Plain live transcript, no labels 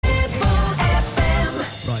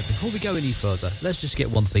Before we go any further, let's just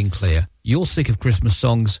get one thing clear. You're sick of Christmas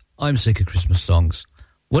songs. I'm sick of Christmas songs.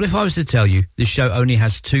 What if I was to tell you this show only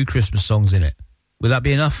has 2 Christmas songs in it? Would that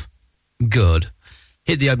be enough? Good.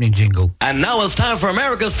 Hit the opening jingle. And now it's time for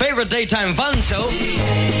America's favorite daytime fun show.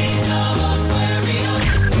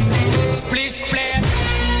 Split, split.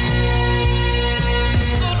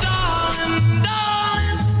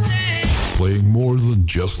 Playing more than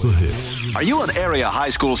just the hits. Are you an area high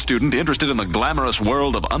school student interested in the glamorous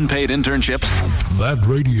world of unpaid internships? That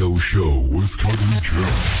radio show with Cuddly Joe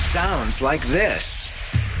sounds like this.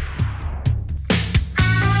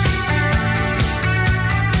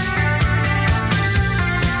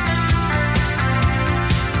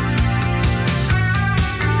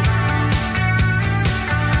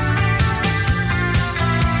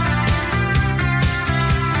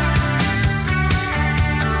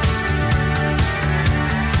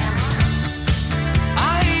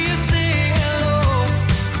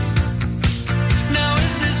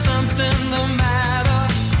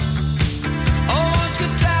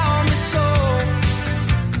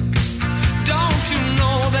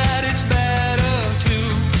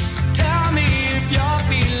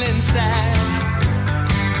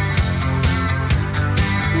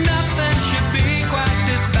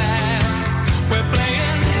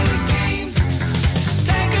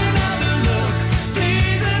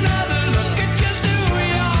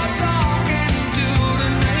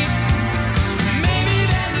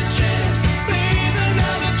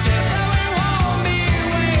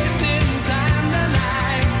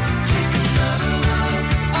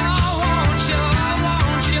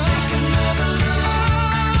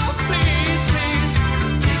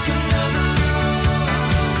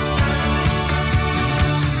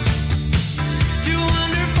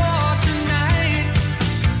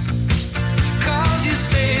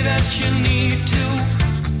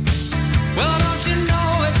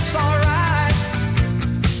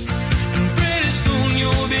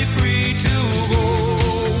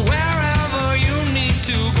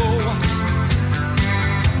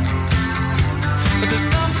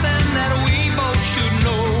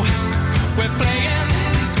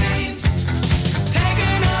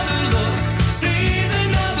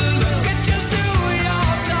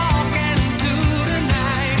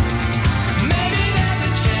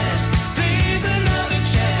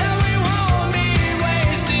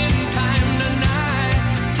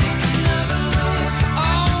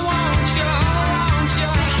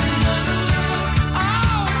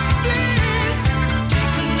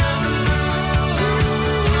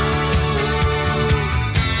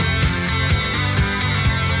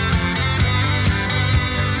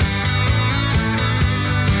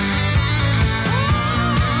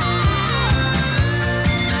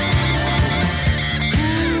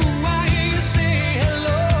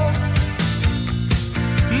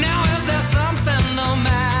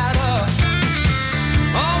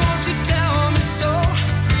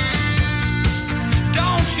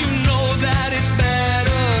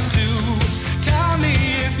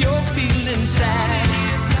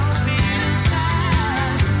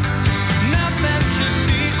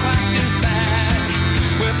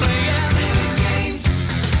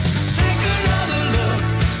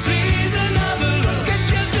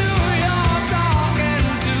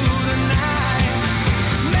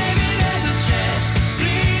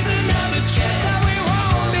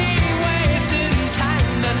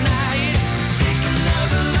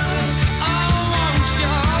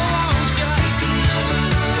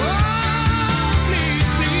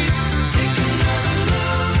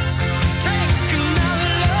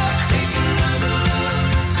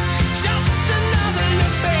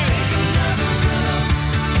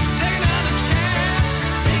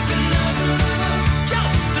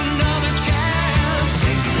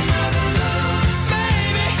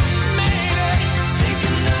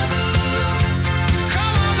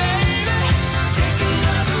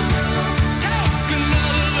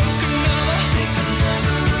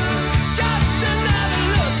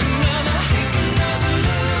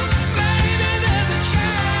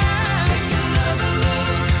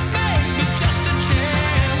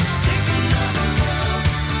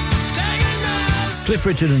 Cliff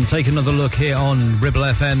Richard and Take Another Look here on Ribble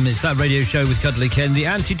FM. It's that radio show with Cuddly Ken, the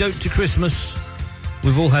antidote to Christmas.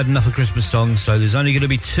 We've all had enough of Christmas songs, so there's only going to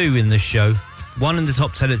be 2 in this show. 1 in the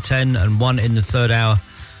top 10 at 10 and 1 in the third hour.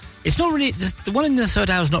 It's not really... The one in the third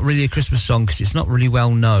hour is not really a Christmas song because it's not really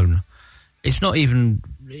well known. It's not even...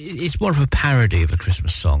 It's more of a parody of a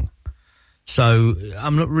Christmas song. So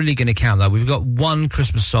I'm not really going to count that. We've got one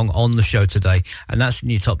Christmas song on the show today, and that's in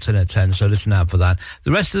your top 10 at 10, so listen out for that.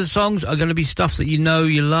 The rest of the songs are going to be stuff that you know,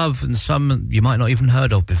 you love, and some you might not even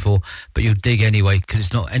heard of before, but you'll dig anyway, because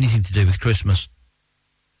it's not anything to do with Christmas.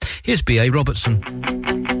 Here's B.A. Robertson.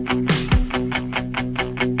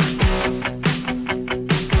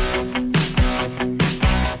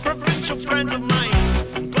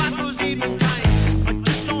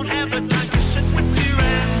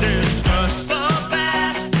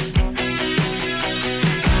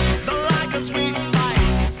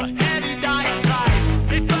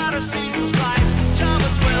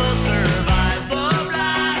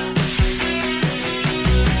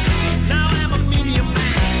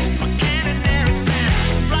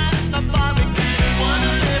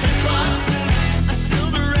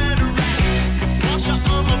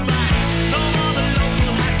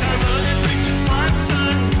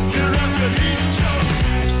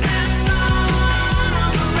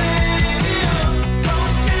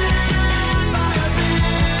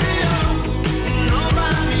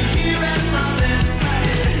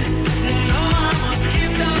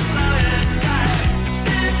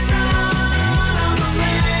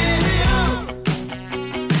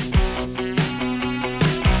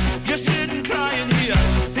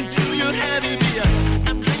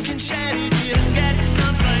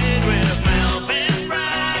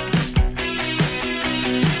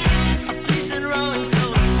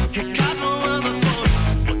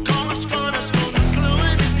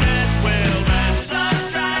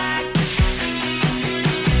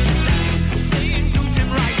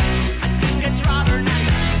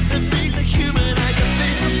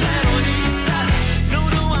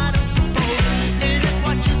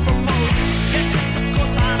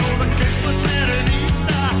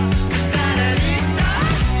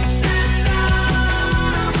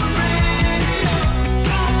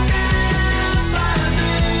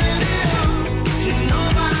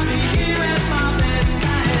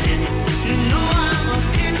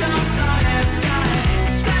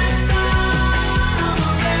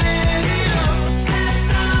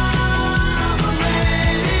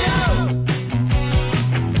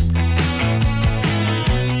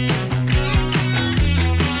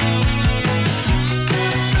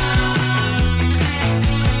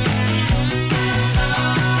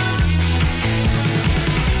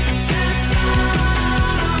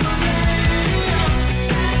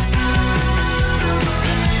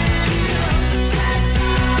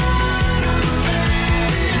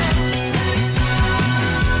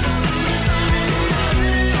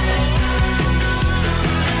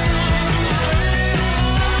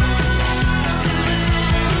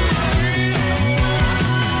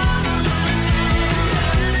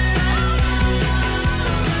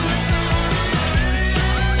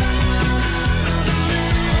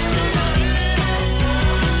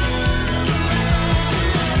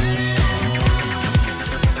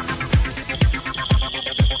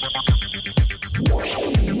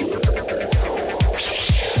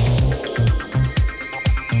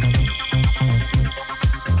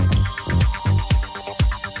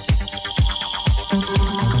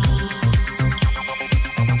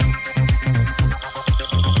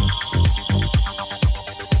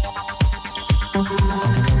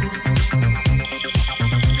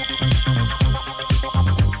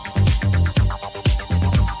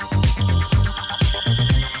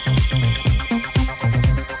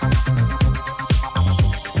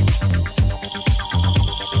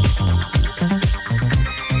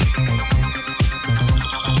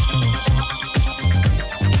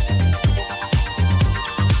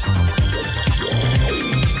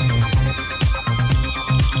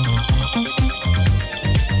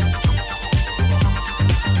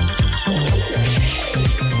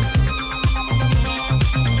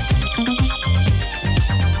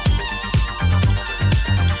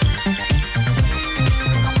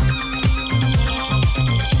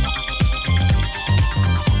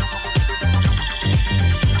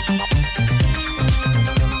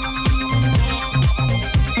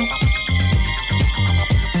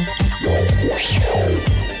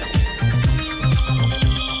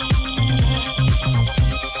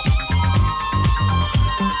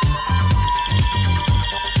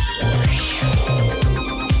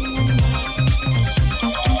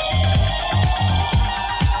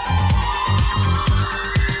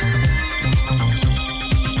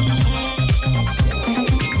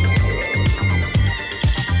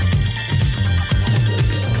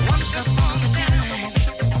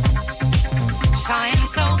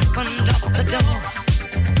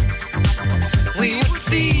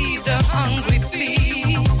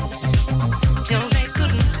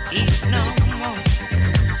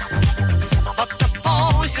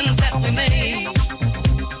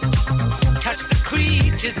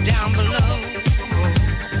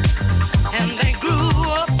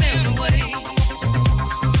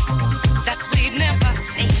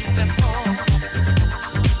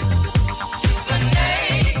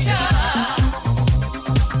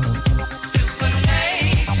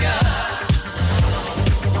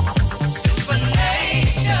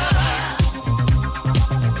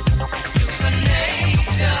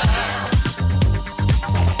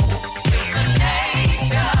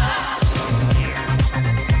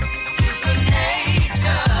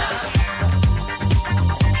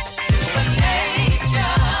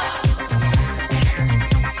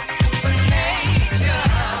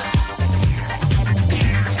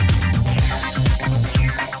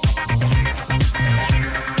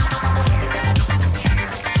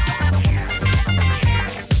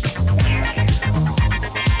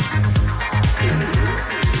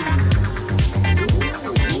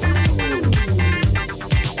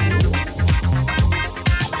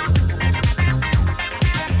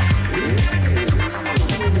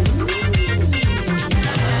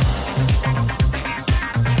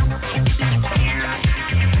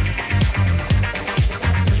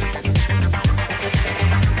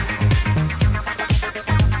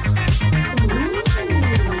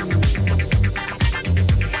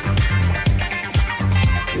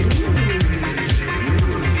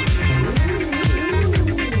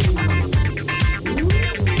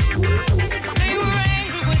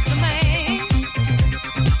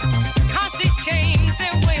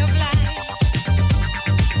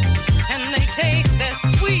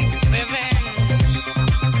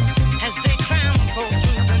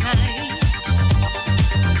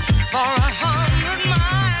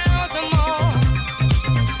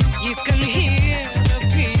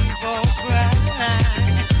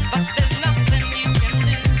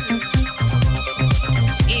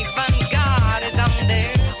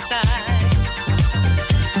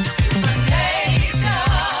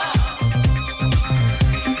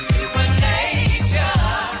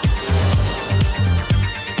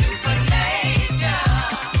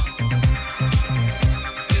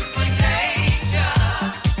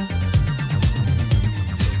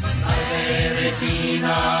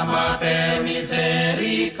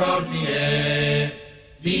 misericordiae,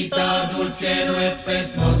 vita dulcedo et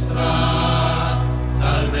spes nostra,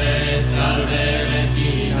 salve, salve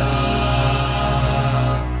Regina.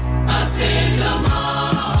 A te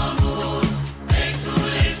clamamus,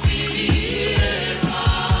 exules Filii Eva,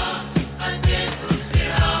 a te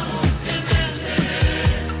suspiramus clementes,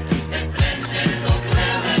 et plentes o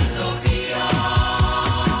clemento pia.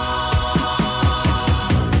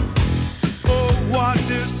 Oh, what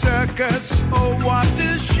a circus, oh, what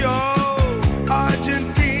a show.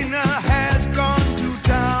 Argentina has gone to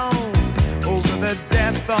town over the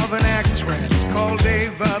death of an actress called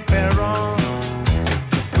Eva Perón.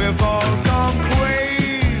 We've all gone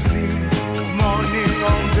crazy, morning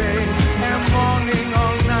all day and morning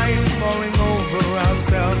all night, falling over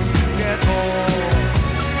ourselves to get all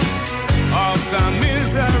of the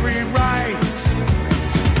misery right.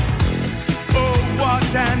 Oh,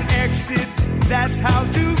 what an exit, that's how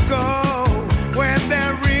to go when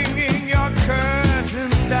they're ringing your curtain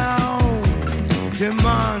down.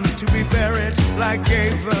 Demand to be buried like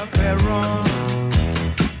Eva Perón.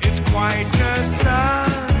 It's quite a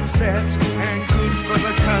sunset and good for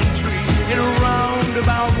the country. In a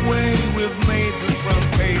roundabout way, we've made the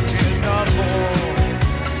front pages of all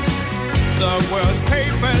the world's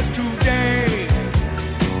papers today.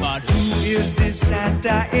 But who is this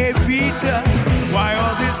Santa Evita? Why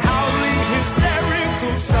all this howling,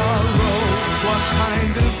 hysterical sorrow? What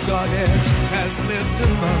kind of goddess has lived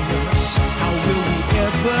among us? How will we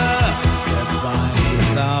ever get by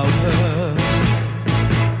without her?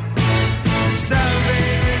 Salve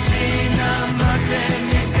Regina, Mater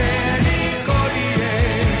Misericordiae,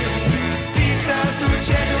 vita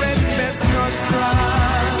dulcedo et spes nostra.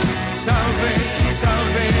 Salve,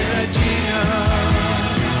 salve Regina.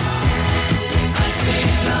 A te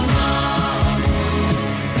clamamus,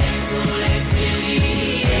 exules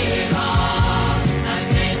Filii Eva, a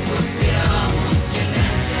te suspiramus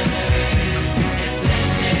clementes, et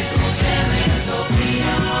plentes o clemento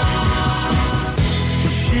pia.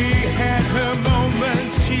 She had her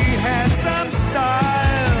moments, she had some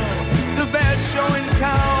style. The best show in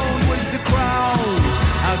town was the crowd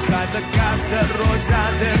outside the Casa Rosa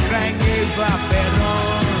de Gran Eva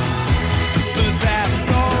Perón. But that's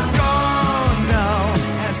all gone now.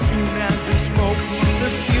 As soon as the smoke from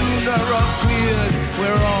the funeral clears,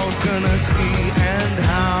 we're all gonna see and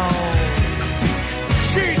how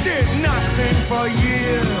she did nothing for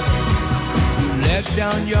years. You let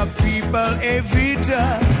down your people, Evita.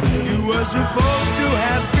 You were supposed to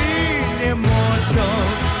have been immortal.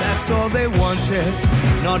 That's all they wanted,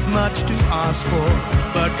 not much to ask for.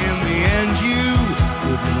 But in the end you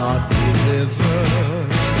could not deliver.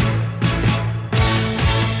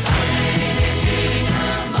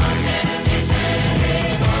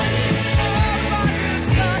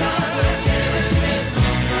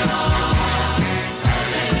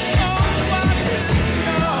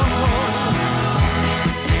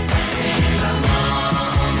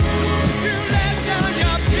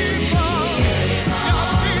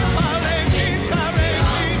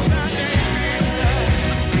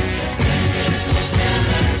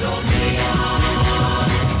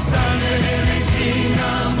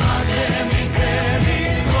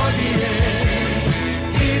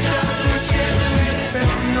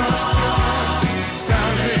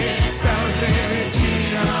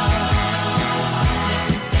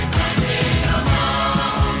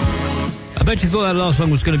 I bet you thought that last song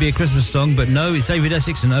was going to be a Christmas song, but no, it's David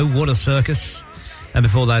Essex and Oh What a Circus. And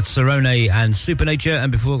before that, Cerrone and Supernature.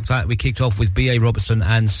 And before that, we kicked off with B.A. Robertson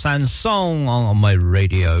and Sansong on my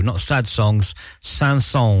radio. Not sad songs,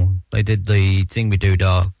 Sansong. They did the thing we do,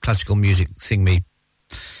 our classical music thing me.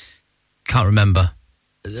 Can't remember.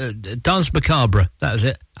 Dance Macabre, that was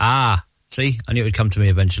it. Ah, see, I knew it would come to me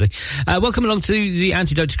eventually. Welcome along to the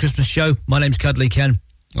Antidote to Christmas show. My name's Cuddly Ken.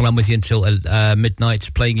 Well, I'm with you until midnight,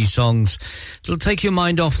 playing you songs that'll take your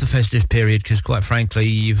mind off the festive period, because quite frankly,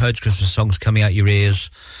 you've heard Christmas songs coming out your ears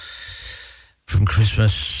from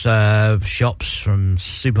Christmas shops, from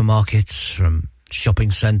supermarkets, from shopping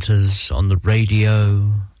centres, on the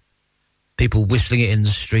radio, people whistling it in the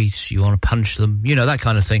streets, you want to punch them, you know, that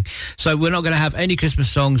kind of thing. So we're not going to have any Christmas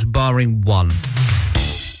songs barring one.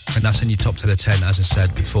 And that's in your top 10 of 10, as I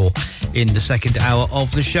said before, in the second hour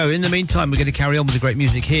of the show. In the meantime, we're going to carry on with the great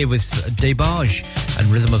music here with Debage and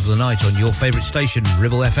Rhythm of the Night on your favourite station,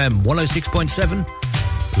 Ribble FM 106.7,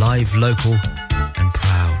 live, local and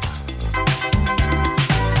proud.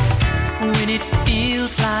 When it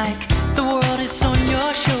feels like the world is on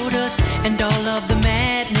your shoulders and all of the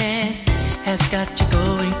madness has got you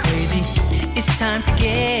going crazy, it's time to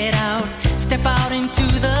get out, step out into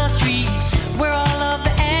the street where all of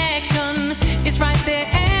the action is right there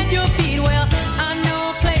at your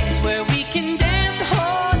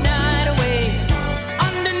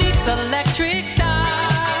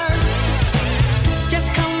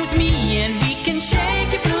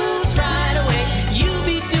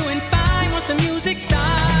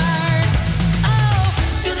stars. Oh,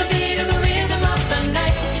 feel the beat of the rhythm of the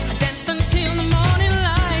night. Dance until the morning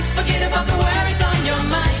light. Forget about the worries on your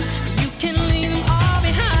mind. You can leave them all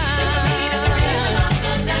behind. Feel the beat of the rhythm of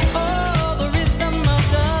the night. Oh, the rhythm of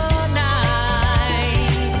the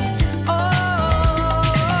night. Oh,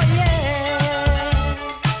 yeah.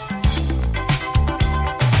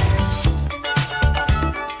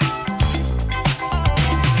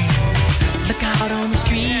 Look out on the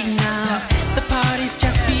street now. The party's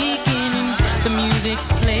just beginning. The music's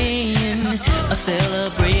playing. A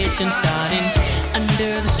celebration starting.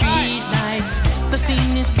 Under the street lights, the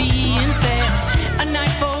scene is being set. A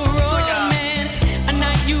night for romance. A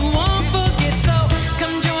night you won't forget. So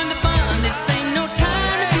come join the fun. This ain't no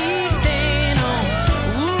time to be staying home.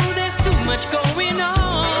 Ooh, there's too much going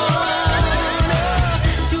on.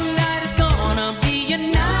 Tonight is gonna be a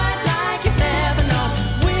night like you've never known.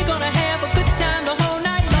 We're gonna have a good time the whole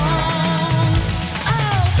night long.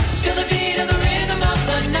 Oh, feel the beat of the rhythm of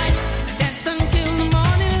the night. Dance until the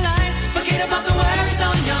morning light. Forget about the worries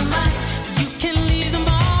on your mind. You can leave them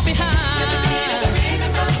all behind. Feel the beat of the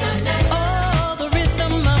rhythm of the night. Oh, the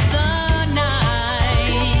rhythm of the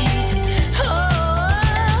night. Oh,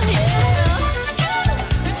 yeah.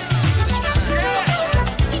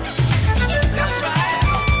 That's right.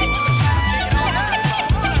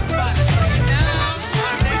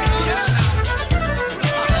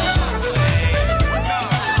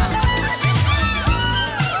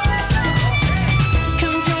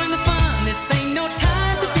 Come join the fun. This ain't no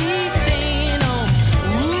time to be staying home.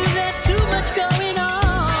 Ooh, there's too much going on.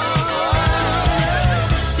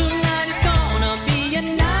 Tonight is gonna be a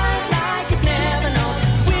night like you've never known.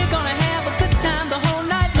 We're gonna have a good time the whole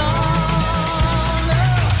night long.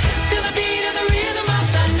 Feel the beat of the rhythm of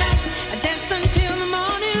the night. Dance until the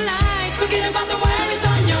morning light. Forget about the worries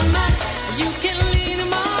on your mind. You can leave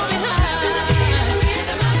them all behind. Feel the beat of the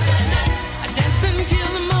rhythm of the night. Dance until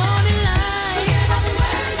the morning light. Forget about the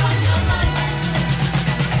worries on your mind.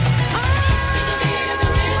 Feel the beat of the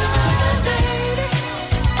rhythm of the night.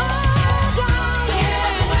 Oh, forget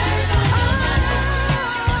about the worries on your mind.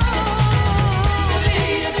 Feel the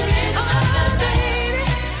beat of the rhythm of the night.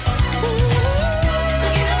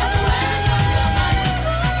 Forget about the worries on your mind.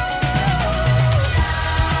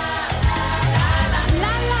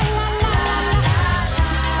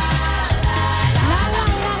 La la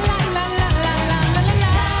la la la la la la la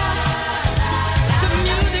la. The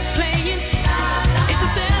music's playing. It's a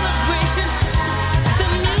celebration. The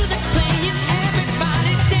music's playing.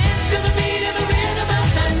 Everybody dance to the beat of the rhythm of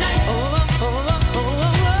the night. Oh, oh, oh, oh,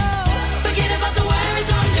 oh. Forget about the worries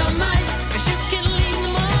on your mind. 'Cause you can leave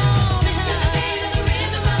them all behind. To the beat of the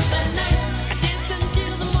rhythm of the night. Dance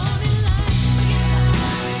until the morning light.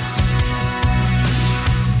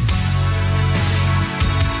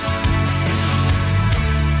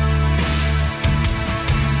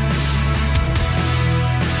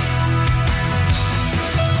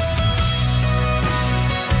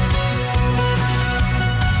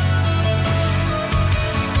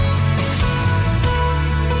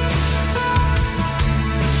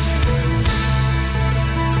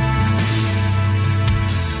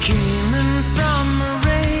 Came in from a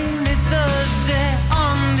rainy Thursday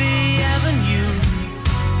on the avenue.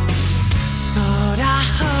 Thought I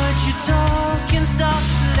heard you talking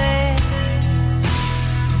softly.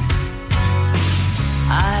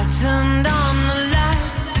 I turned on the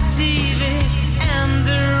lights, the TV, and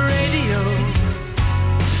the radio.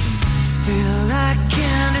 Still I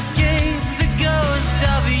can't escape the ghost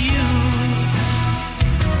of you.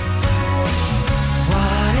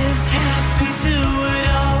 What has happened to it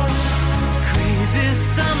all? Crazy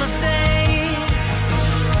summer say.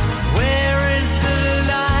 Where is the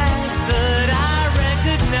life that I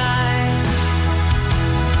recognize?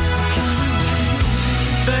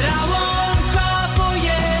 But I won't cry for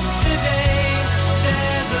yesterday.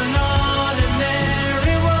 There's an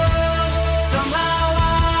ordinary world somehow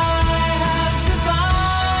I have to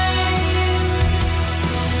find.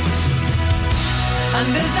 And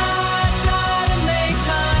as I try to make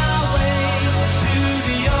my way to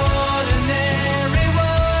the ordinary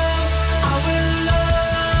world, I will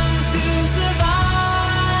learn to survive.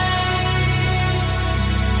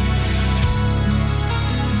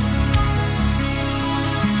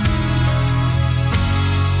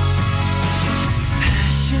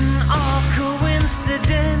 Passion or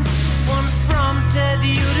coincidence once prompted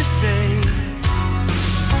you to say,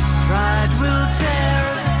 pride will tear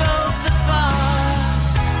us both apart.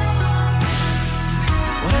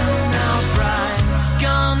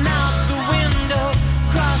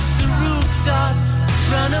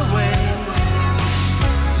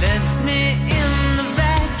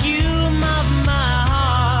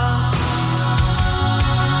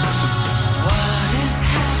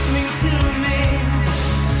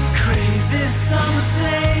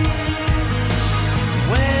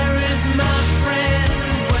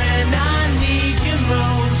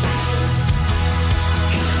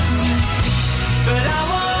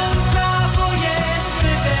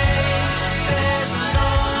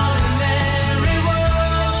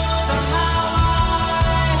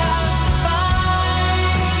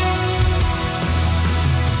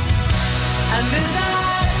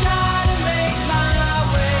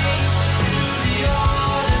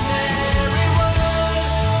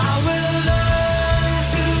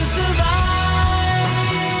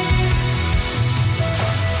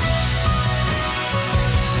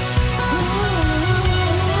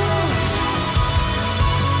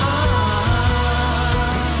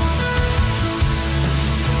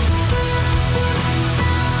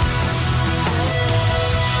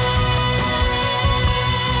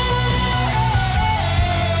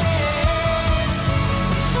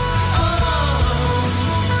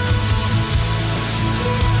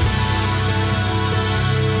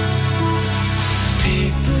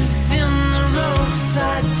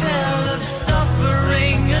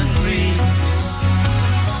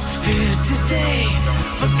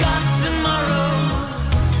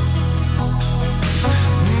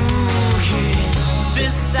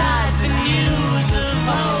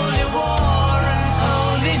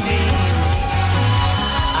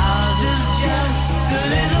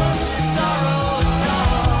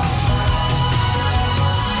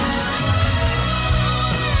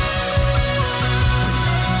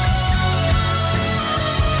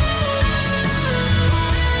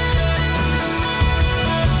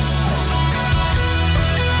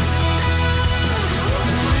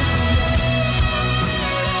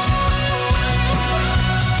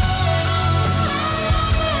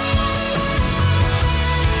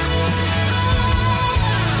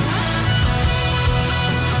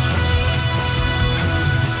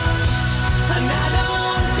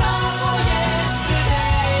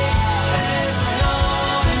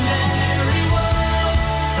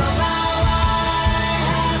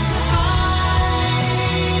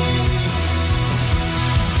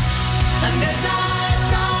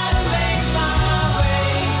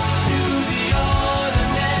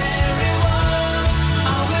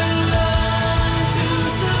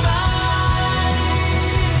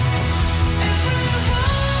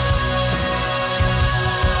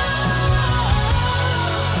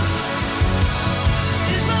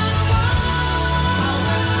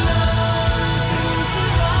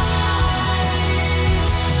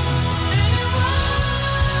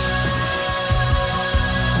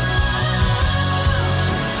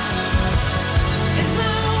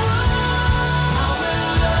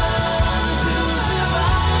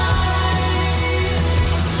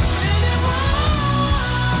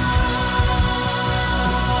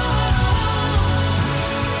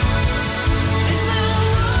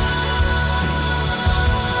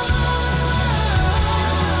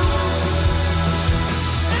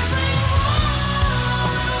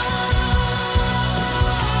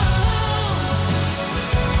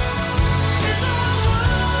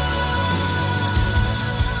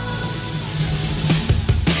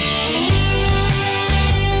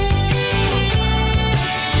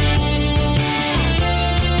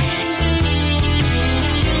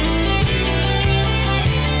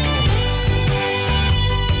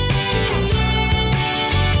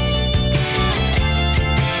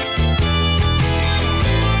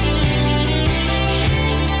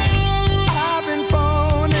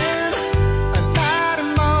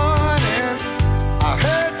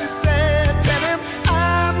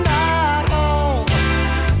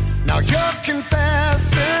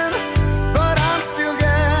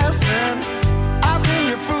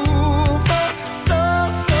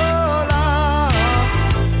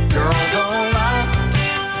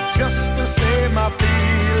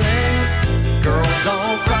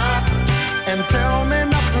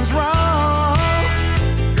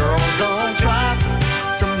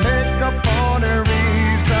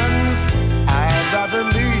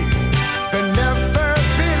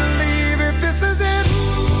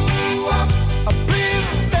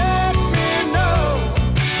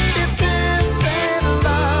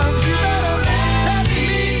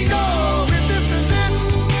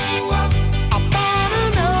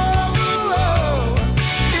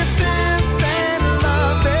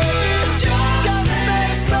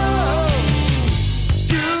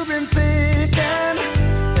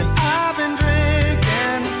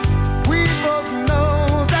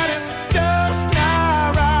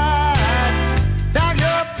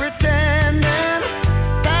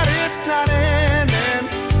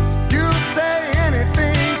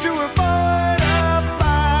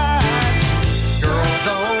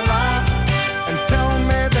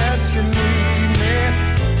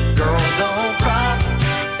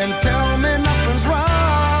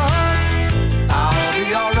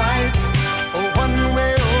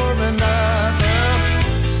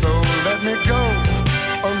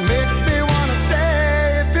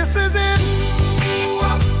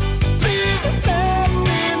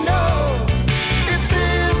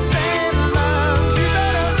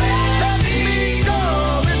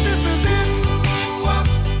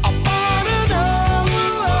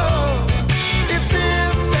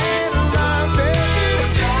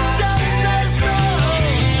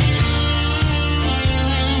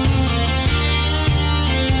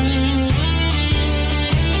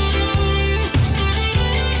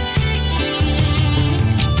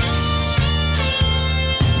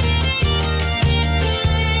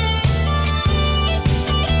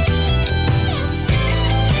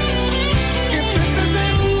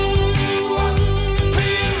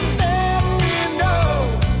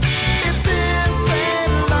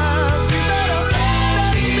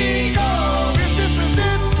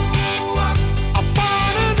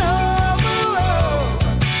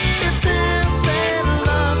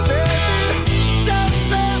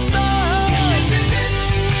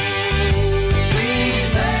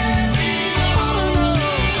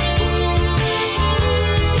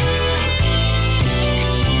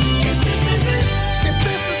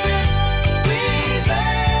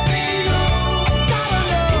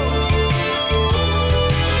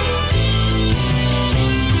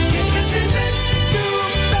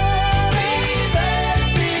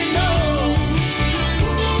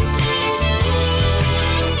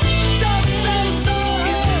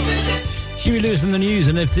 the news,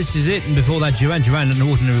 and if this is it, and before that, Duran Duran and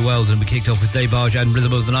Ordinary World, and we kicked off with Debarge and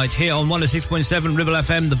Rhythm of the Night here on 106.7 Ribble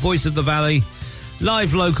FM, the voice of the valley,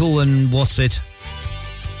 live, local, and what's it?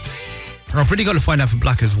 I've really got to find out from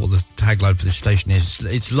Blackers what the tagline for this station is.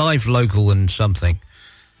 It's live, local, and something.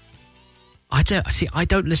 I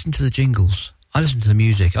don't listen to the jingles. I listen to the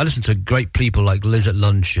music. I listen to great people like Liz at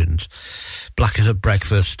lunch and Blackers at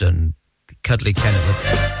breakfast and Cuddly Ken at the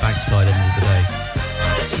backside end of the day.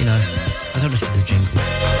 You know, I don't listen to the jingles.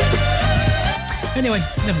 Anyway,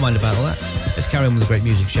 never mind about all that. Let's carry on with the great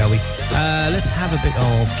music, shall we? Let's have a bit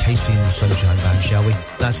of Casey and the Sunshine Band, shall we?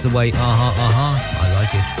 That's the way, I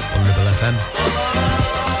like it, on Ribble FM.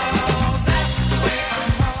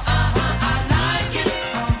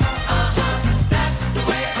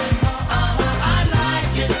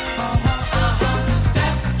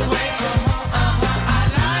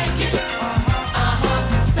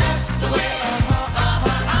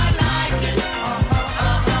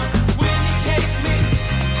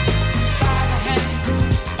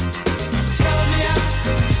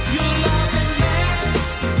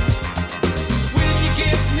 Will you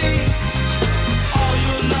give me all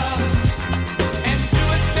your love?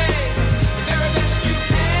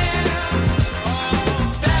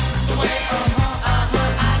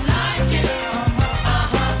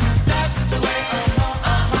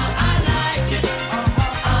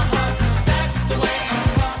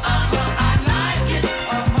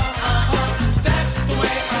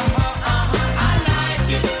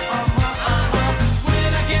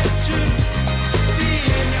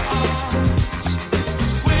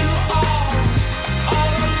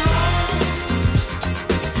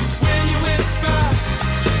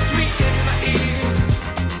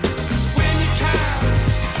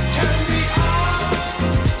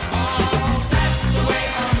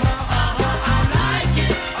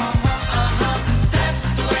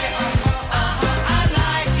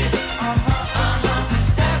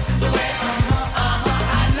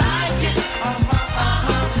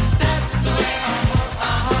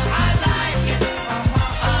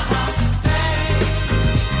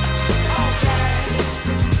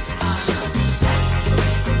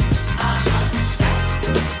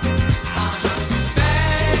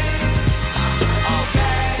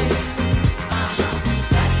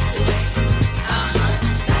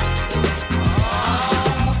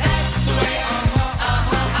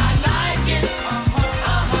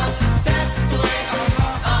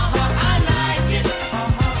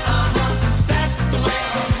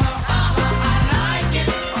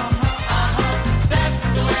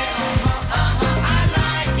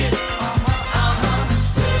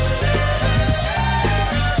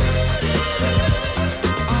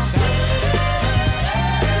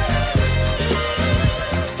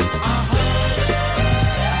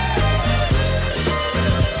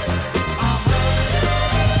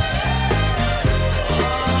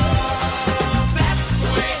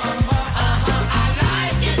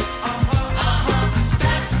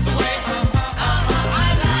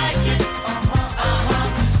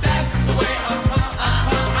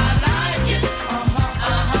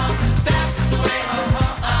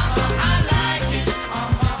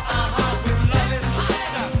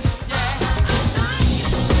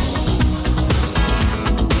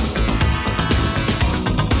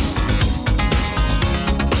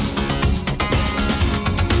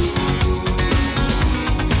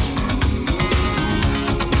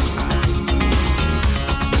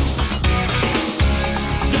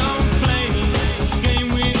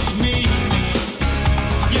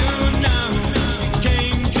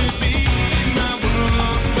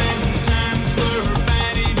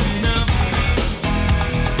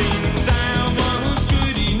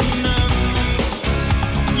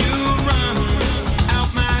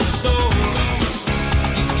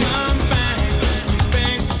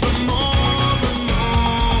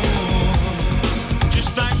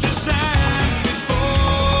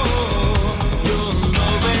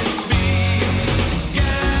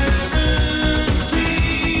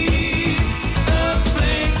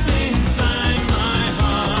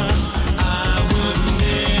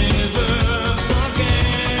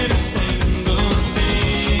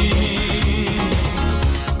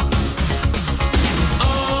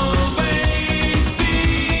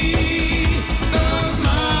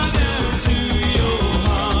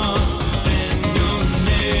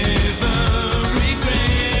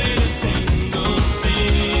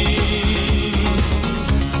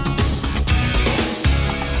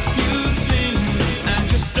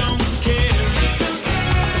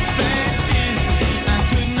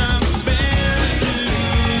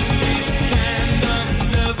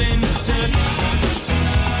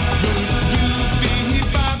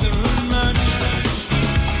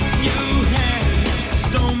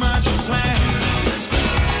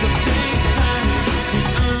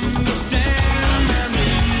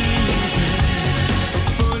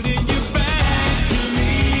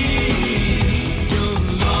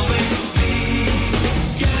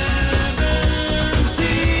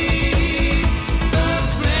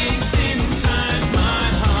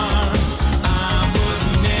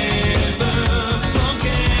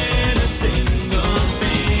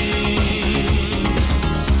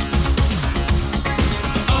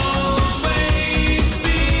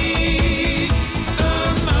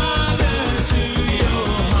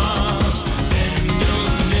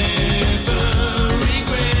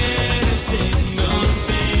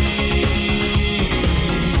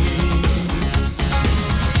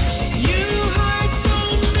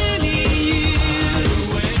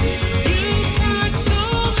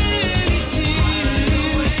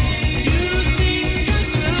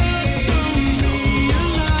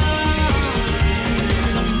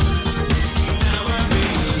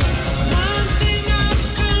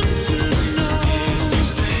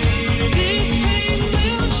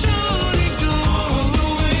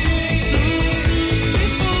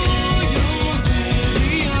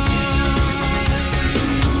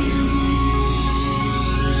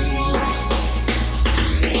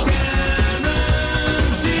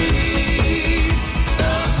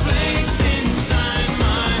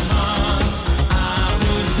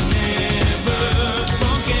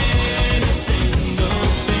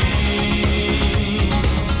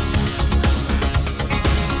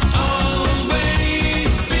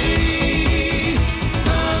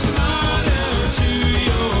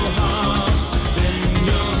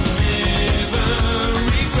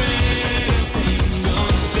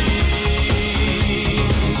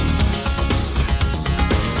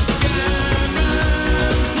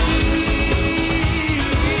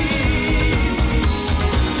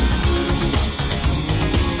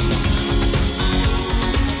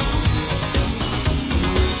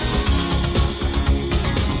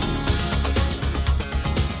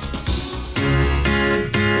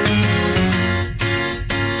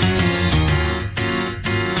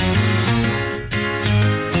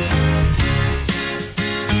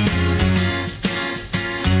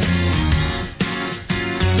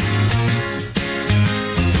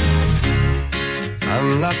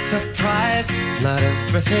 surprised, not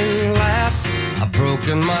everything lasts. I've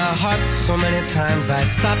broken my heart so many times I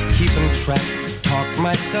stopped keeping track. Talk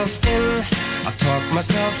myself in, I talk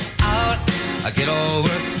myself out. I get all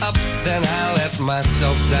worked up, then I let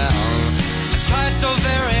myself down. I tried so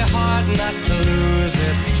very hard not to lose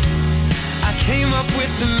it. I came up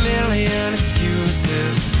with a million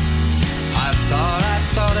excuses. I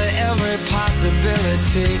thought of every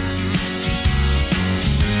possibility.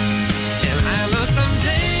 And I know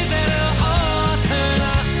someday that it'll all turn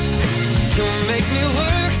out. You'll make me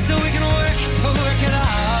work so we can work to work it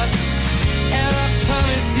out. And I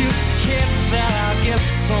promise you, kid, that I'll give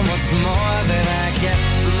so much more than I get.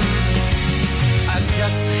 I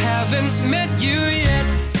just haven't met you yet.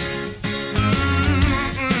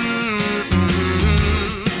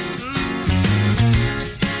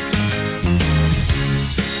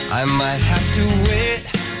 I might have to wait,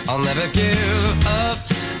 I'll never give up.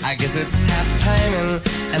 I guess it's half timing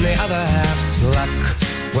and the other half's luck.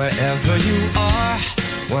 Wherever you are,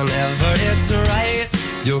 whenever it's right,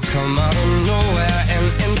 you'll come out of nowhere and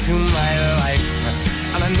into my life.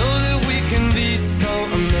 And I know that we can be so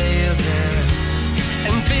amazing.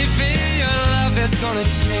 And baby, your love is gonna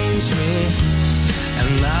change me. And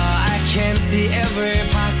now I can see every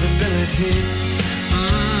possibility.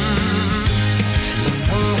 And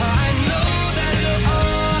somehow I know that it'll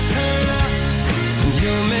all turn out. And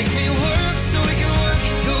you'll make me work so we can work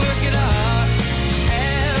to work it out.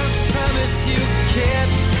 And I promise you, kid,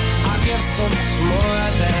 I'll give so much more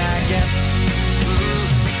than I get.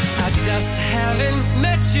 I just haven't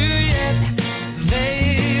met you yet.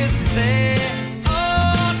 They say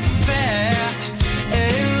all's fair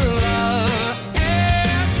in love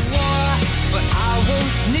and war, but I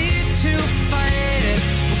won't need to fight it.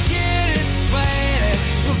 We'll get it right,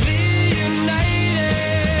 we'll be united.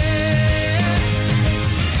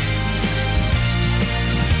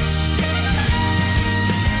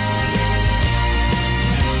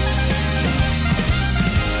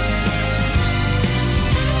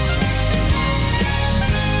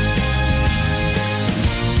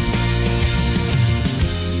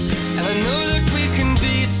 And I know that we can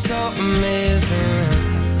be so amazing.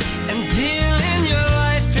 And being in your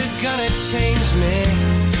life is gonna change me.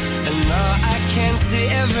 And now I can see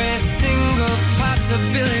every single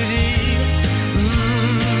possibility.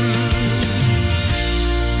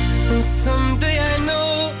 And someday I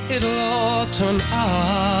know it'll all turn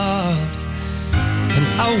out. And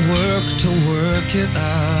I'll work to work it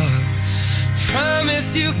out.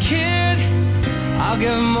 Promise you, kid, I'll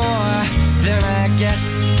give more than I get,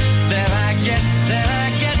 than I get, than I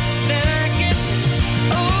get, than I get.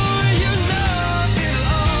 Oh, you know it'll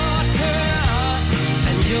all turn out.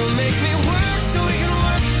 And you'll make me work so we can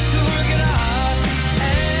work to work it out.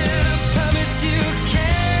 And I promise you,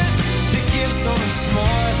 kid, to give so much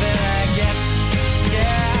more than I get.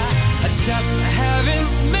 Yeah, I just haven't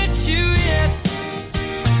met you yet.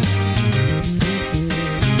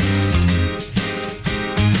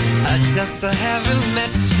 I just haven't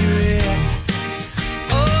met you yet.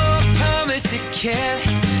 Oh, I promise you, kid,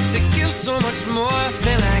 to give so much more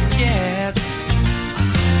than I get.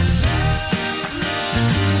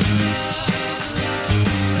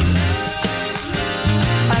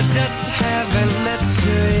 I just haven't met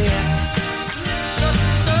you yet. So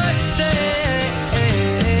birthday,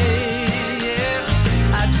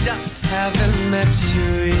 yeah. I just haven't met you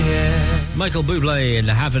yet. Michael Bublé and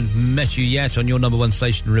Haven't Met You Yet on your number one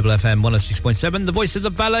station, Ribble FM 106.7. The voice of the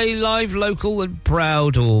ballet, live, local and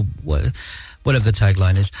proud, or whatever the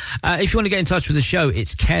tagline is. If you want to get in touch with the show,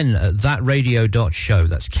 it's ken@thatradio.show.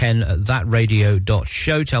 That's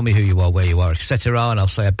ken@thatradio.show. Tell me who you are, where you are, etc. And I'll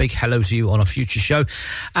say a big hello to you on a future show.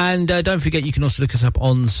 And don't forget, you can also look us up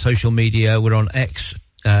on social media. We're on X,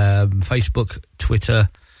 Facebook, Twitter.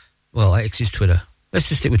 Well, X is Twitter. Let's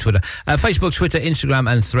just stick with Twitter. Facebook, Twitter, Instagram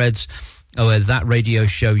and Threads. That Radio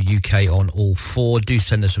Show UK on all four. Do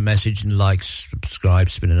send us a message and like, subscribe,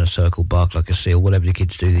 spin in a circle, bark like a seal, whatever the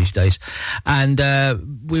kids do these days. And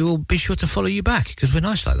we will be sure to follow you back because we're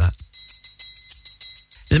nice like that.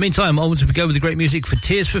 In the meantime, onwards we go with the great music for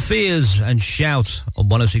Tears for Fears and Shout on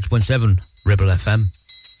 106.7 Ribble FM.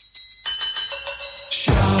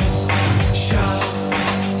 Shout, shout,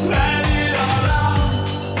 let it all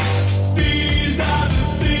out. These are the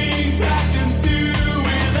things I can do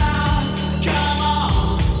without. Come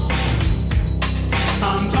on,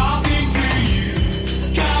 I'm talking to you.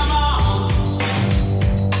 Come on,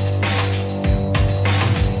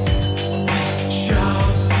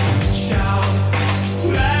 shout, shout,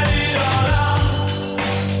 let it all out.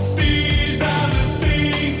 These are the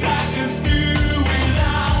things I can do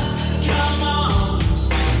without. Come on.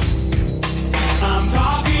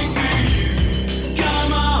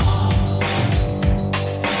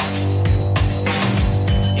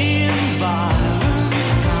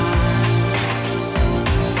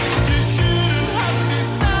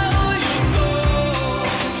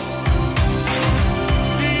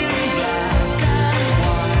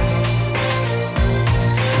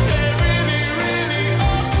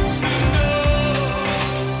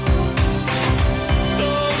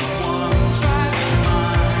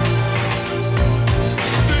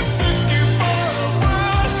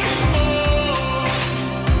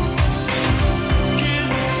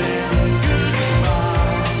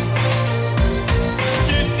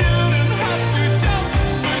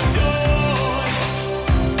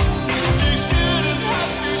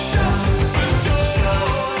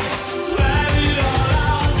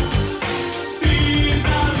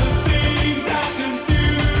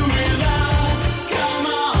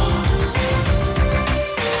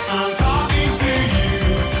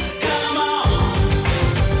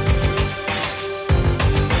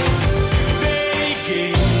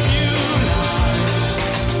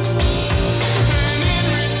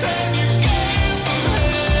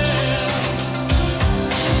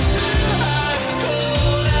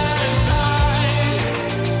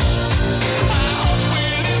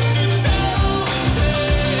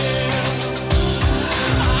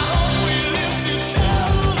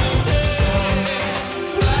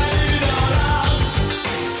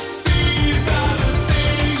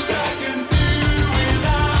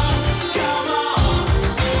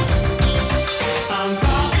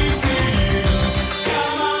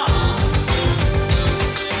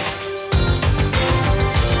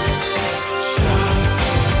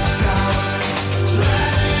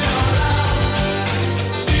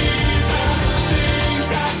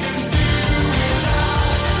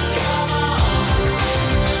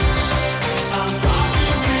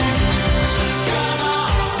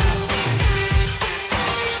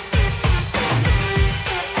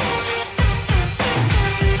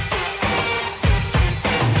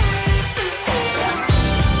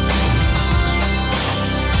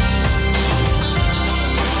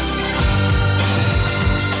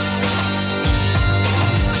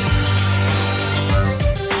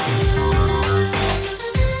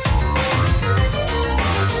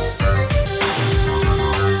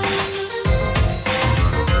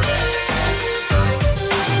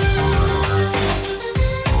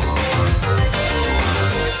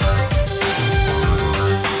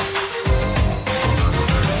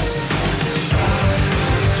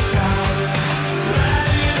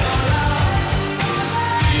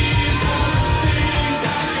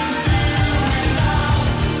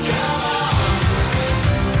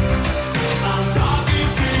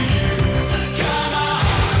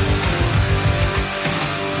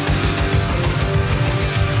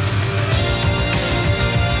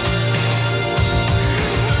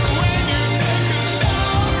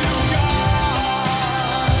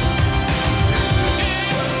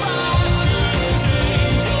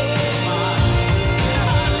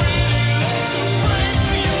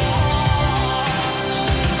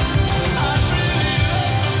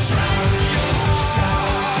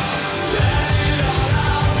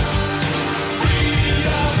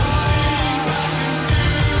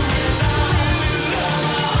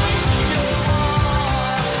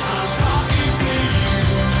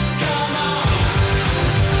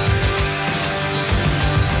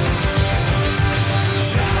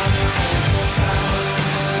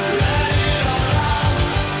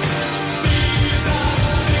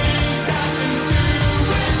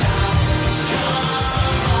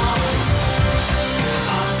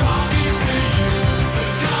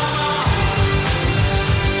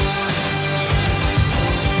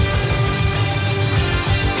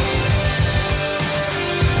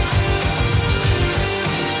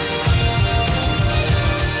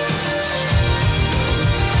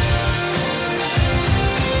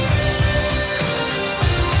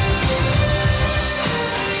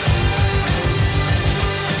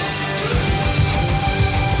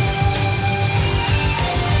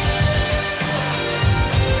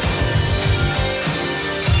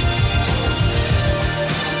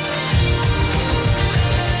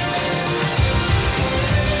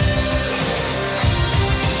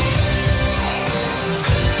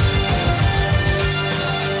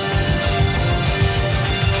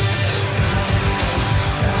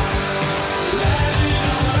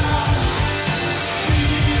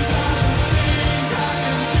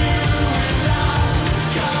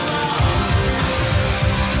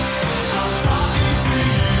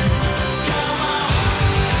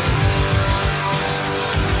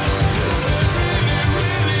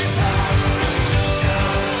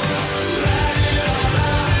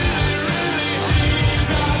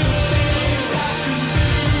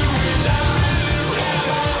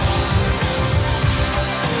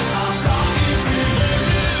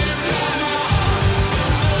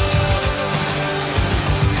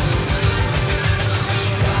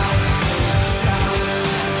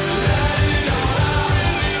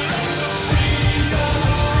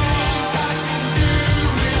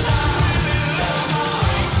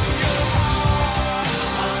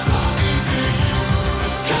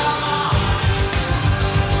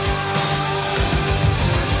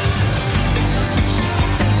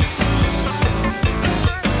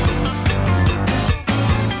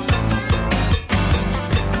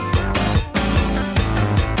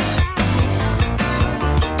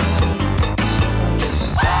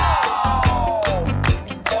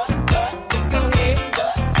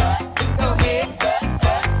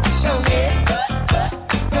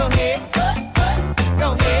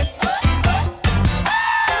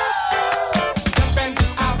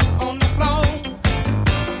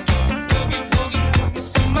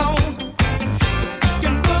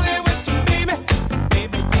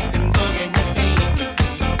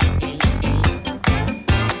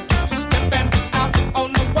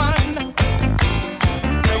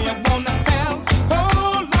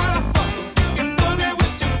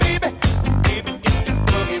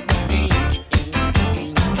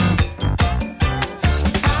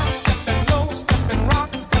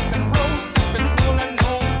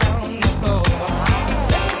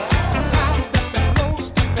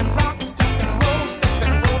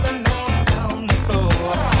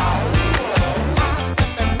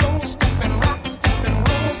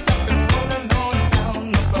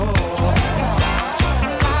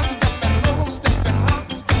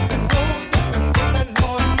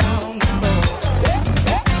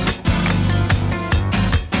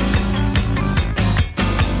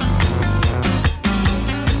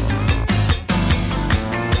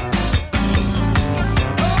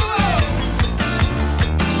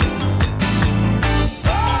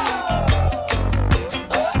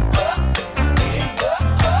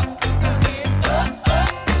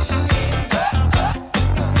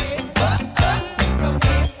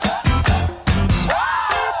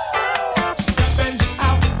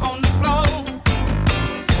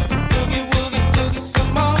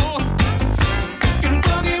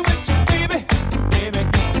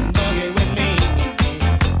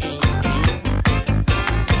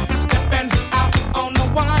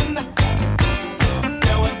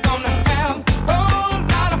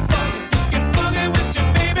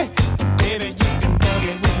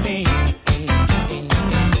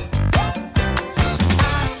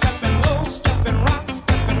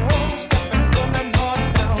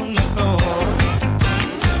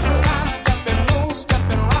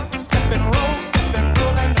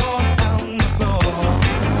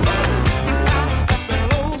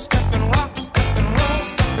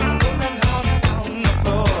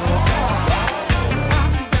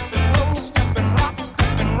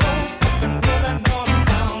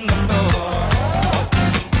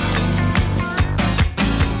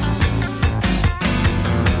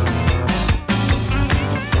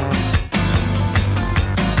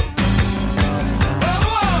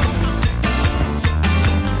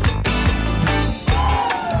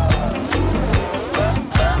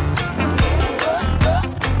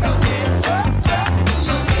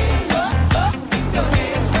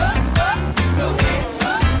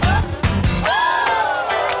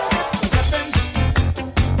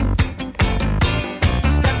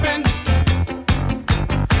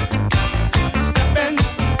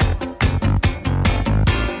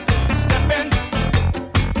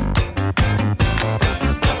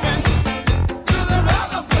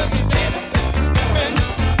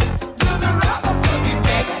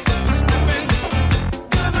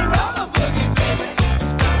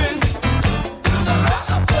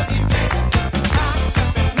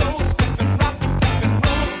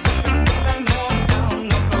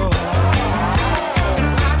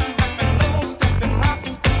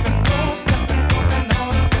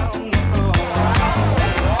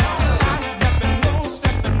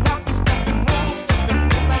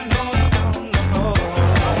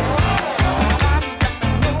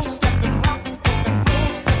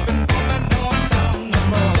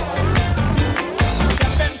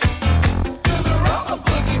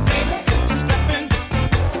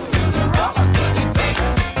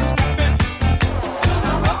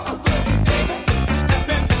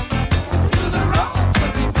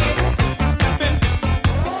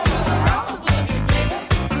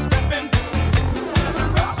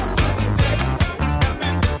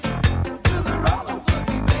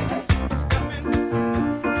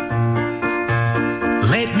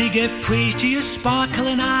 give praise to your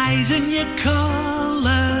sparkling eyes and your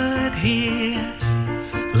coloured hair.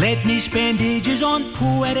 Let me spend ages on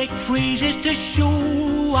poetic phrases to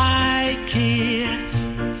show I care.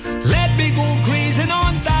 Let me go grazing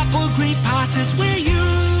on dappled green pastures where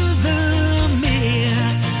you're the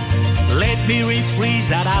mare. Let me rephrase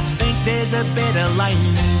that, I think there's a better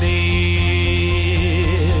line there.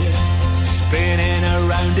 Spinning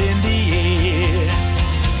around in the air.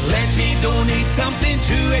 Let me donate something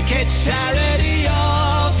to a kid's charity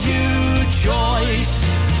of your choice.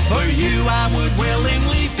 For you I would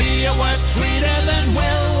willingly be a worse traitor than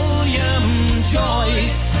William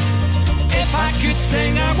Joyce. If I could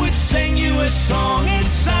sing, I would sing you a song in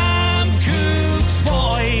Sam Cooke's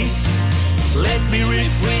voice. Let me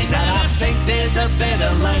rephrase that, I think there's a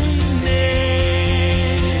better line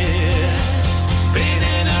there.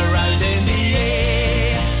 Spinning around in the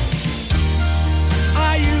air.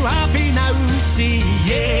 Are you happy now? See,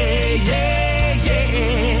 yeah, yeah,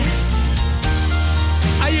 yeah.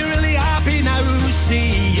 Are you really happy now?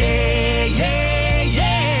 See, yeah, yeah,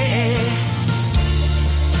 yeah.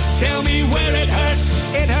 Tell me where it hurts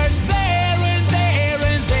there and there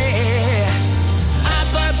and there.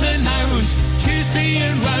 Adverbs and nouns, juicy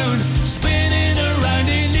and round, spinning around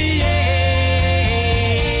in the air.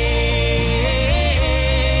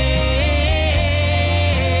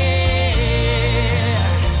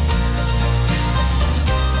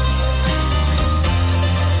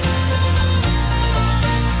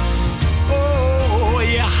 Oh,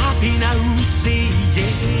 you're happy now, see,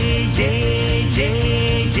 yeah, yeah,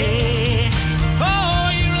 yeah, yeah. Oh,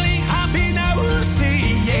 you're really happy now, see,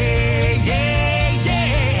 yeah, yeah,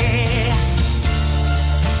 yeah.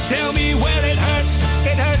 Tell me where it hurts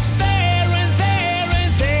there and there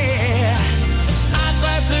and there.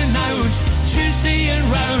 Adverbs and nouns, juicy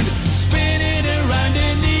and round, spinning around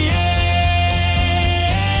in the air.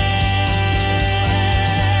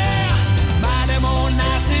 Madam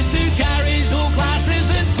Onassis carries all glasses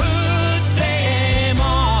and put them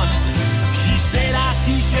on. She said I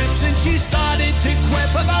see ships and she started to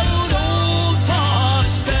quip about old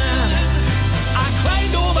Boston. I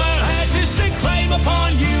climbed over her just to climb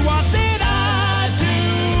upon you. What did I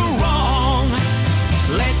do wrong?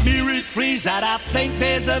 Let me rephrase that, I think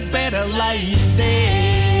there's a better line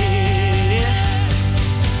there.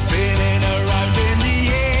 Spinning around in the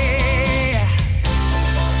air.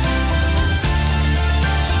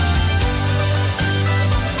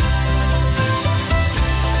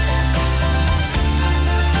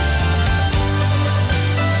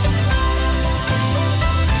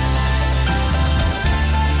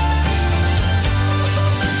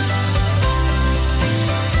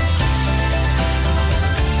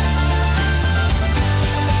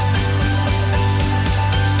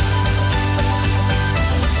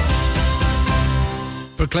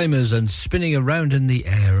 Proclaimers and Spinning Around in the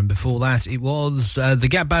Air, and before that it was the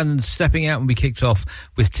Gap Band Stepping Out, and we kicked off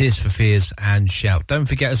with Tears for Fears and Shout. Don't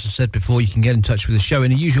forget, as I said before, you can get in touch with the show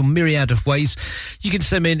in a usual myriad of ways. You can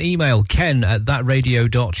send me an email,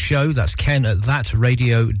 ken@thatradio.show. That's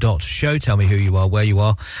ken@thatradio.show. Tell me who you are, where you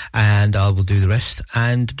are, and I will do the rest.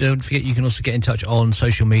 And don't forget, you can also get in touch on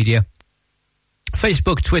social media.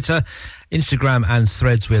 Facebook, Twitter, Instagram and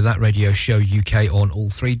Threads. We're That Radio Show UK on all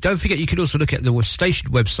three. Don't forget, you can also look at the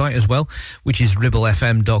station website as well, which is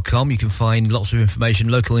ribblefm.com. You can find lots of information,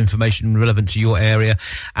 local information relevant to your area,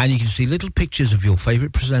 and you can see little pictures of your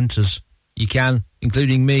favourite presenters. You can,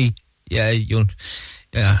 including me. I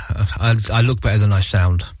look better than I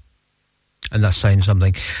sound. And that's saying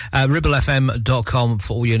something. Ribblefm.com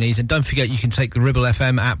for all your needs. And don't forget, you can take the Ribble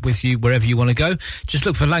FM app with you wherever you want to go. Just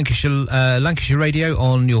look for Lancashire Radio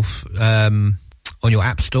on your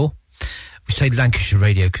app store. We say Lancashire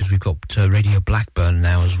Radio because we've got Radio Blackburn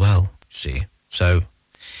now as well. See, so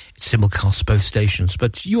it's simulcast both stations.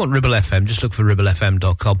 But you want Ribble FM, just look for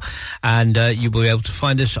ribblefm.com, and you'll be able to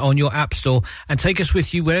find us on your app store and take us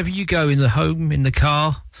with you wherever you go, in the home, in the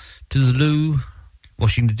car, to the loo,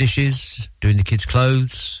 washing the dishes, doing the kids'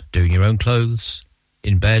 clothes, doing your own clothes,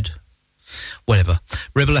 in bed, whatever.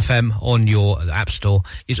 Ribble FM on your app store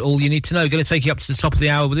is all you need to know. Going to take you up to the top of the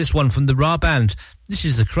hour with this one from the Ra Band. This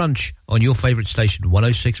is The Crunch on your favourite station,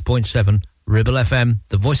 106.7 Ribble FM,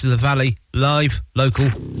 the voice of the valley, live, local,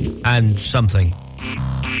 and something.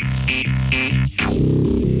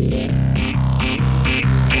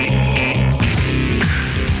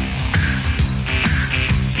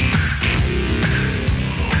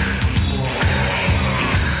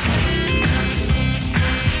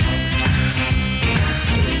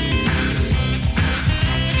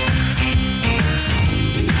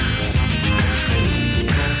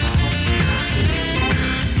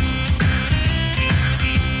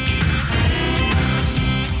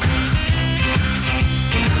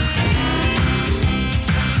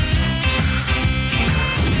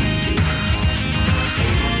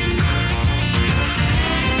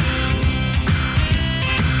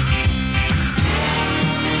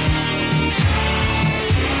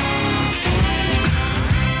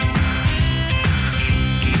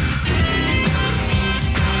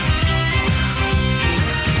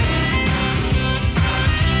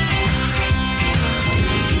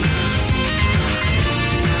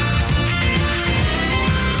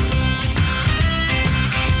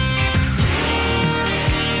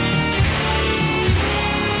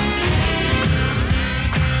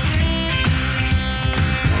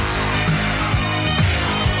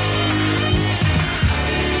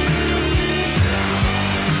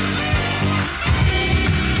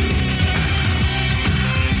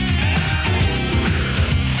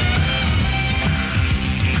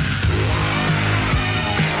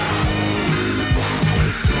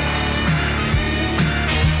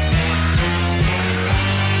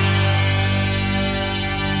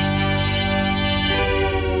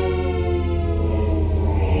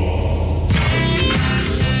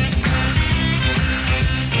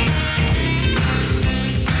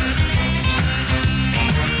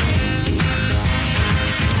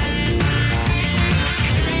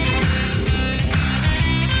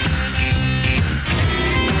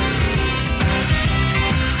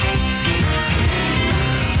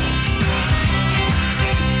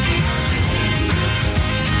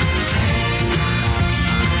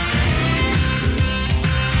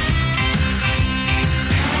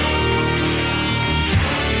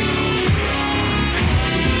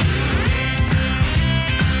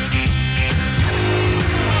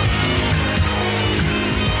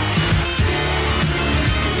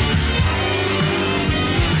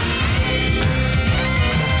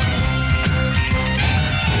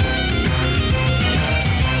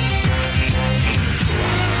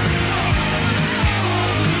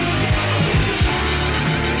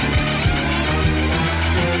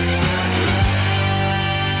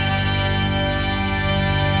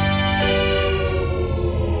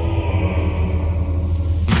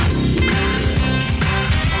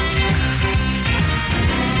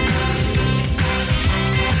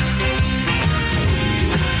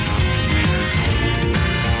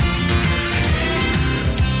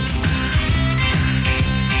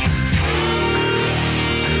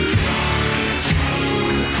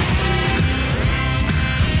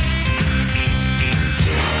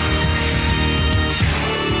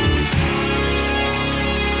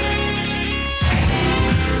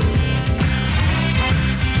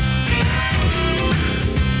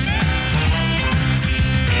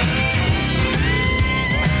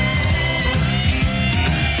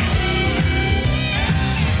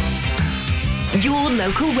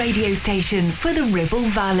 local radio station for the Ribble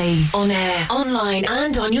Valley. On air, online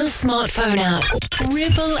and on your smartphone app.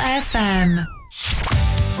 Ribble FM.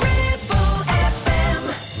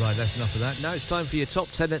 Right, that's enough of that. Now it's time for your top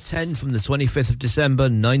 10 at 10 from the 25th of December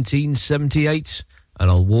 1978. And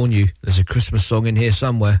I'll warn you, there's a Christmas song in here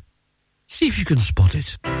somewhere. See if you can spot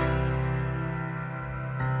it.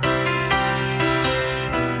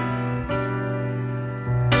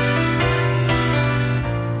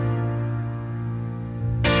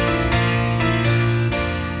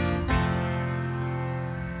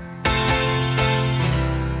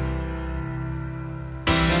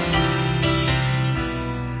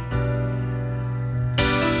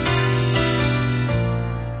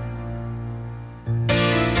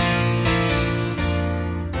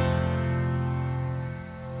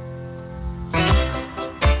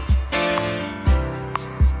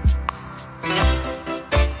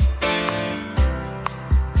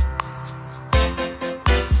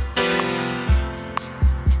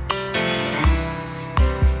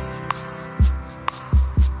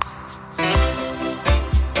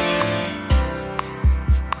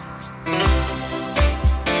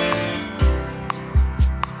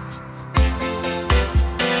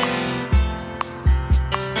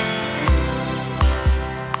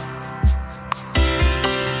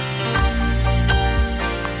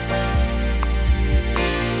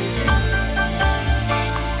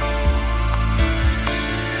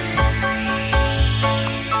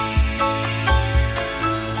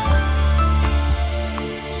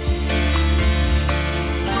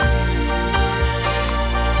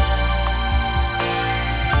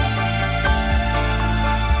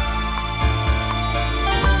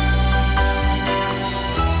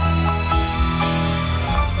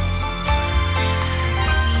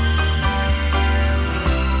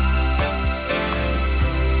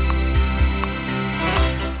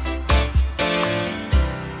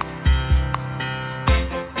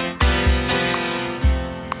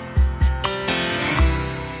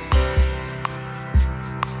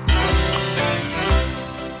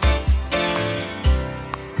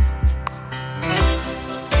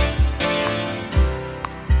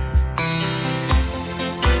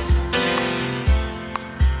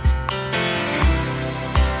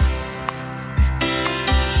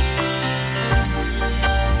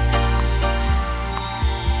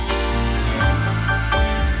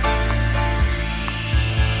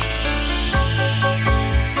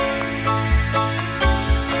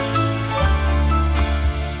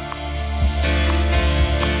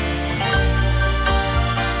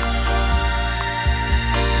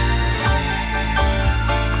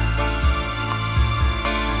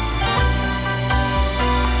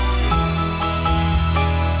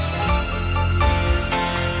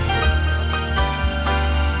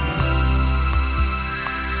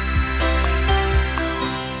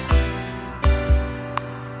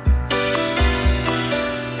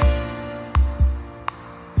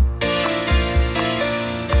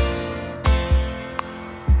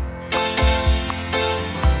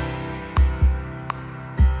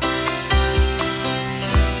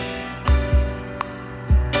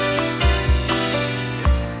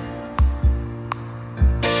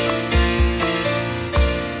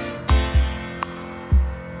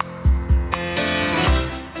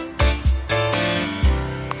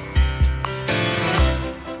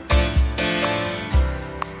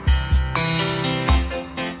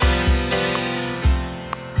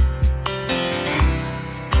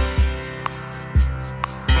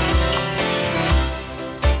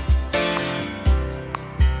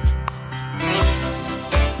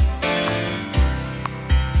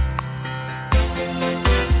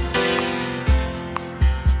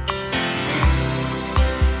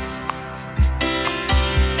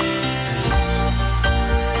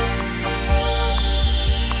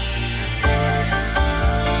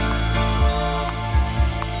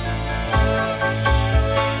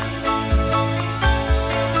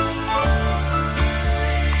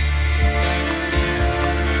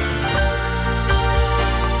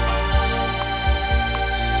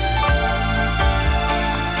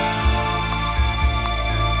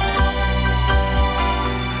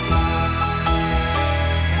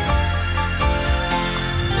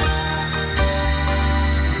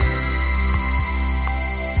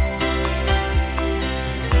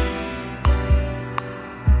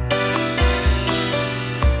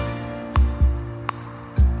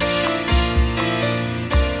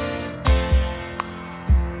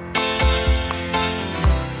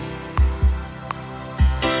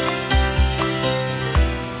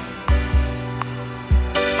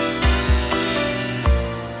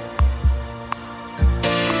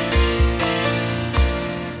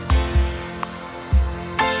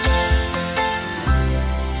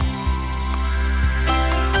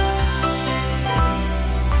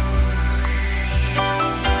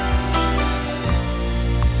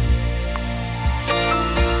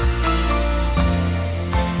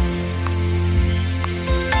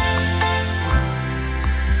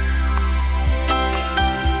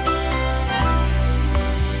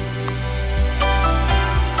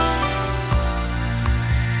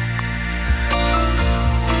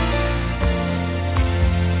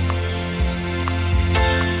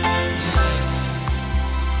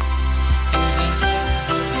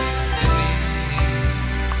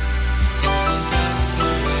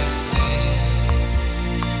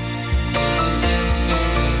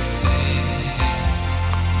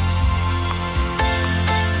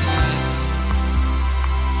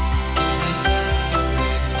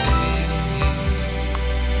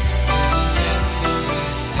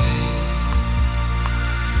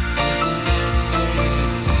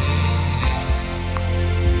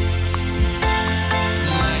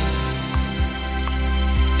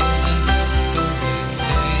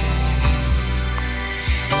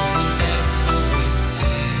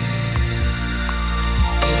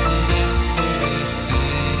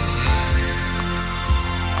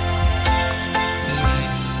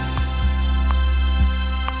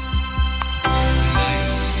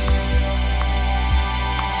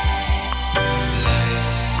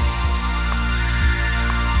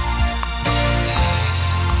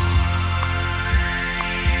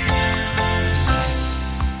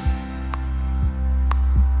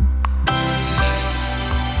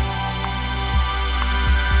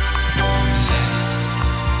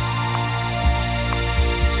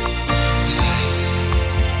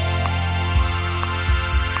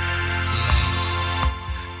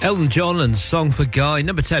 Elton John and Song for Guy,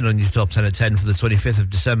 number 10 on your top 10 at 10 for the 25th of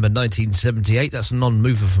December 1978. That's a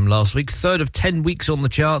non-mover from last week. Third of 10 weeks on the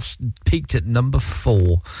charts, peaked at number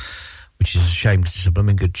 4, which is a shame because it's a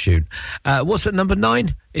blooming good tune. What's at number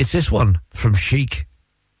 9? It's this one from Chic.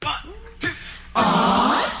 1, 2,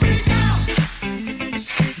 freak out.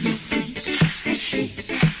 You see, say chic,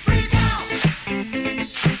 freak out.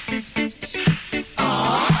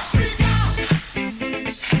 Freak out.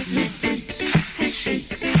 You see, say chic,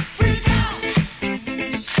 freak out.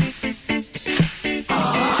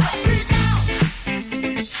 Freak out.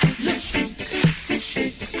 You see, say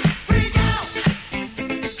chic, freak out.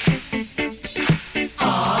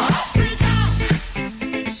 Freak out.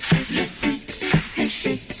 You see, say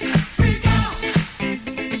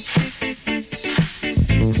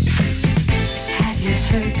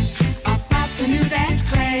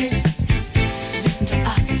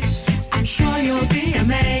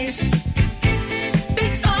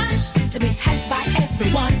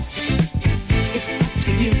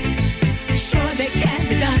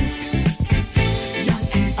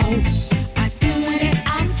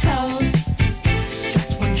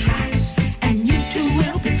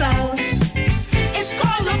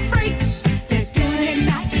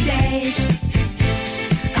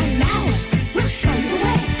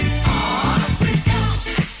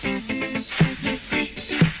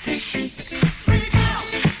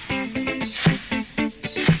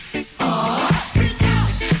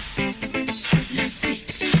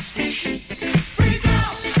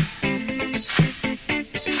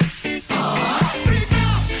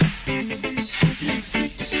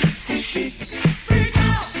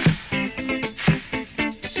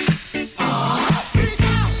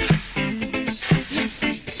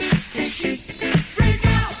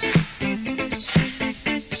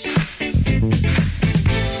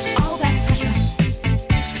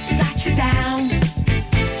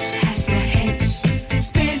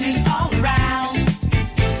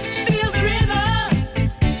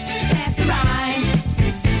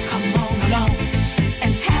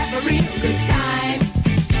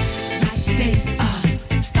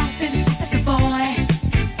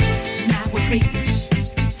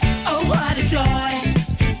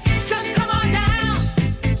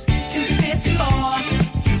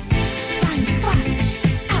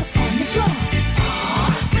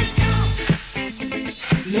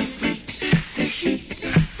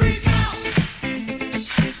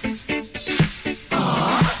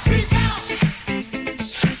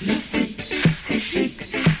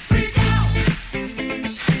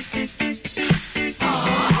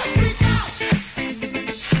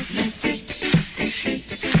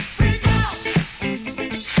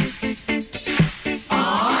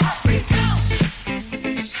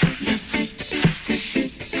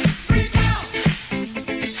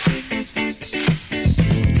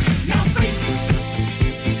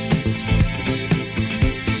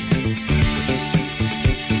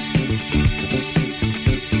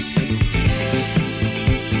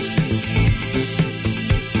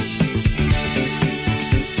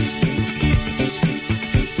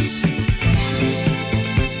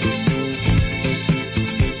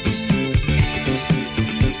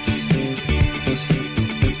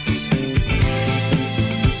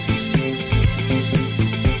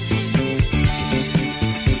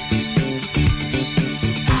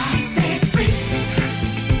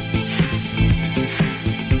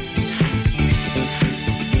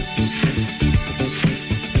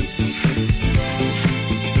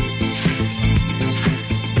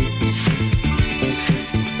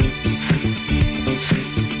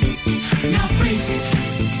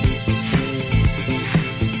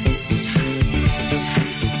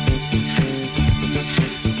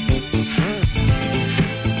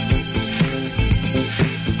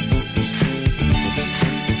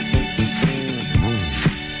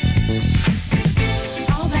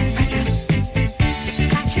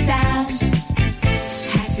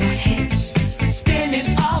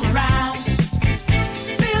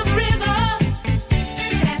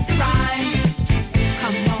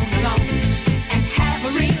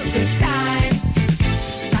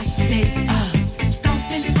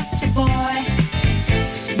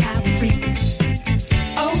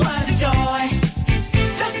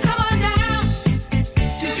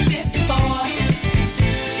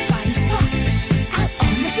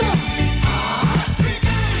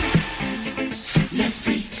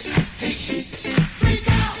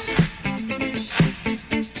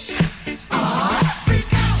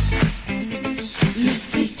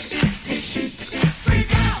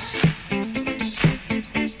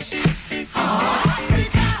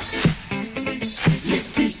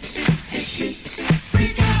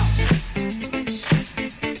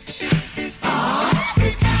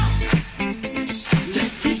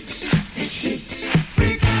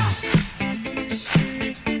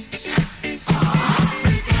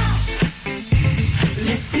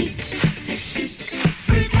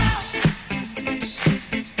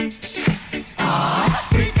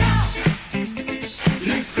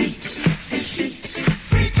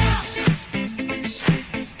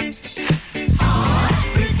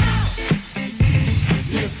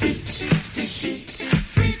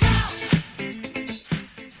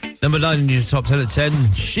Number 9 in your top 10 at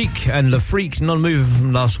 10, Chic and Le Freak, non-mover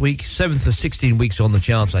from last week, 7th of 16 weeks on the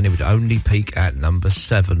charts, and it would only peak at number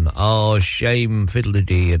 7. Oh, shame,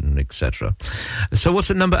 fiddly-dee, and etc. So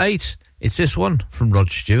what's at number 8? It's this one from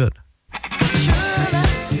Rod Stewart.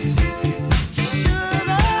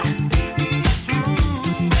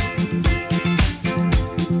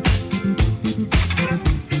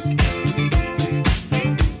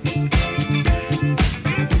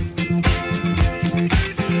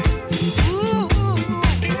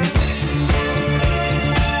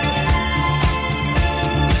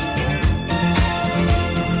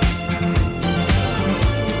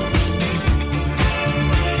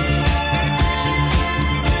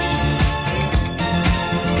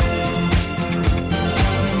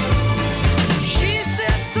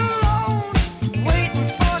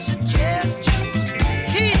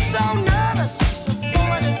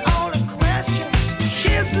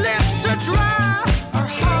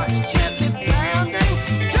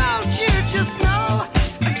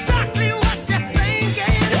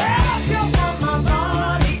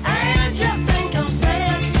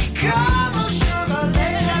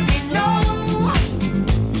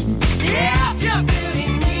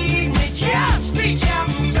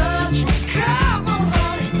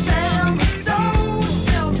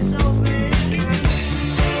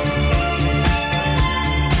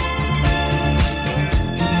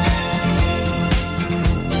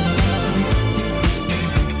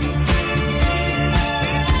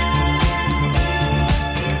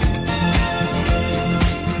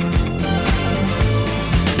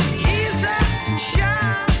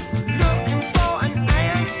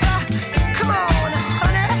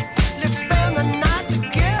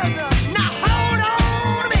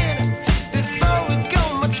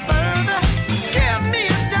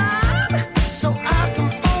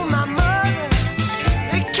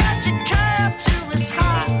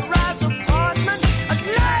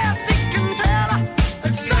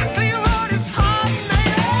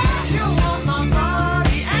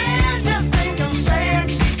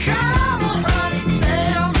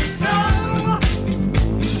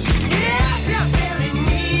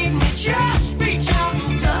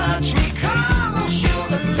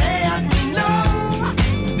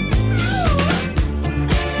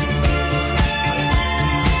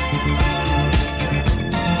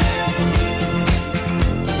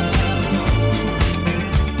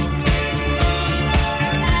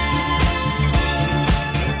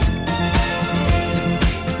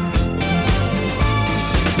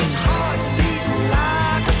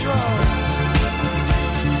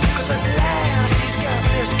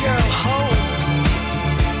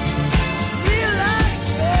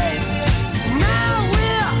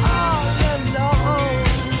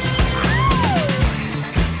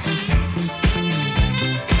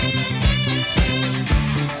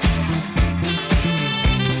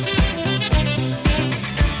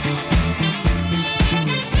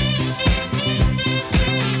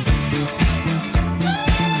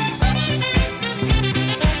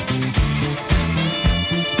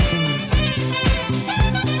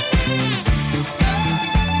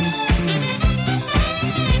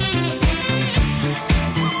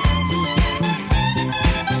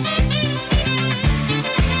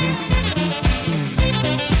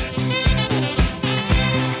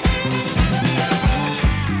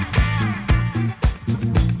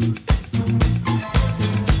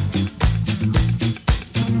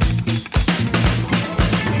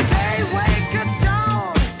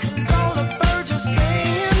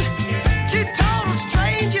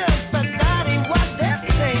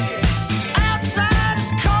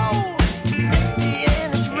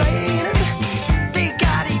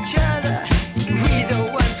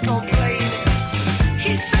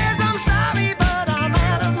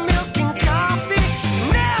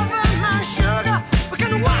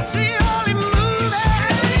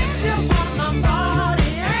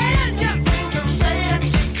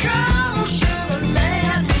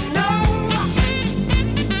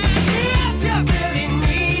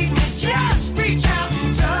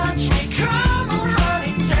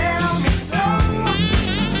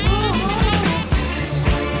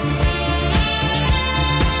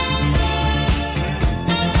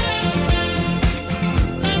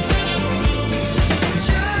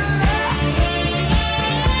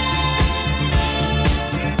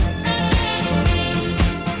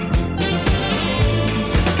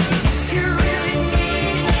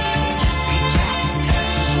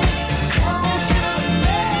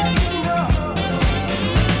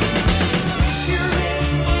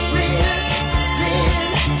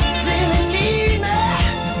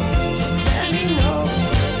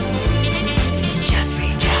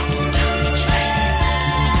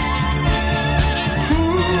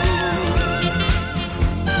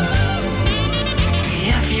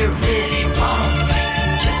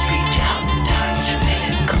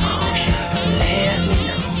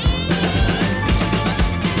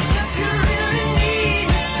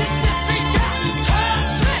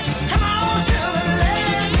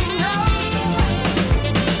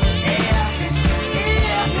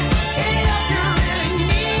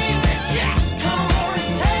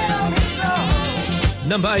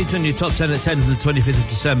 Number 8 on your top 10 at 10 for the 25th of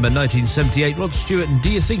December 1978. Rod Stewart and Do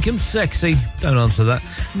You Think I'm Sexy? Don't answer that.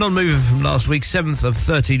 Non-mover from last week, 7th of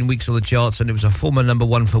 13 weeks on the charts, and it was a former number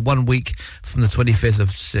 1 for 1 week from the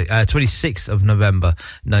 26th of November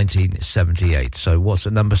 1978. So what's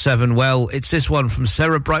at number 7? Well, it's this one from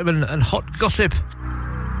Sarah Brightman and Hot Gossip.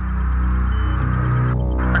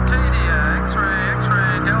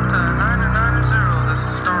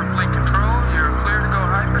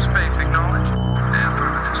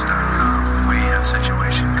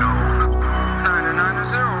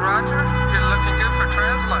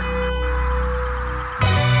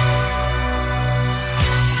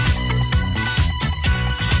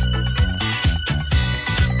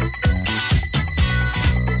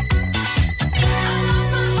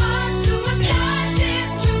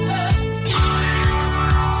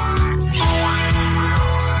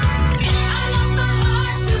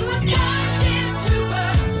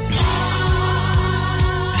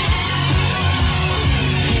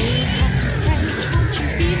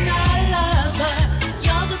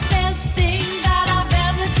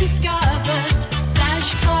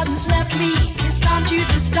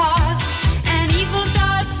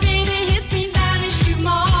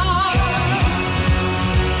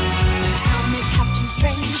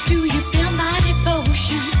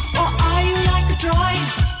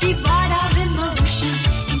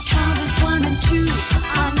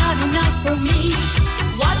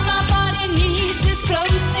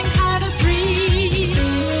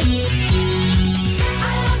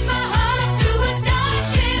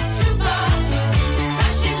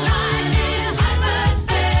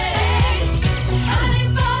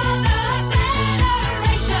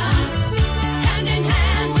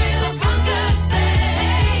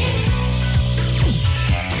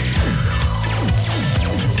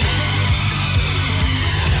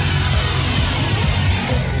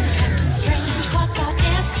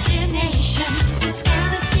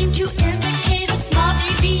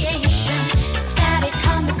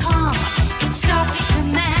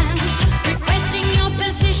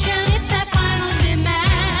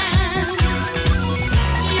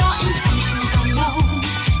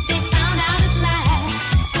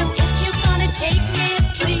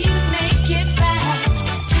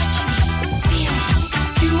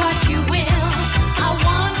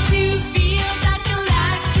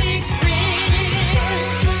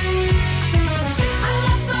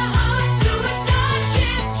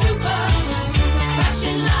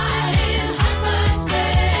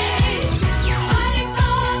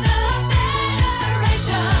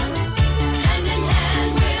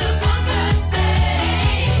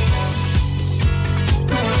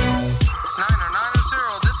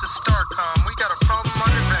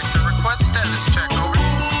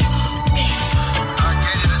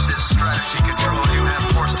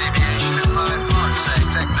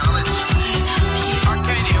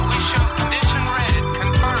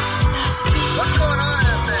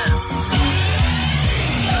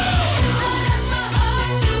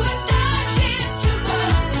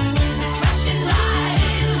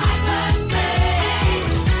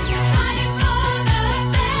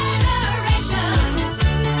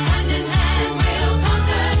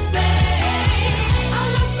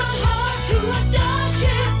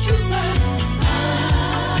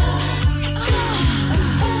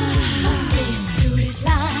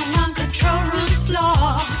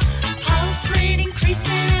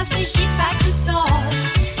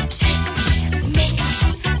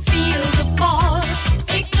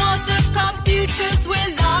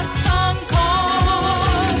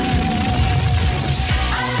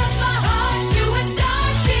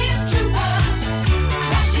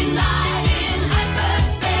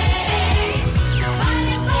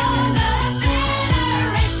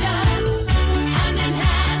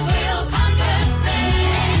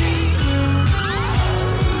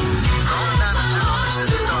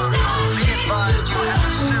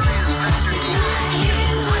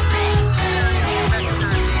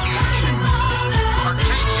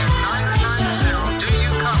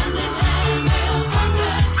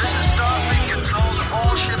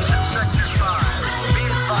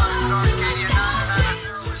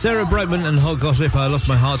 Sarah Brightman and Hot Gossip, I Lost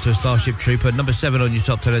My Heart to a Starship Trooper, number 7 on your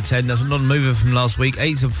top 10 at 10. That's a non-mover from last week,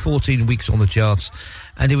 8th of 14 weeks on the charts.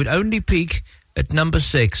 And it would only peak at number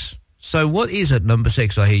 6. So what is at number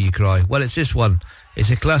 6, I hear you cry? Well, it's this one. It's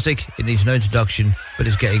a classic, it needs no introduction, but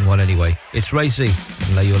it's getting one anyway. It's Racy,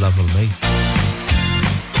 and Lay Your Love on Me.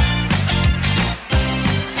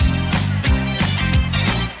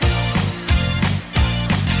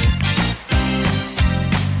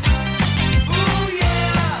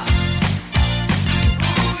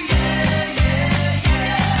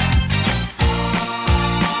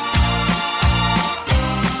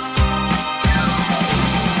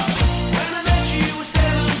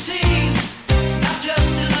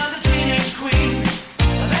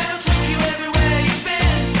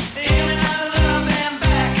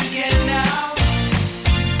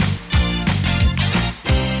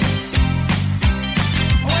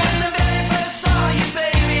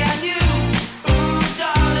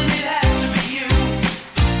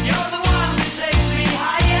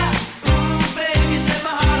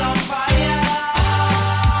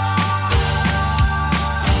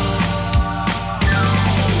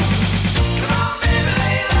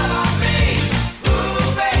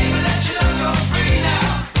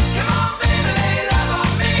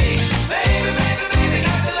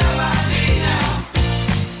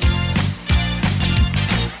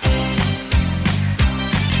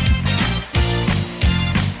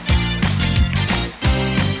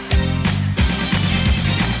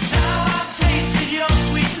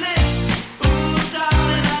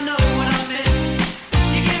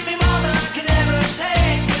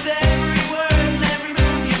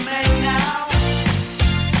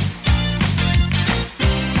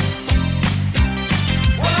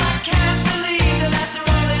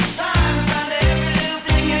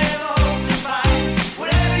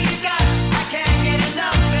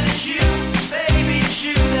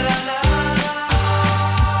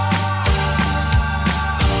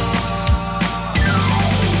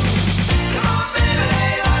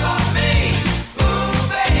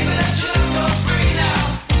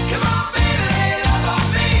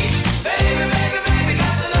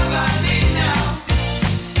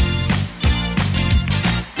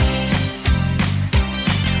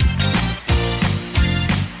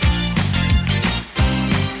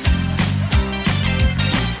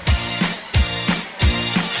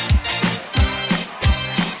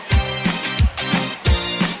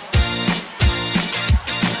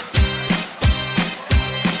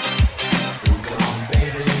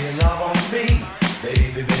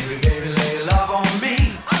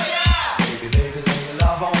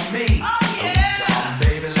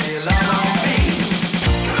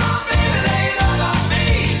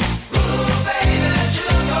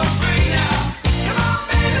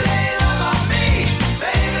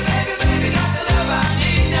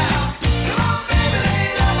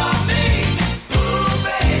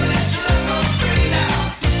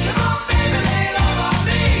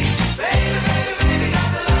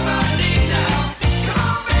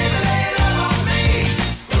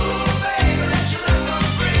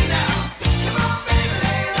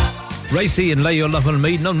 Lacey and Lay Your Love on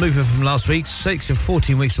Me, non-mover from last week, 6 of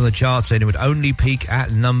 14 weeks on the charts, and it would only peak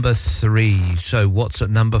at number 3. So what's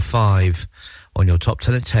at number 5 on your top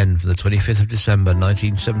 10 at 10 for the 25th of December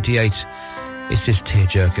 1978? It's this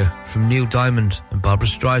tearjerker from Neil Diamond and Barbra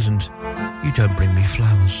Streisand, You Don't Bring Me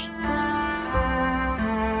Flowers.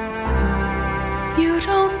 You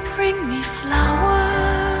don't bring me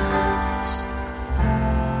flowers.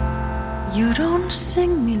 You don't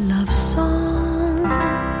sing me love songs.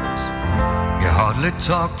 You hardly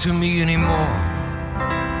talk to me anymore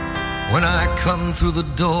when I come through the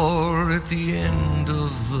door at the end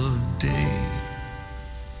of the day.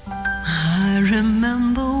 I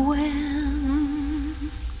remember when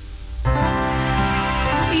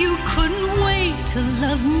you couldn't wait to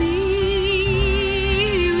love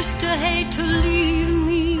me. You used to hate to leave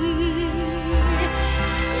me.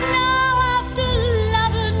 Now after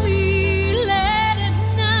loving me, let it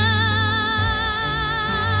now.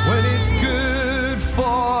 When it's good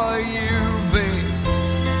for you, babe,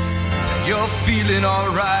 and you're feeling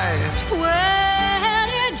alright, Well,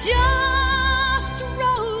 you just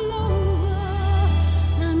roll over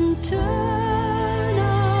and turn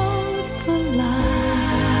out the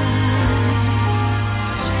light,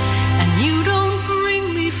 and you don't bring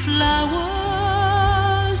me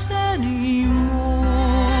flowers anymore.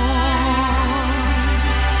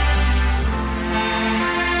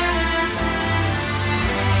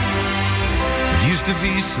 it used to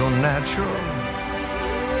be so natural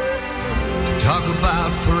to talk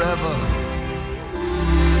about forever.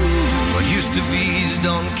 What used to be's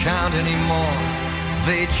don't count anymore.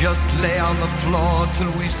 They just lay on the floor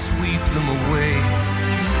till we sweep them away.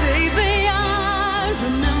 Baby, I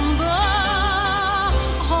remember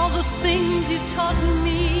all the things you taught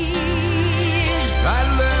me. I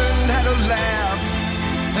learned how to laugh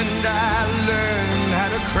and I learned how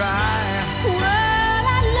to cry. Well,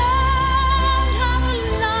 I learned how to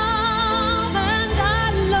love and I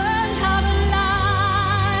learned how to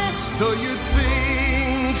lie. So you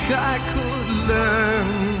think I could learn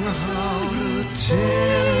how to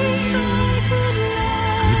tell you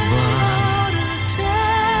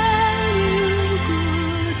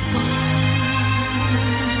goodbye?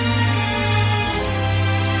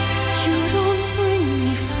 You don't bring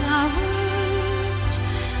me flowers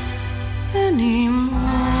anymore.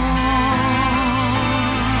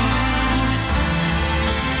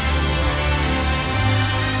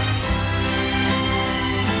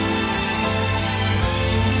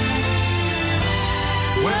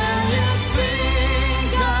 When you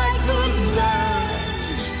think I could learn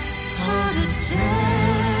How to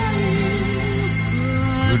tell you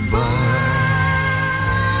goodbye,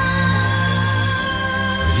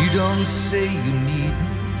 and you don't say you need me,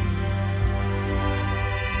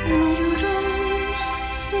 and you don't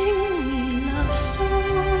sing me love songs.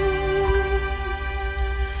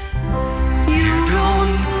 You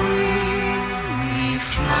don't bring me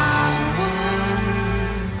flowers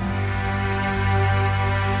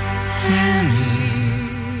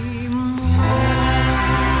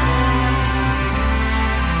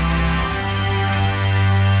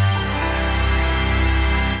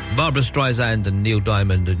Barbra Streisand and Neil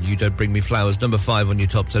Diamond and You Don't Bring Me Flowers, number 5 on your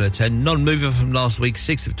top 10 at 10. Non-mover from last week,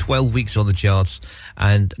 6 of 12 weeks on the charts,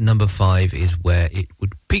 and number 5 is where it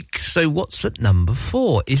would peak. So what's at number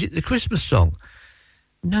 4? Is it the Christmas song?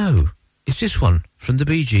 No, it's this one from the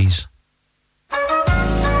Bee Gees.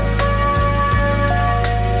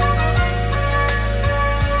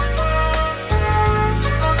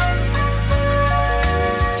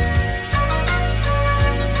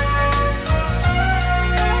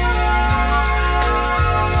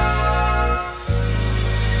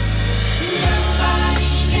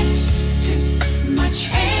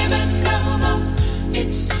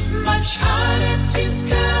 Much harder to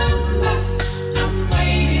come by. I'm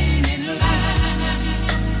waiting in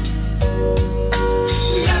line.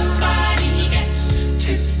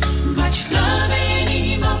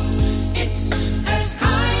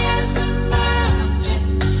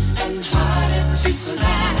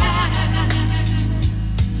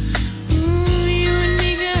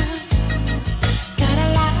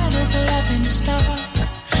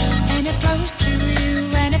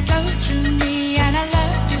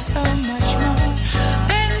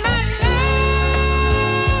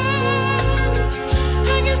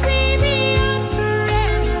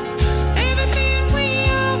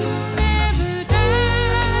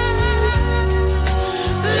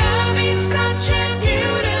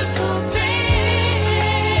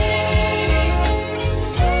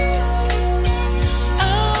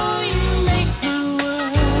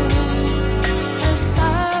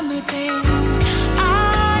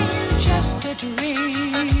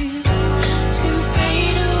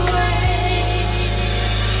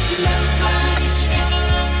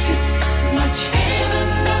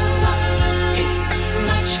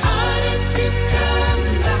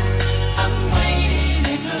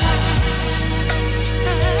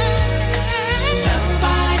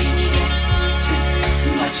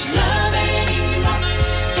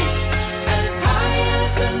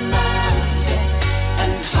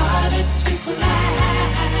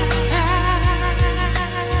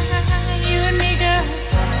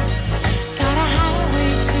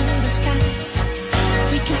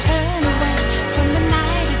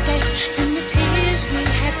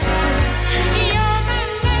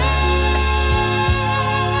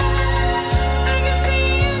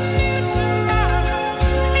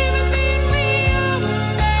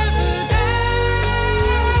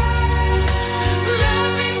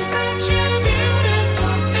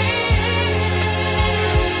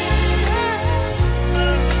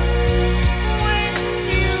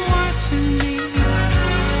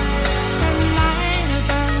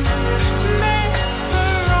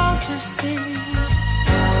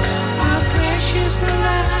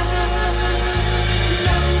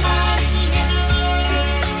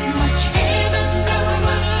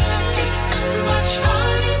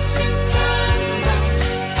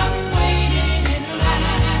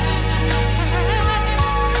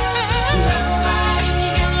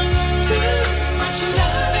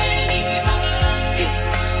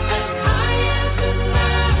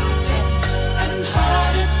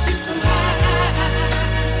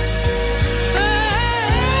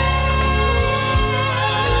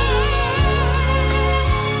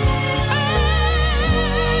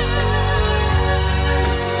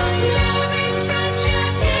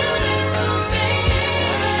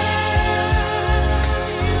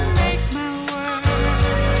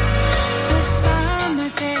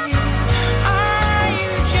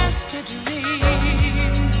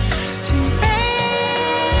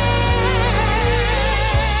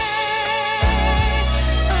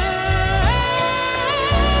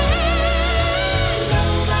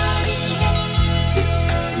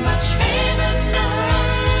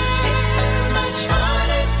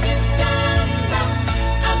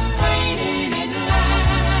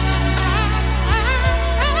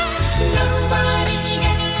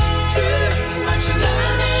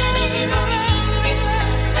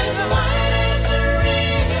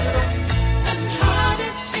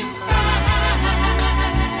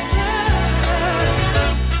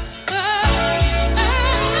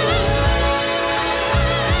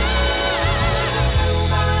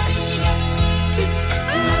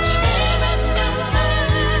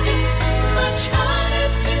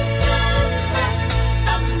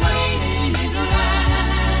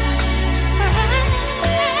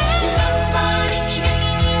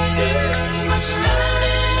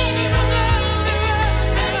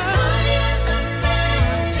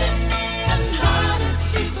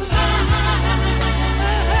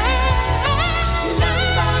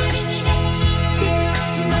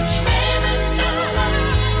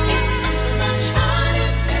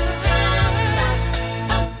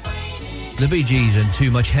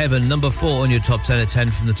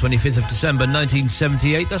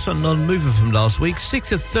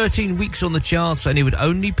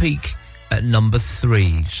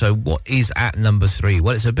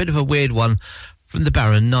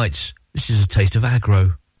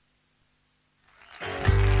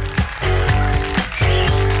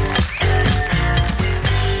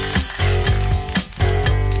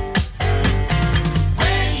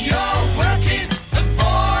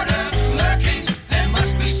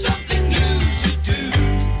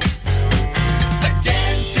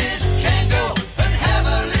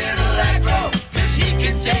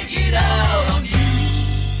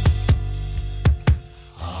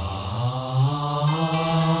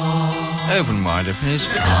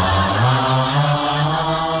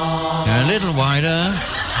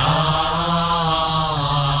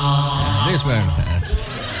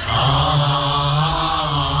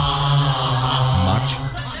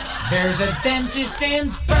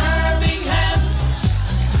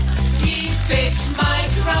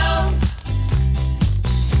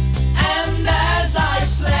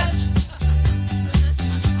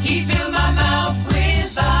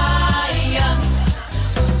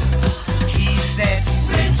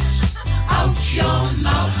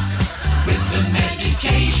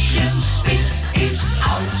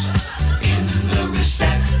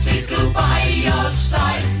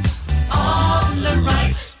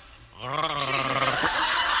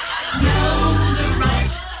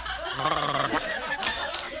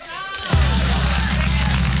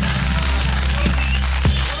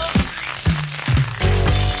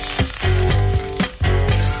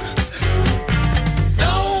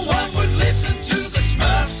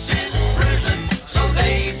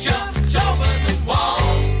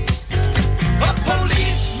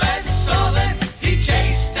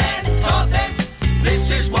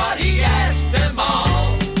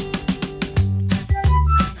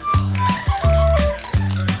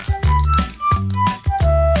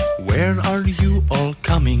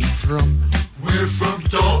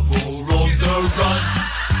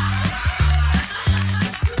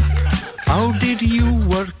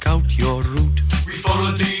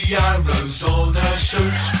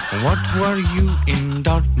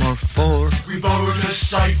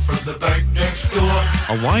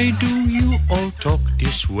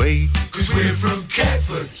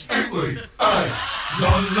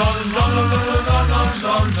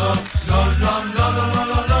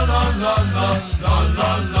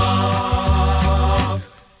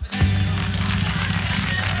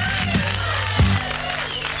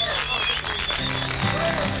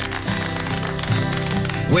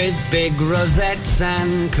 With big rosettes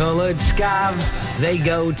and coloured scarves, they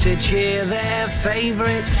go to cheer their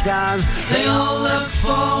favourite stars. They all look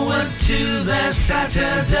forward to their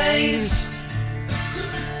Saturdays.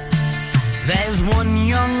 There's one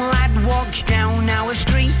young lad walks down our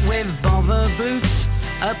street with bother boots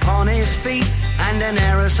upon his feet and an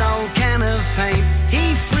aerosol can of paint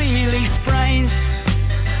he freely sprays.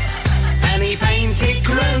 And he painted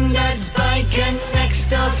Grandad's bike and next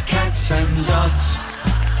door's cats and dogs.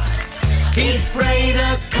 He sprayed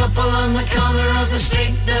a couple on the corner of the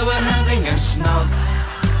street that were having a snog.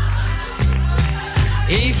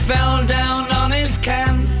 He fell down on his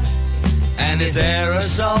can and his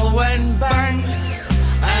aerosol went bang,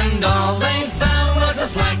 and all they found was a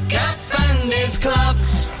flat cap and his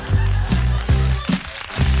clogs.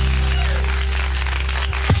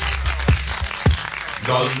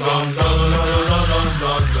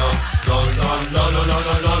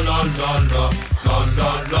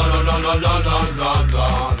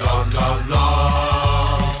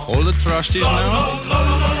 All the trusties now.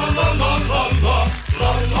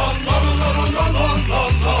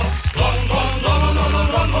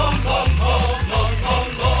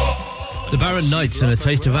 The Barron Knights and A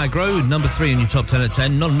Taste of Aggro, number 3 in your top 10 at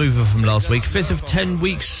 10, non-mover from last week, 5th of 10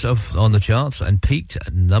 weeks on the charts, and peaked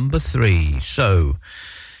at number 3. So,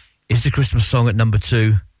 is the Christmas song at number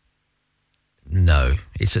 2? No,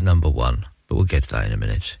 it's at number 1, but we'll get to that in a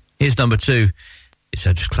minute. Here's number 2. It's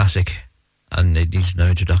a classic, and it needs no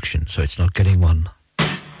introduction, so it's not getting 1.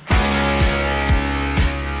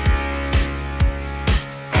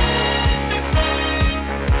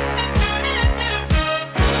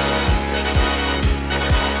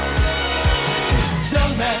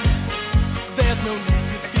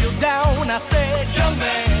 I said, young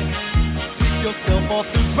man, pick yourself off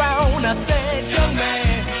the ground. I said, young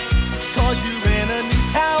man, cause you're in a new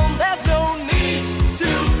town. There's no need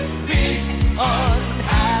to be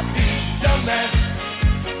unhappy, young man.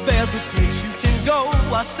 There's a place you can go.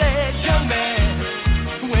 I said, young man,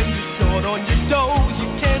 when you're short on your dough, you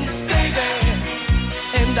can stay there.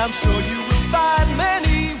 And I'm sure you will find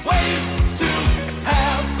many ways to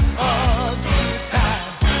have a good time.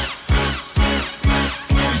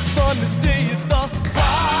 It's fun to stay at the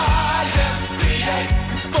YMCA.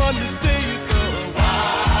 It's fun to stay at the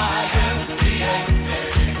YMCA.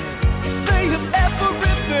 They have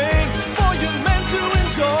everything for you men to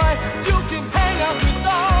enjoy. You can hang out with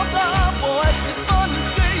all the boys. It's fun to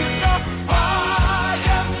stay at the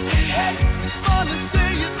YMCA. It's fun to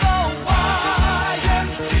stay at the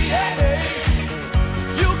YMCA.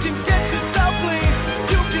 You can get yourself clean.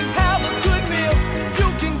 You can have a good meal. You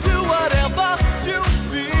can do whatever you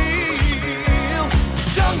feel.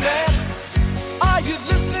 Young man, are you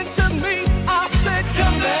listening to me? I said,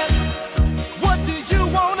 young man, what do you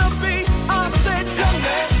wanna be? I said, young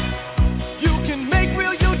man, you can make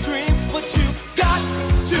real your dreams, but you got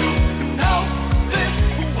to know this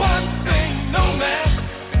one thing. No man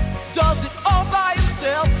does it all by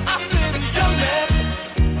himself. I said, young man,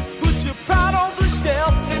 put your pride on the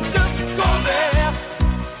shelf and just go there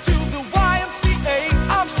to the YMCA.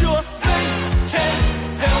 I'm sure they can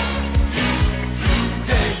help you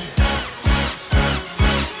today.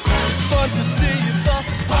 It's fun to stay at the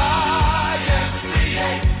YMCA.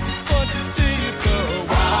 It's fun to stay at the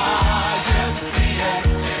YMCA.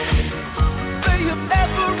 They have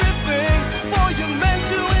everything for you men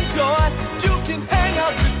to enjoy. You can hang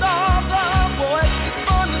out with all the boys. It's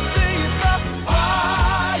fun to stay at the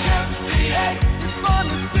YMCA. It's fun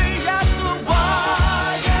to stay at the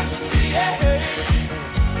YMCA.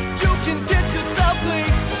 You can get yourself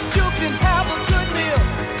clean. You can have a good meal.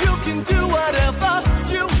 You can do whatever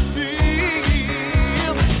you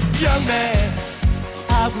feel. Young man,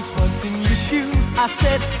 I was once in your shoes. I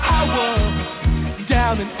said I was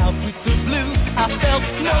down and out with the blues. I felt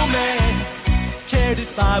no man cared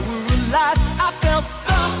if I were alive. I felt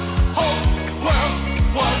the whole world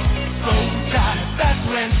was so dry. That's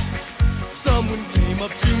when someone came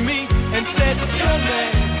up to me and said, young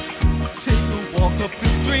man, take a walk up the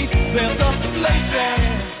street. There's a place there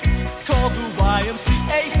called the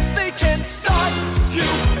YMCA. They can start you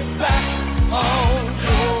back on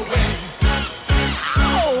your way.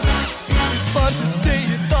 Oh, it's fun to stay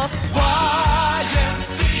at the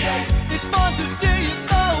YMCA. It's fun to stay at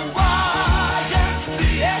the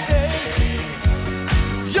YMCA.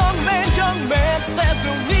 Young man, there's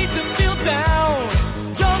no need to feel down.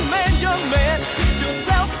 Young man, pick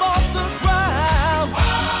yourself off the ground.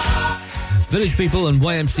 Village People and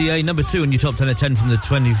YMCA, number 2 on your top 10 at 10 from the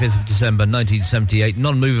 25th of December 1978.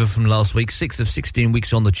 Non-mover from last week, 6th of 16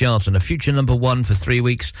 weeks on the charts, and a future number 1 for 3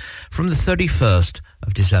 weeks from the 31st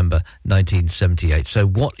of December 1978. So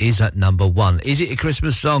what is at number 1? Is it a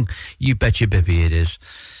Christmas song? You betcha bippy it is.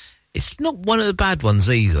 It's not one of the bad ones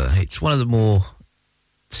either. It's one of the more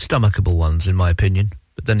stomachable ones, in my opinion.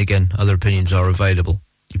 But then again, other opinions are available.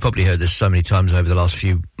 You've probably heard this so many times over the last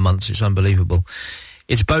few months, it's unbelievable.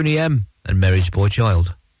 It's Boney M. and Mary's Boy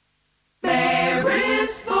Child.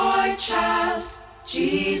 Mary's boy child,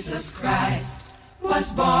 Jesus Christ,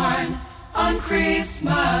 was born on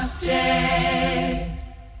Christmas Day.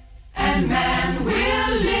 And man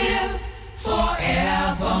will live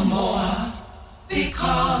forevermore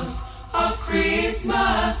because of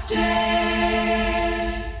Christmas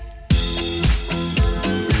Day.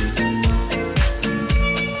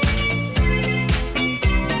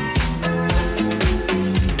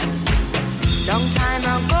 Long time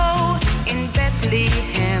ago in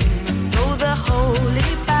Bethlehem, so the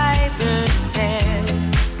Holy Bible said,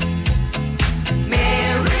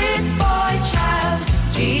 Mary's boy child,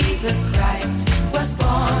 Jesus Christ, was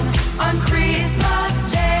born on Christmas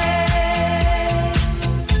Day.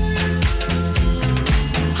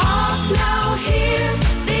 Hark now, hear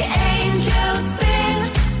the angels sing,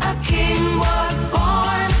 a king was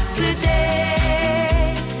born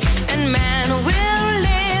today, and man will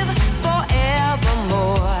live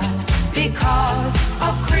forevermore because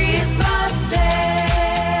of Christmas Day.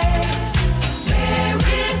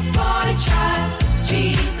 Mary's boy child,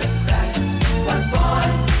 Jesus Christ, was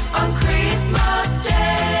born on Christmas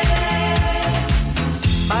Day.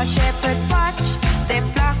 While shepherds watch their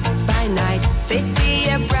flock by night, they see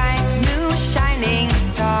a bright new shining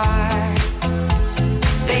star.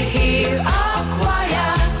 They hear a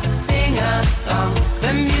choir sing a song,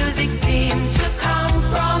 the music seemed to come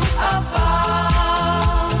from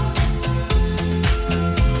afar.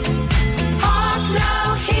 Hark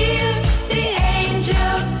now, hear the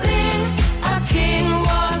angels sing, a king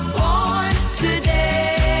was born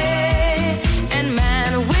today, and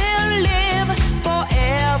man will live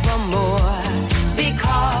forevermore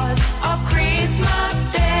because of Christmas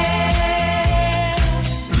Day.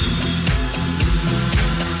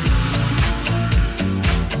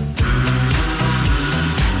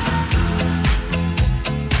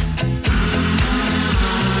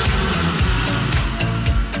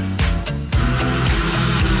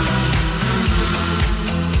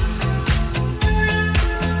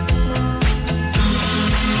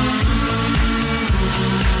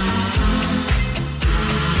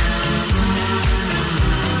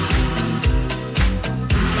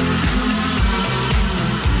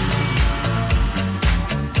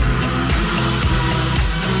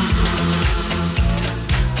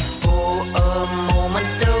 For a moment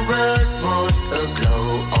the world was aglow.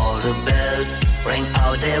 All the bells rang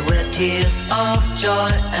out, there were tears of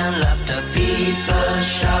joy and laughter. People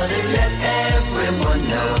shouted, let everyone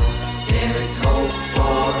know there is hope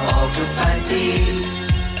for all to find peace.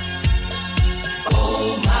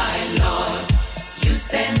 Oh my Lord, you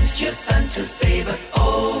sent your son to save us.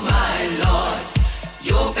 Oh my Lord,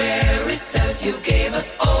 your very self you gave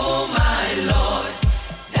us. Oh my Lord,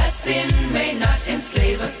 that sin may not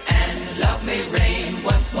enslave us and love may reign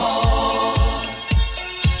once more.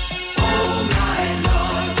 Oh my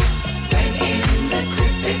Lord, when in the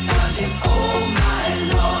crypt they found him. Oh my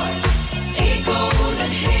Lord, a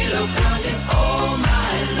golden halo crowned him. Oh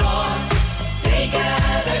my Lord, they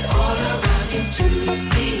gathered all around him to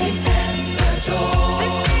see him and adore.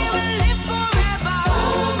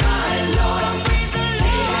 Oh my Lord,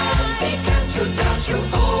 they had begun to doubt you.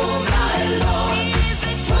 Oh my Lord,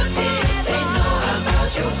 what did they know about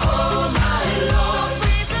you? Oh my Lord,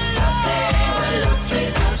 but they were lost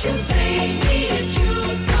without you. They needed you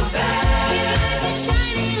so bad.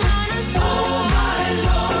 Oh my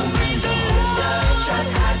Lord, the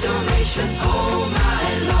child's adoration. Oh my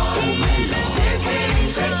Lord, there came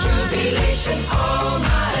great tribulation. Oh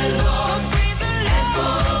my Lord, and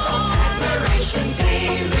full of admiration they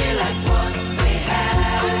realized what they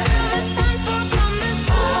had.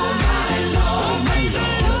 Oh my Lord,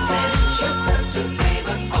 you sent yourself to save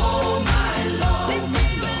us. Oh my Lord,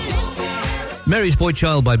 Mary's Boy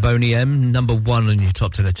Child by Boney M, number 1 on your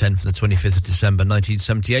top 10 at 10 from the 25th of December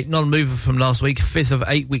 1978. Non-mover from last week, 5th of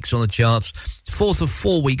 8 weeks on the charts, 4th of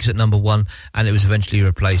 4 weeks at number 1, and it was eventually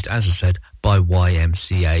replaced, as I said, by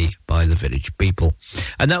YMCA by the Village People.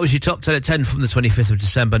 And that was your top 10 at 10 from the 25th of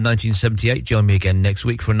December 1978. Join me again next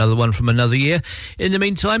week for another one from another year. In the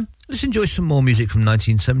meantime, let's enjoy some more music from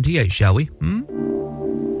 1978, shall we?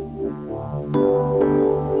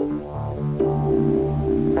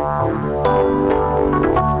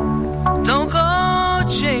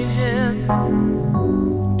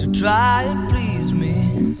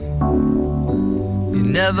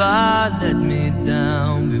 never let me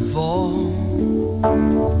down before.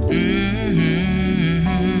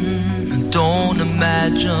 Don't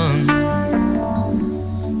imagine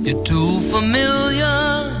you're too familiar,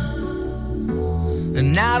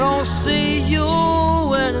 and I don't see you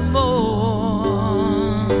anymore.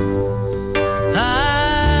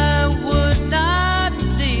 I would not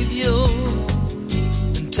leave you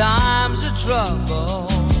in times of trouble.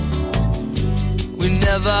 We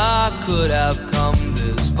never could have come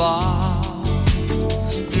this far.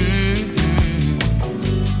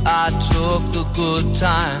 I took the good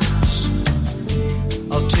times,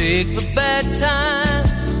 I'll take the bad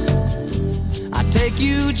times. I take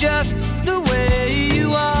you just the way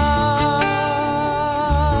you are.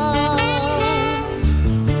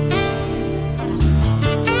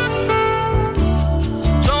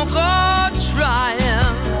 Don't go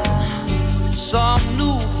trying some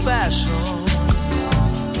new fashion.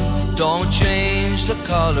 Don't change the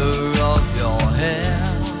color of your hair.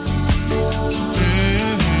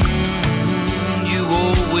 You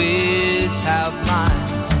always have my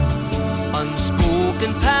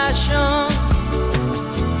unspoken passion.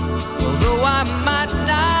 Although I might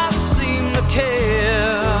not seem to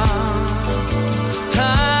care,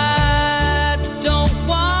 I don't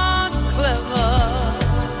want clever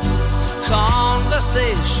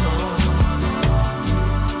conversation.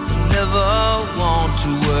 Never want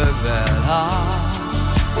to work that hard.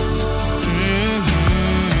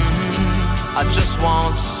 I just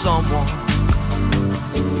want someone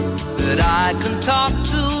that I can talk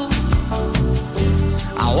to.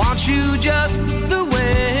 I want you just the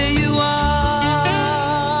way you are.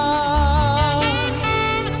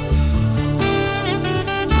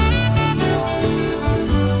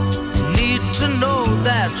 Need to know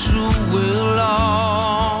that you will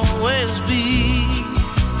always be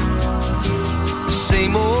the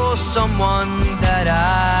same old someone that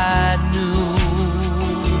I knew.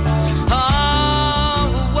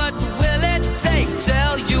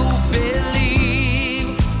 Tell you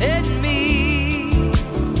believe in me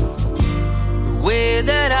the way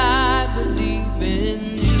that I believe in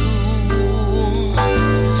you.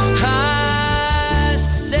 I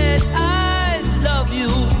said I love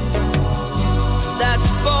you, that's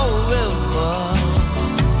forever.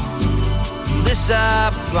 This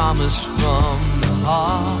I promise from the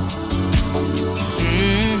heart.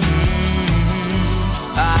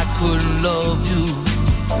 I couldn't love you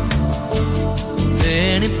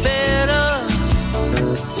any better.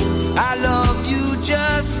 I love you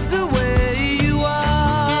just the way you are.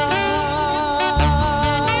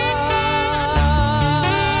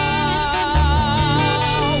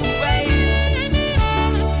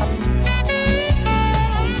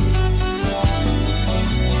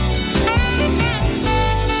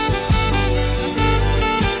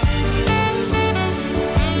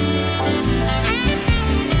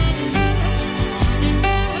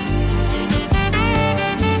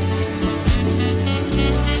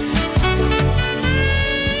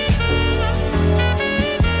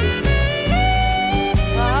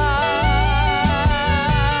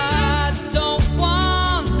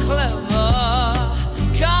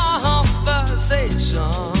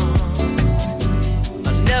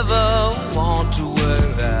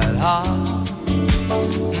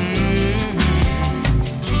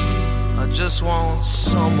 Just want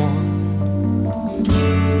someone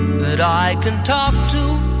that I can talk to.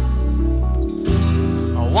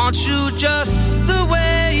 I want you just the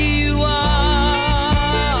way you are.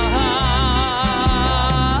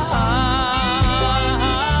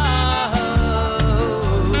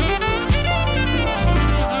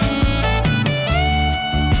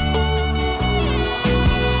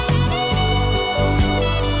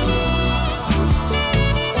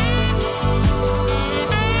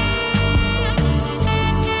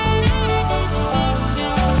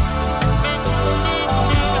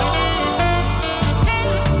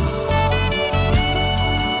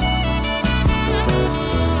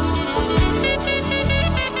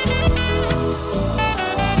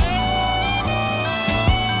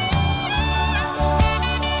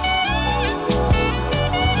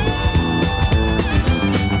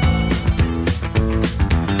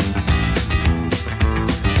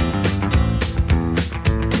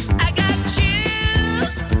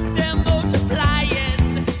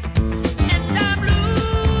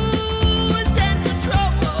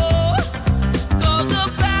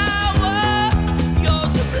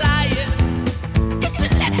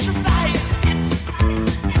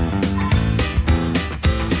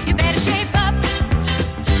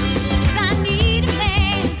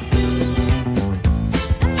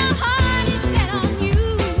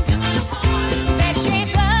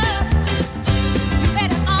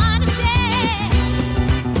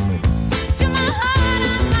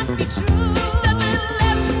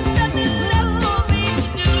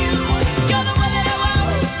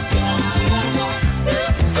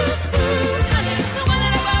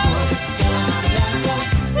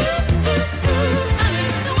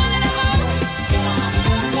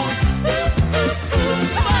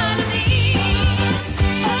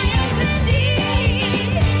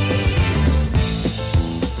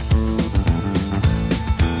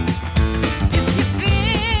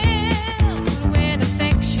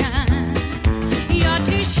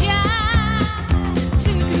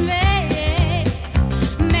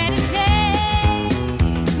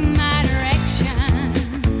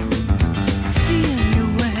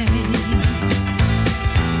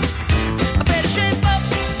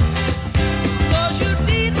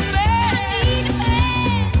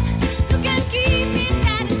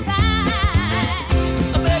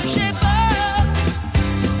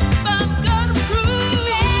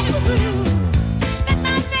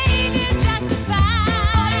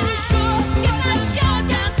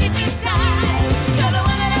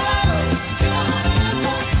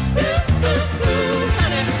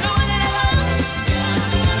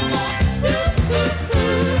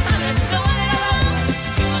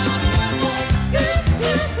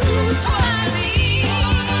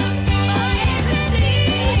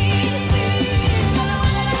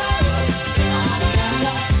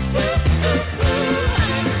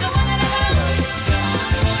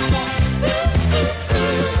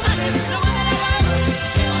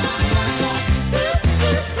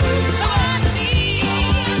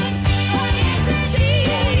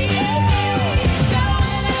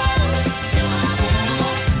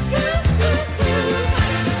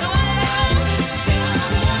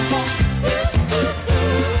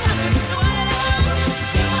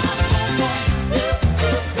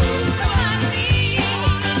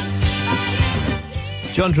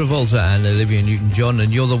 John Travolta and Olivia Newton-John,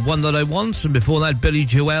 and You're the One That I Want. And before that, Billy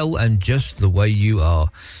Joel and Just the Way You Are.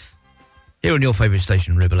 Here on your favourite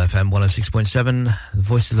station, Ribble FM 106.7, the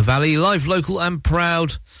voice of the valley, live, local and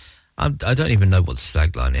proud. I don't even know what the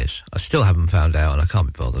tagline is. I still haven't found out and I can't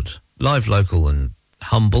be bothered. Live, local and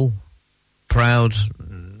humble, proud,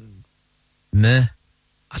 meh,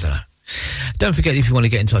 I don't know. Don't forget, if you want to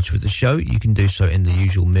get in touch with the show, you can do so in the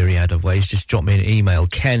usual myriad of ways. Just drop me an email,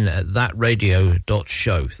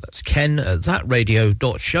 ken@thatradio.show. That's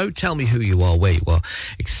ken@thatradio.show. Tell me who you are, where you are,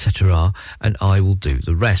 etc., and I will do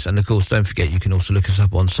the rest. And, of course, don't forget, you can also look us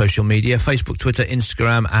up on social media, Facebook, Twitter,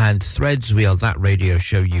 Instagram, and Threads. We are That Radio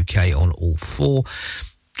Show UK on all four.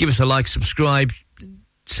 Give us a like, subscribe,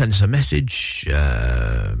 send us a message.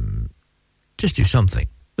 Just do something.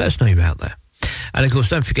 Let us know you're out there. And, of course,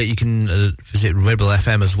 don't forget you can visit Ribble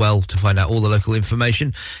FM as well to find out all the local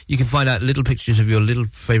information. You can find out little pictures of your little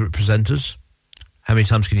favourite presenters. How many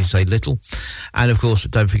times can you say little? And, of course,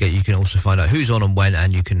 don't forget you can also find out who's on and when,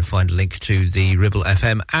 and you can find a link to the Ribble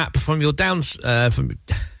FM app from your download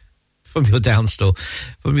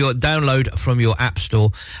from your app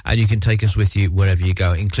store, and you can take us with you wherever you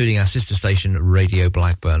go, including our sister station Radio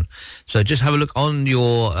Blackburn. So just have a look on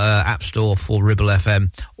your app store for Ribble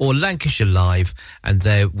FM or Lancashire Live, and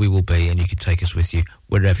there we will be, and you can take us with you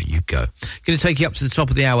wherever you go. Going to take you up to the top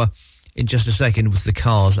of the hour in just a second with the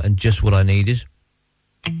Cars and Just What I Needed.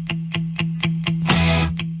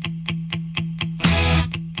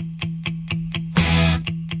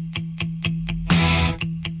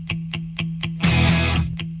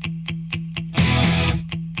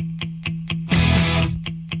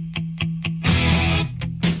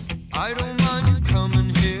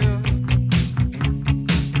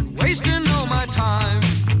 Wasting all my time,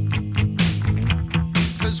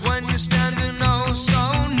 'cause when you're standing oh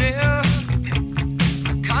so near,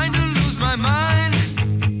 I kinda lose my mind.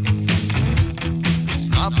 It's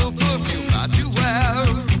not the perfume that you wear,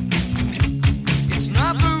 it's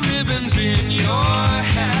not the ribbons in your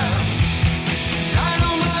hair. I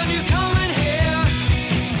don't mind you coming here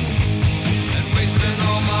and wasting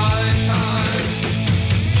all my time.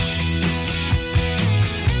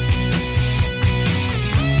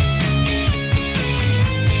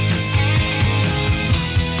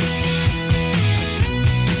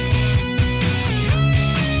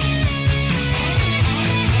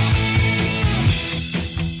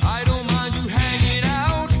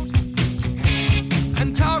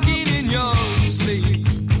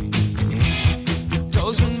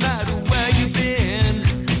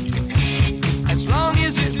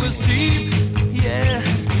 Deep, yeah.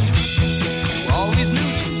 You always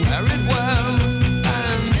knew to wear it well,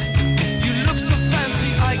 and you look so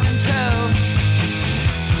fancy, I can tell.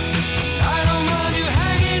 I don't mind you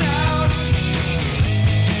hanging out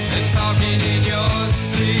and talking in your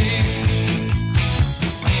sleep.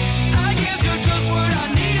 I guess you're just what I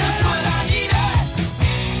needed. Just what I needed.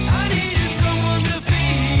 I needed someone to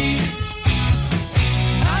feed.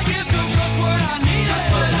 I guess you're just what I needed.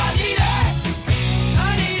 Just what I needed.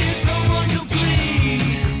 Someone to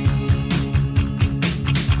plead.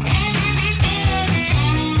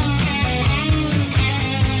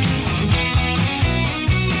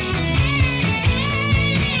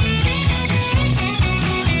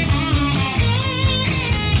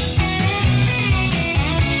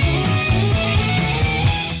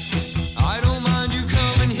 I don't mind you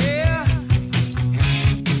coming here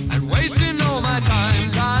and wasting all my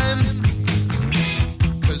time,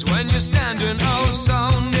 'cause when you're standing oh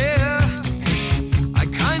so near, I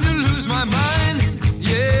kinda lose my mind,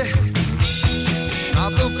 yeah. It's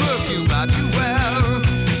not the perfume that you wear,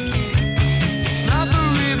 it's not the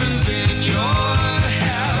ribbons in your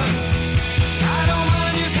hair. I don't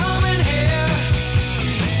mind you coming here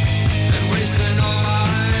and wasting all my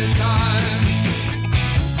time.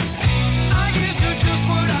 I guess you're just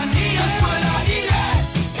what I needed. Just what I needed.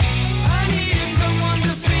 I needed someone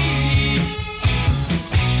to feed.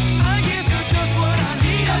 I guess you're just what I needed.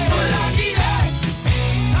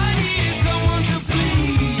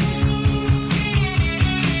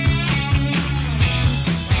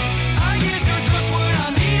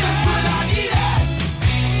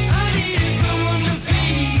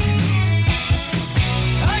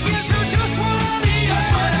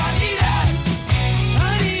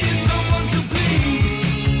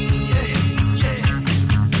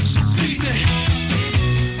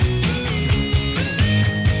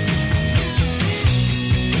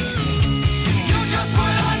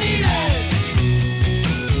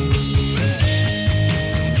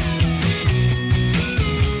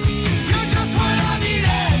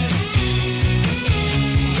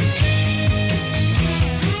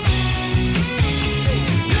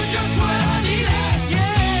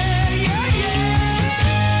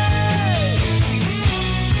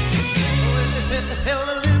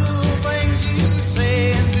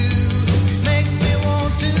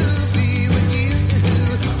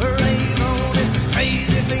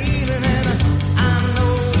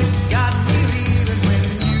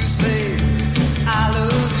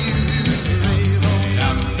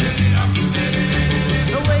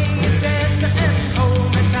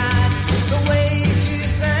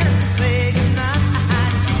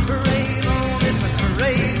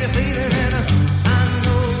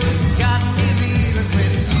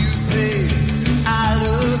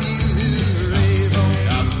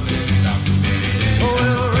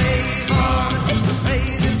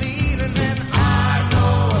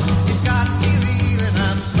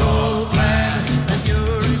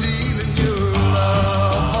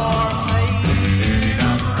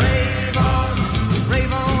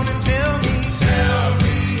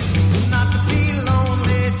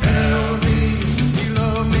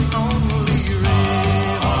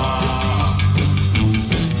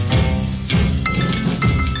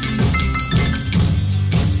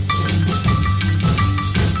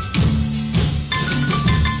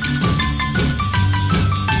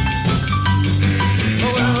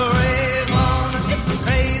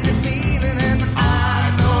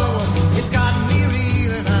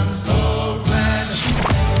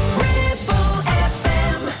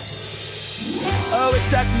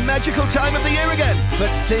 that magical time of the year again. But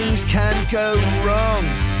things can go wrong,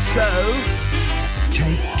 so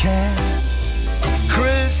take care.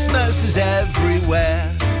 Christmas is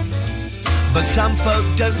everywhere, but some folk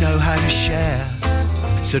don't know how to share.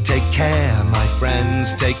 So take care, my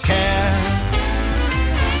friends, take care.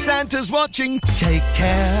 Santa's watching, take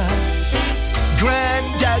care.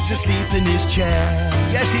 Granddad's asleep in his chair.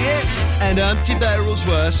 Yes, he is. And Auntie Beryl's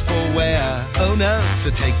worse for wear. Oh no, so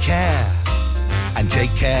take care. And take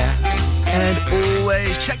care. And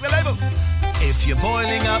always check the label. If you're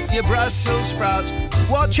boiling up your Brussels sprouts,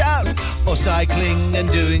 watch out. Or cycling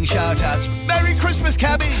and doing shout-outs. Merry Christmas,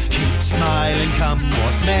 cabby. Keep smiling, come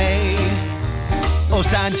what may. Or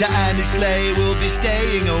Santa and his sleigh will be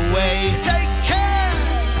staying away. So take care.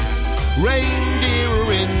 Reindeer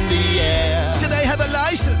are in the air. Do they have a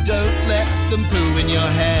license? Don't let them poo in your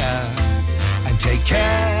hair. And take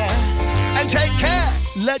care. And take care.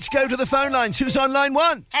 Let's go to the phone lines. Who's on line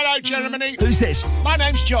 1? Hello, Germany. Who's this? My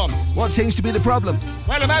name's John. What seems to be the problem?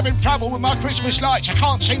 Well, I'm having trouble with my Christmas lights. I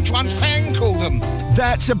can't seem to unfankle them.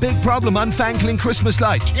 That's a big problem, unfankling Christmas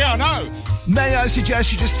lights. Yeah, I know. May I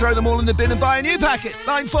suggest you just throw them all in the bin and buy a new packet?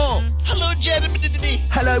 Line 4. Hello, Germany.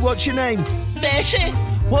 Hello, what's your name? Bessie.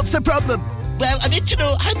 What's the problem? Well, I need to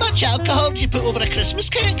know, how much alcohol do you put over a Christmas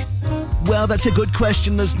cake? Well, that's a good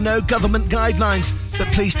question. There's no government guidelines. But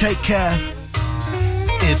please take care.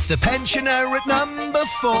 If the pensioner at number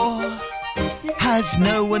 4 has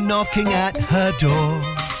no one knocking at her door,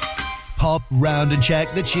 pop round and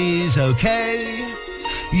check that she's okay.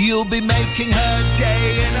 You'll be making her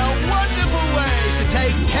day in a wonderful way. So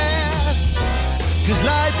take care, 'cause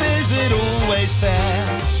life isn't always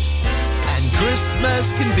fair.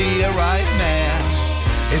 Christmas can be a nightmare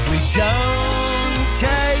if we don't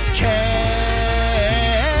take care.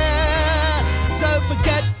 So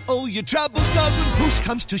forget all your troubles, 'cause when push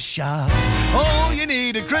comes to shove, all you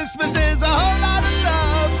need at Christmas is a whole lot of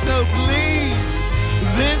love. So please,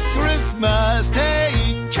 this Christmas,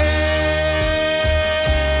 take care.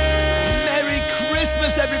 Merry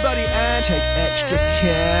Christmas, everybody, and take extra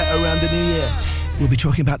care around the new year. We'll be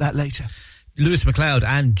talking about that later. Lewis McLeod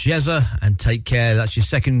and Jezza, and Take Care. That's your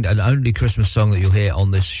second and only Christmas song that you'll hear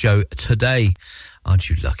on this show today. Aren't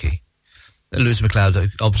you lucky? Lewis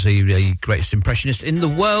McLeod, obviously the greatest impressionist in the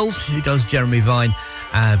world, who does Jeremy Vine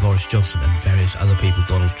and Boris Johnson and various other people.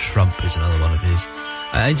 Donald Trump is another one of his.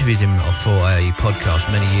 I interviewed him for a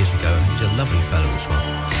podcast many years ago, and he's a lovely fellow as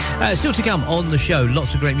well. Still to come on the show,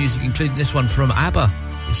 lots of great music, including this one from ABBA.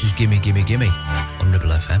 This is Gimme, Gimme, Gimme on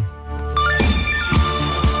Ribble FM.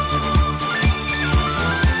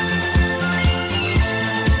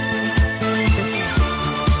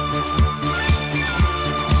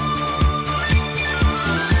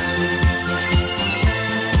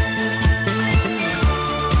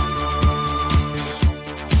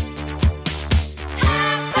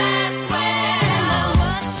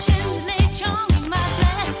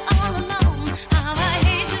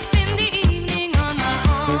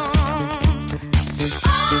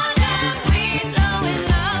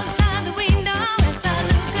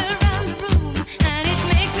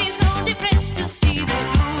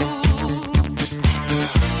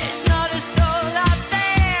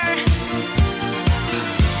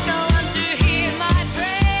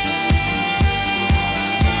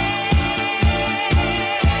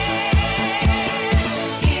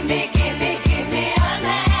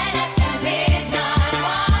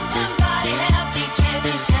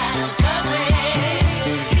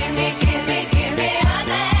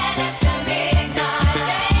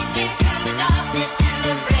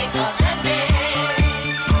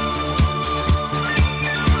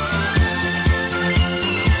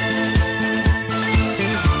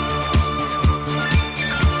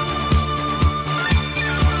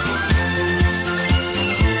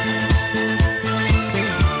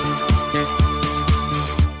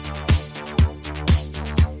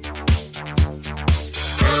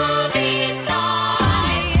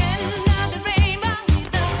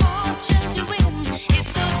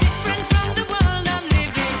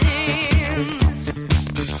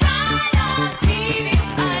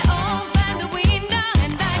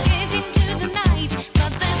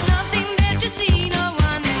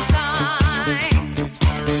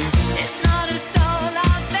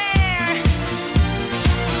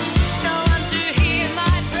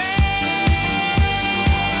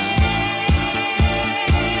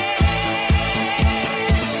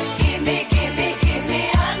 Gimme, gimme,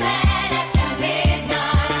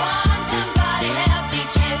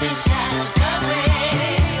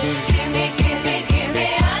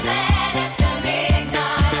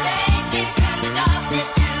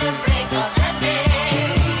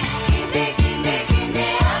 gimme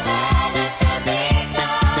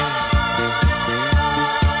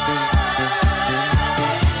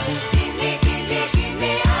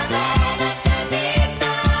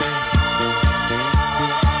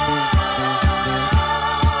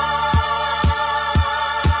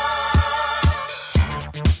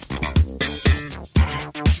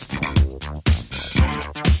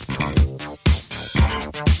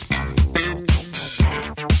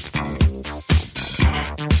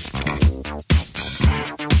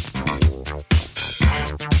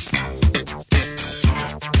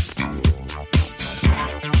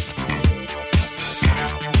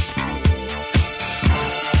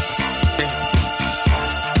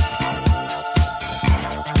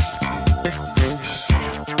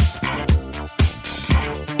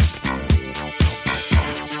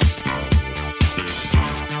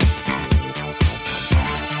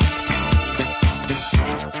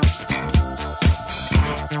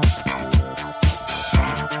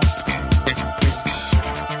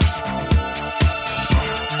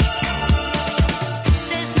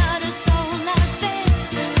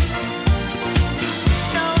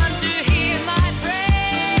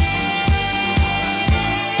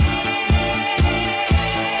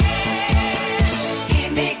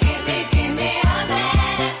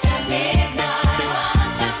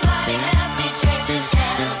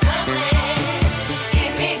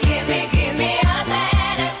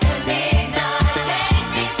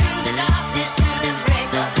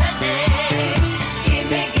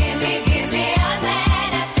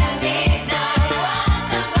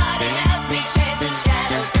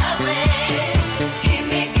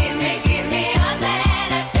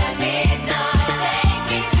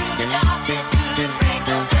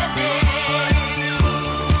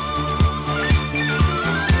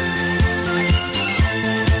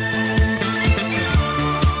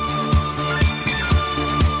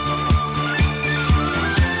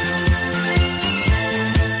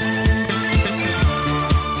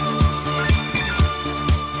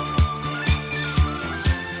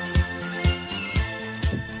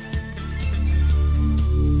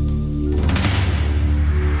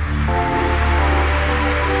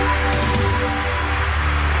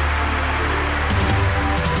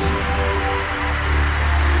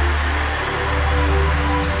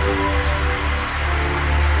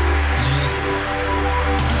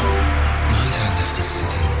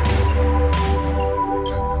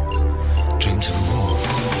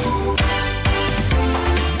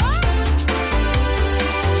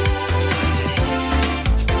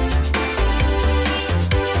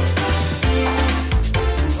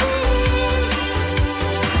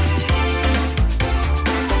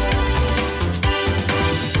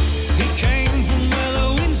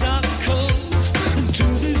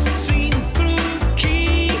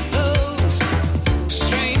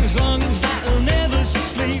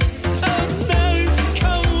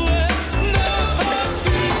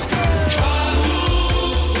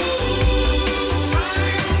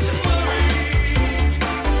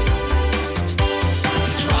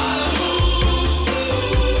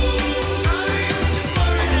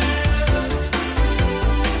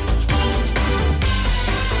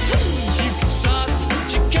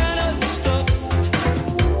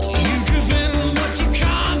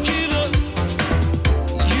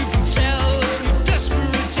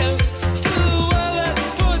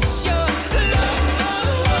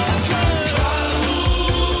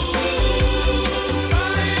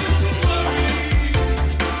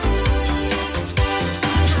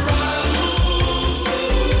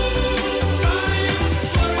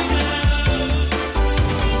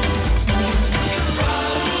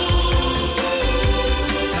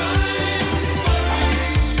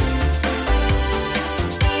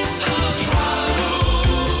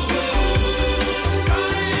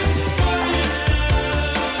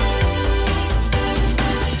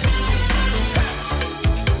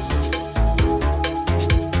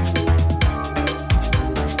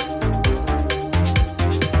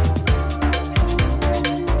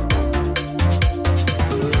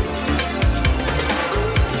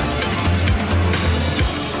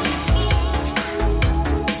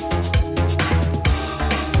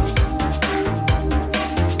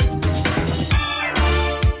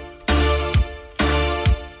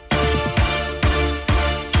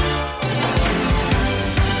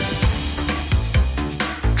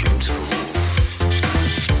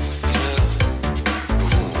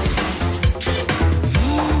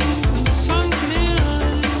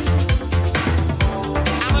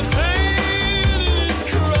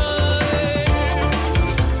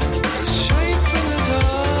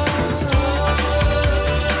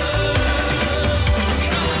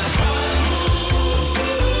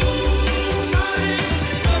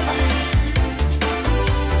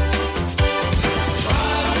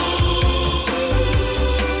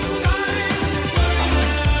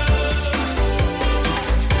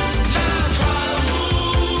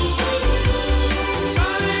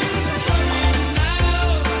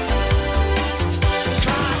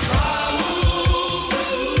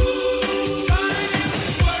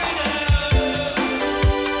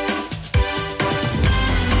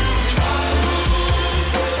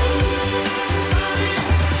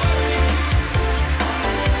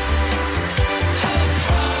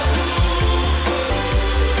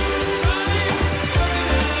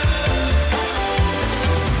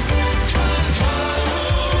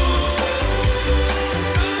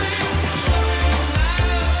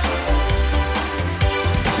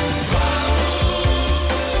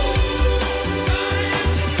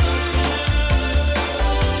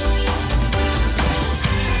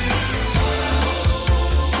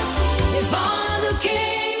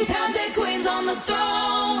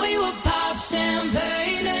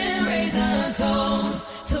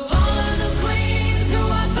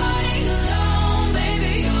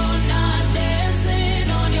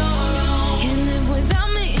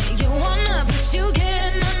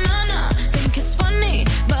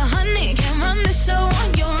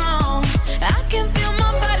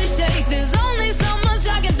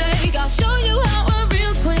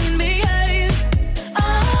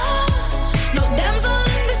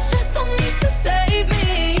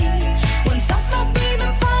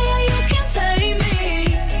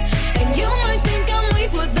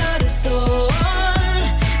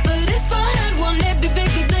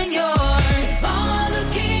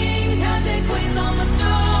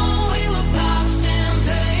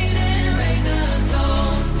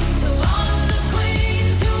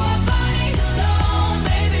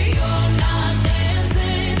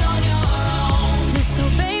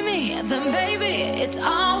baby, it's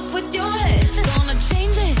off with your head. Gonna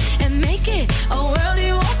change it and make it a world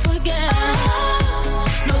you won't forget.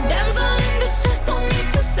 No damsel in distress, don't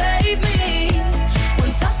need to save me.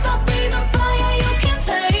 Once I stop breathing fire, you can't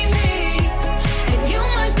take me. And you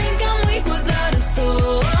might think I'm weak without a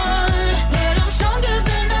sword, but I'm stronger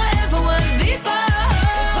than I ever was before.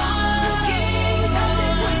 All the kings had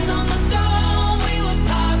their queens on the throne. We would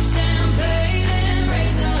pop champagne and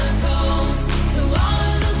raise a toast to all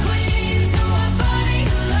of the queens who are fighting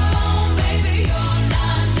alone. Baby, you're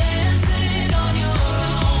not dancing on your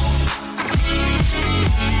own.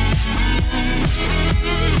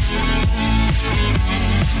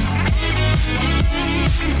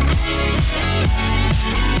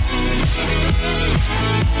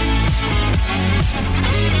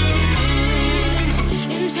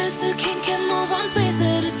 In chess, the king can move one space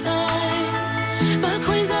at a time, but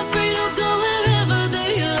queens are free to go wherever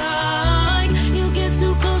they like. You get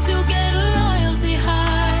too close, you'll get a royalty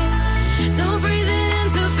high. So breathe it in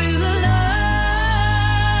to feel alive.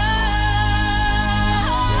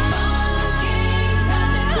 All the kings had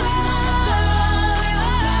their queens on the throne. We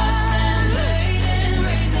would pop champagne and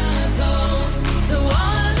raise a toast to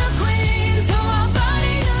all of the queens who are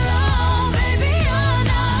fighting alone. Baby, you're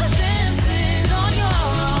not dancing on your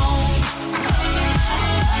own.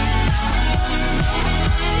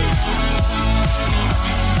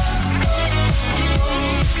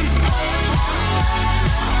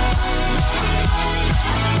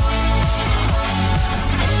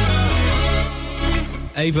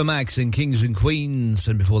 Ava Max and Kings and Queens,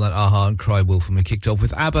 and before that, Aha and Cry Wolf, and we kicked off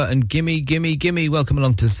with ABBA and Gimme, Gimme, Gimme. Welcome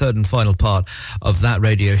along to the third and final part of that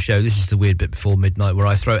radio show. This is the weird bit before midnight where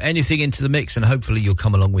I throw anything into the mix, and hopefully you'll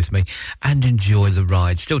come along with me and enjoy the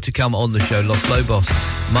ride. Still to come on the show, Los Lobos,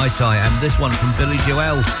 Mai Tai, and this one from Billy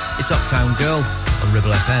Joel. It's Uptown Girl on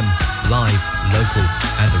Ribble FM, live, local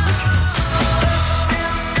and original.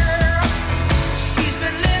 She's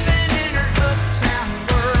been living in her uptown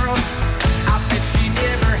world. I bet she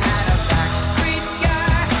never had a backstreet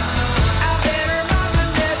guy. I bet her mama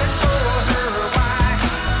never told her why.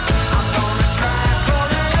 I'm gonna try for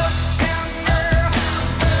her uptown girl.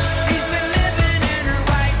 She's been living in her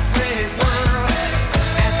white bread world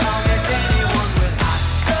as long as anyone with hot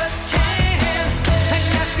blood can. And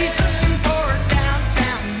now she's looking for a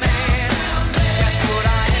downtown man. That's what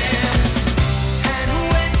I am.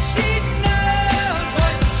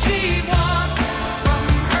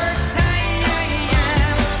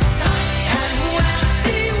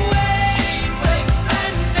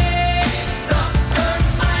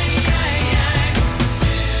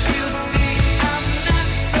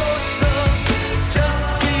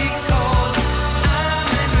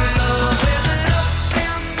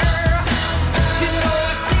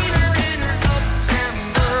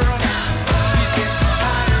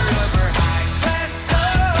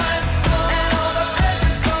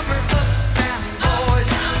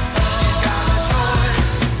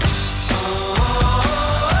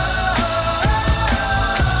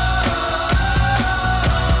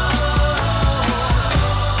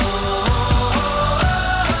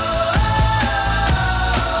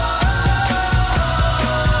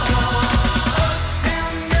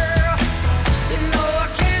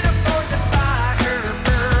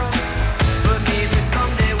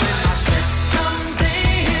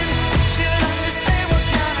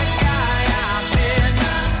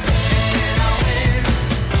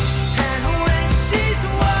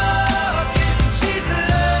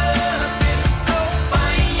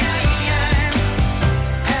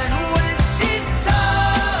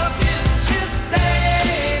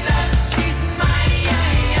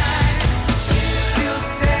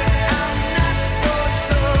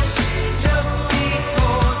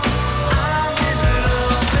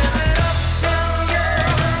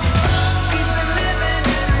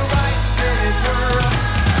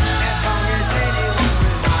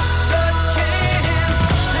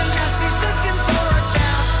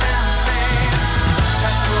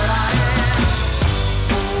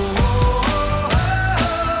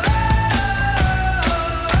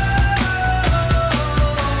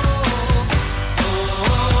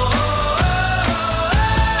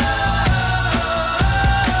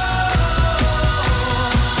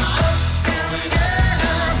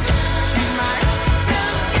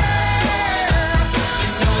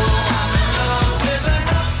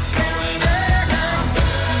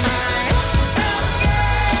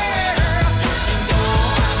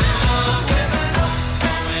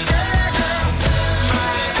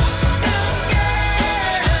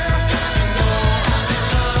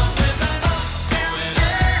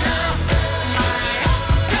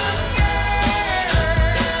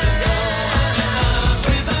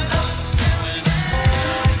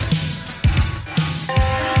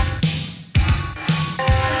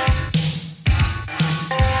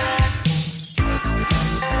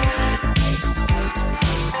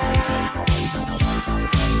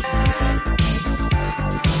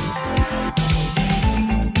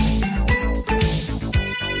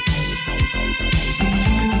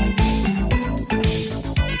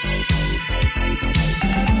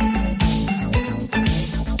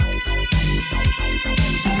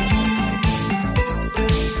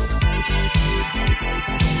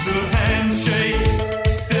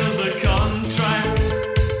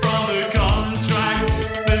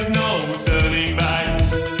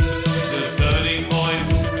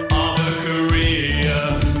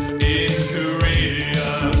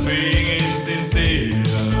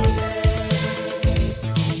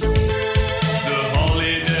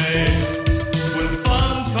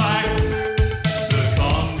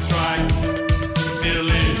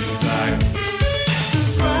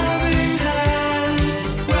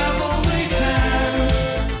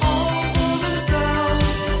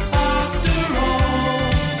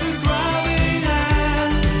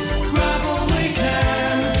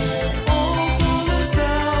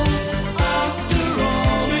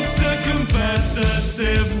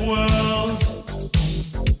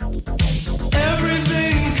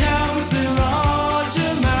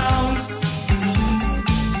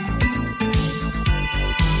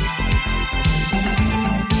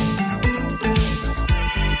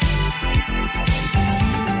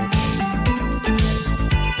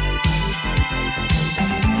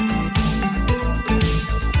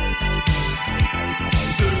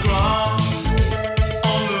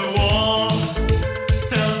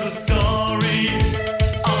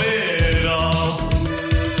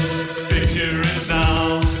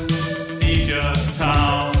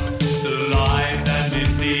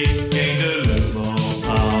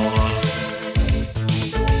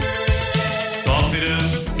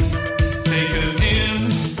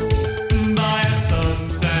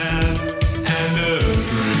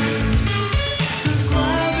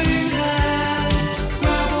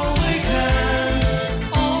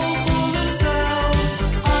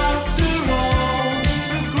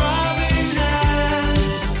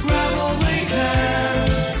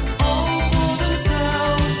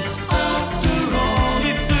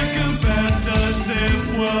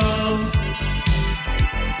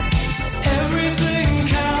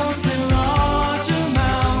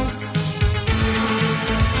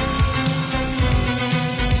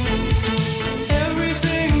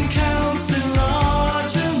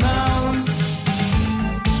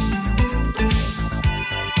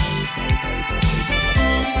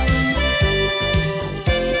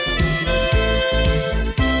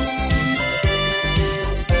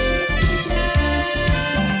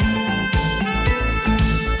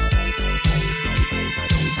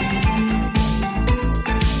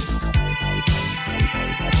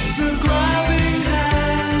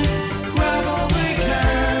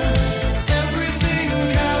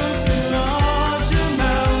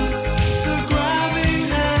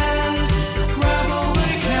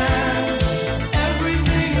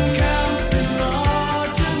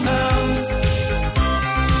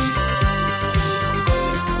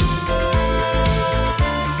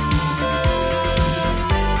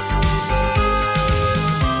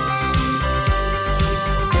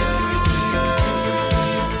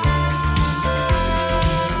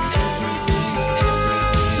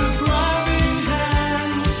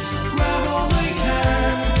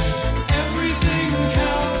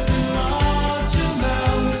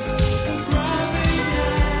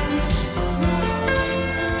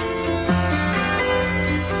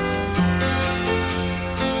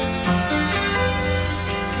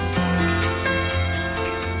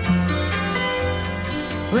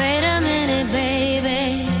 Wait a minute,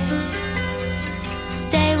 baby.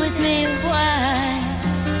 Stay with me a while.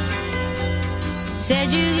 Said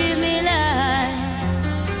you give me life,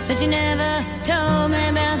 but you never told me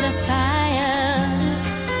about the fire.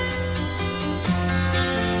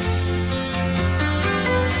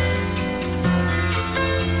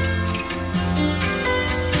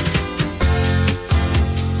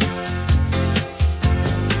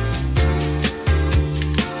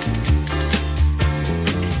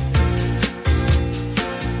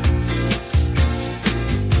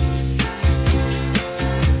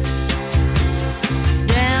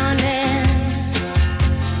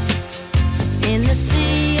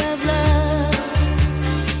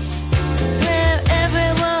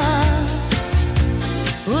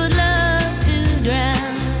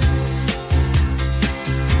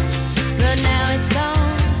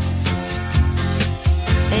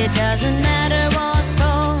 It doesn't matter what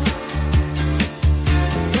for.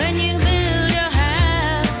 When you build your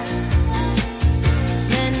house,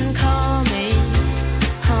 then call me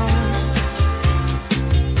home.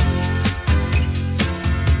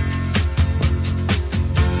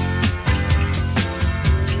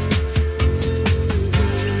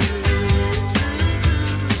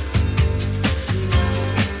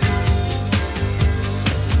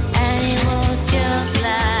 And it was just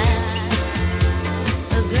like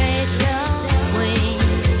a great long wing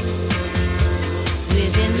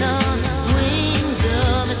within the wings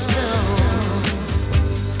of a storm.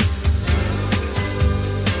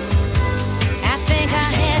 I think I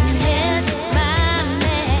had hit my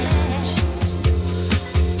match.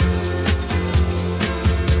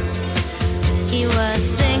 He was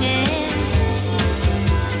singing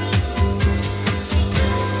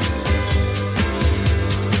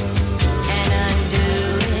and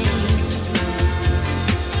undoing.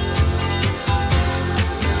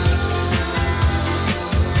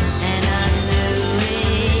 And undoing.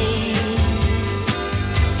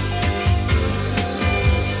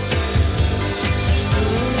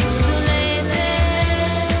 Ooh, lazy.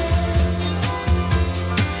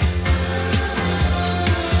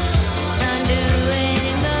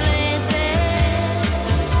 Undoing the lazy.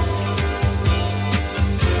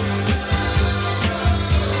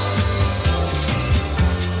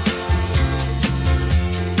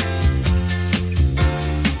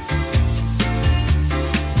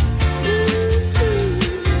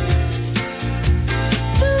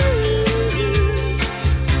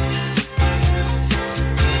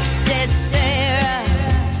 Said Sarah,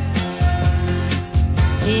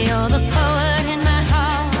 you're the poet in my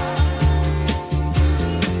heart.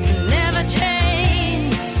 Never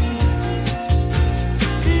change,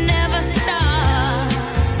 never stop.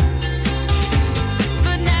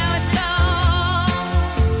 But now it's gone.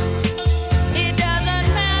 It doesn't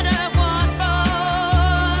matter what for.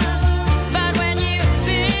 But when you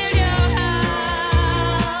build your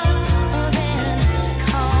house, oh, then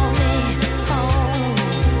call me home.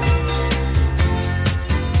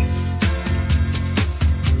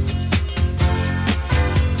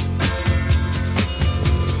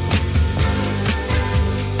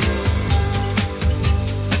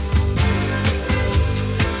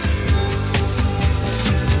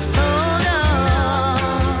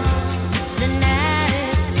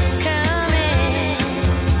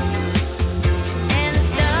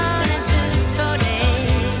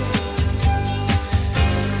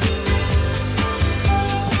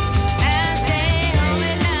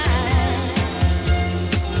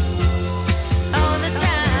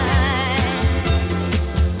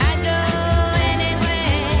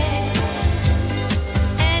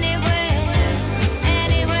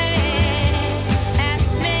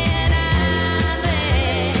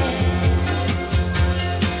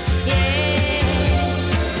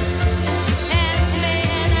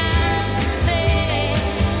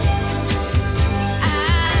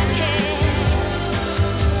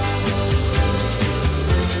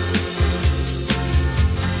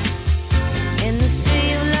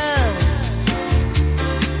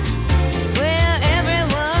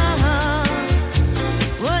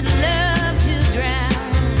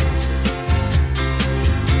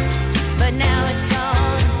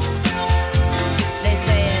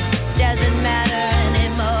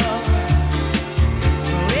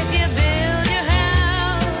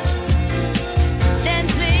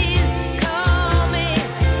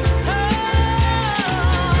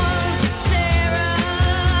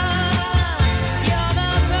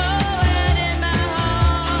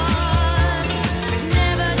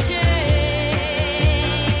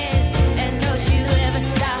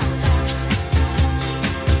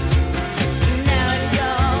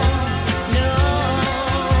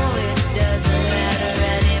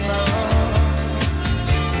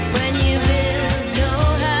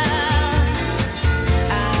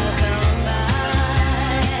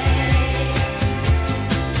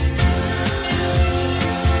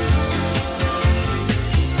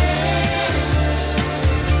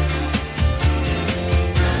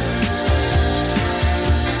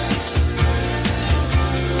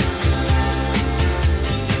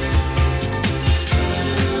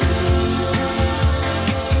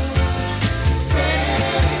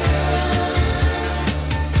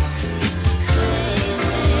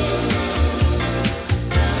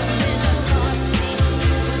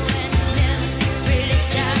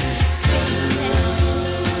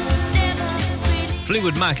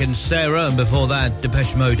 Fleetwood Mac and Sarah, and before that,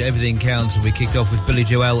 Depeche Mode, Everything Counts, and we kicked off with Billy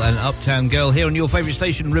Joel and Uptown Girl here on your favourite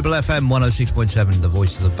station, Ribble FM 106.7, the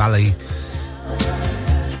voice of the valley.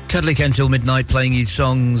 Cuddly Ken till midnight, playing you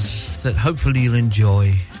songs that hopefully you'll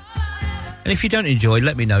enjoy. And if you don't enjoy,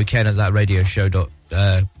 let me know, Ken at thatradio.show.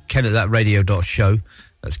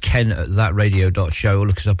 That's Ken at thatradio.show, or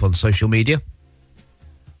look us up on social media.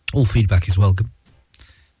 All feedback is welcome.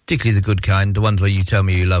 Particularly the good kind, the ones where you tell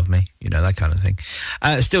me you love me, you know, that kind of thing.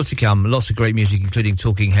 Still to come, lots of great music, including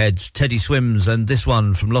Talking Heads, Teddy Swims, and this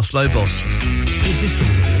one from Los Lobos. Is this all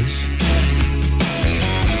there is?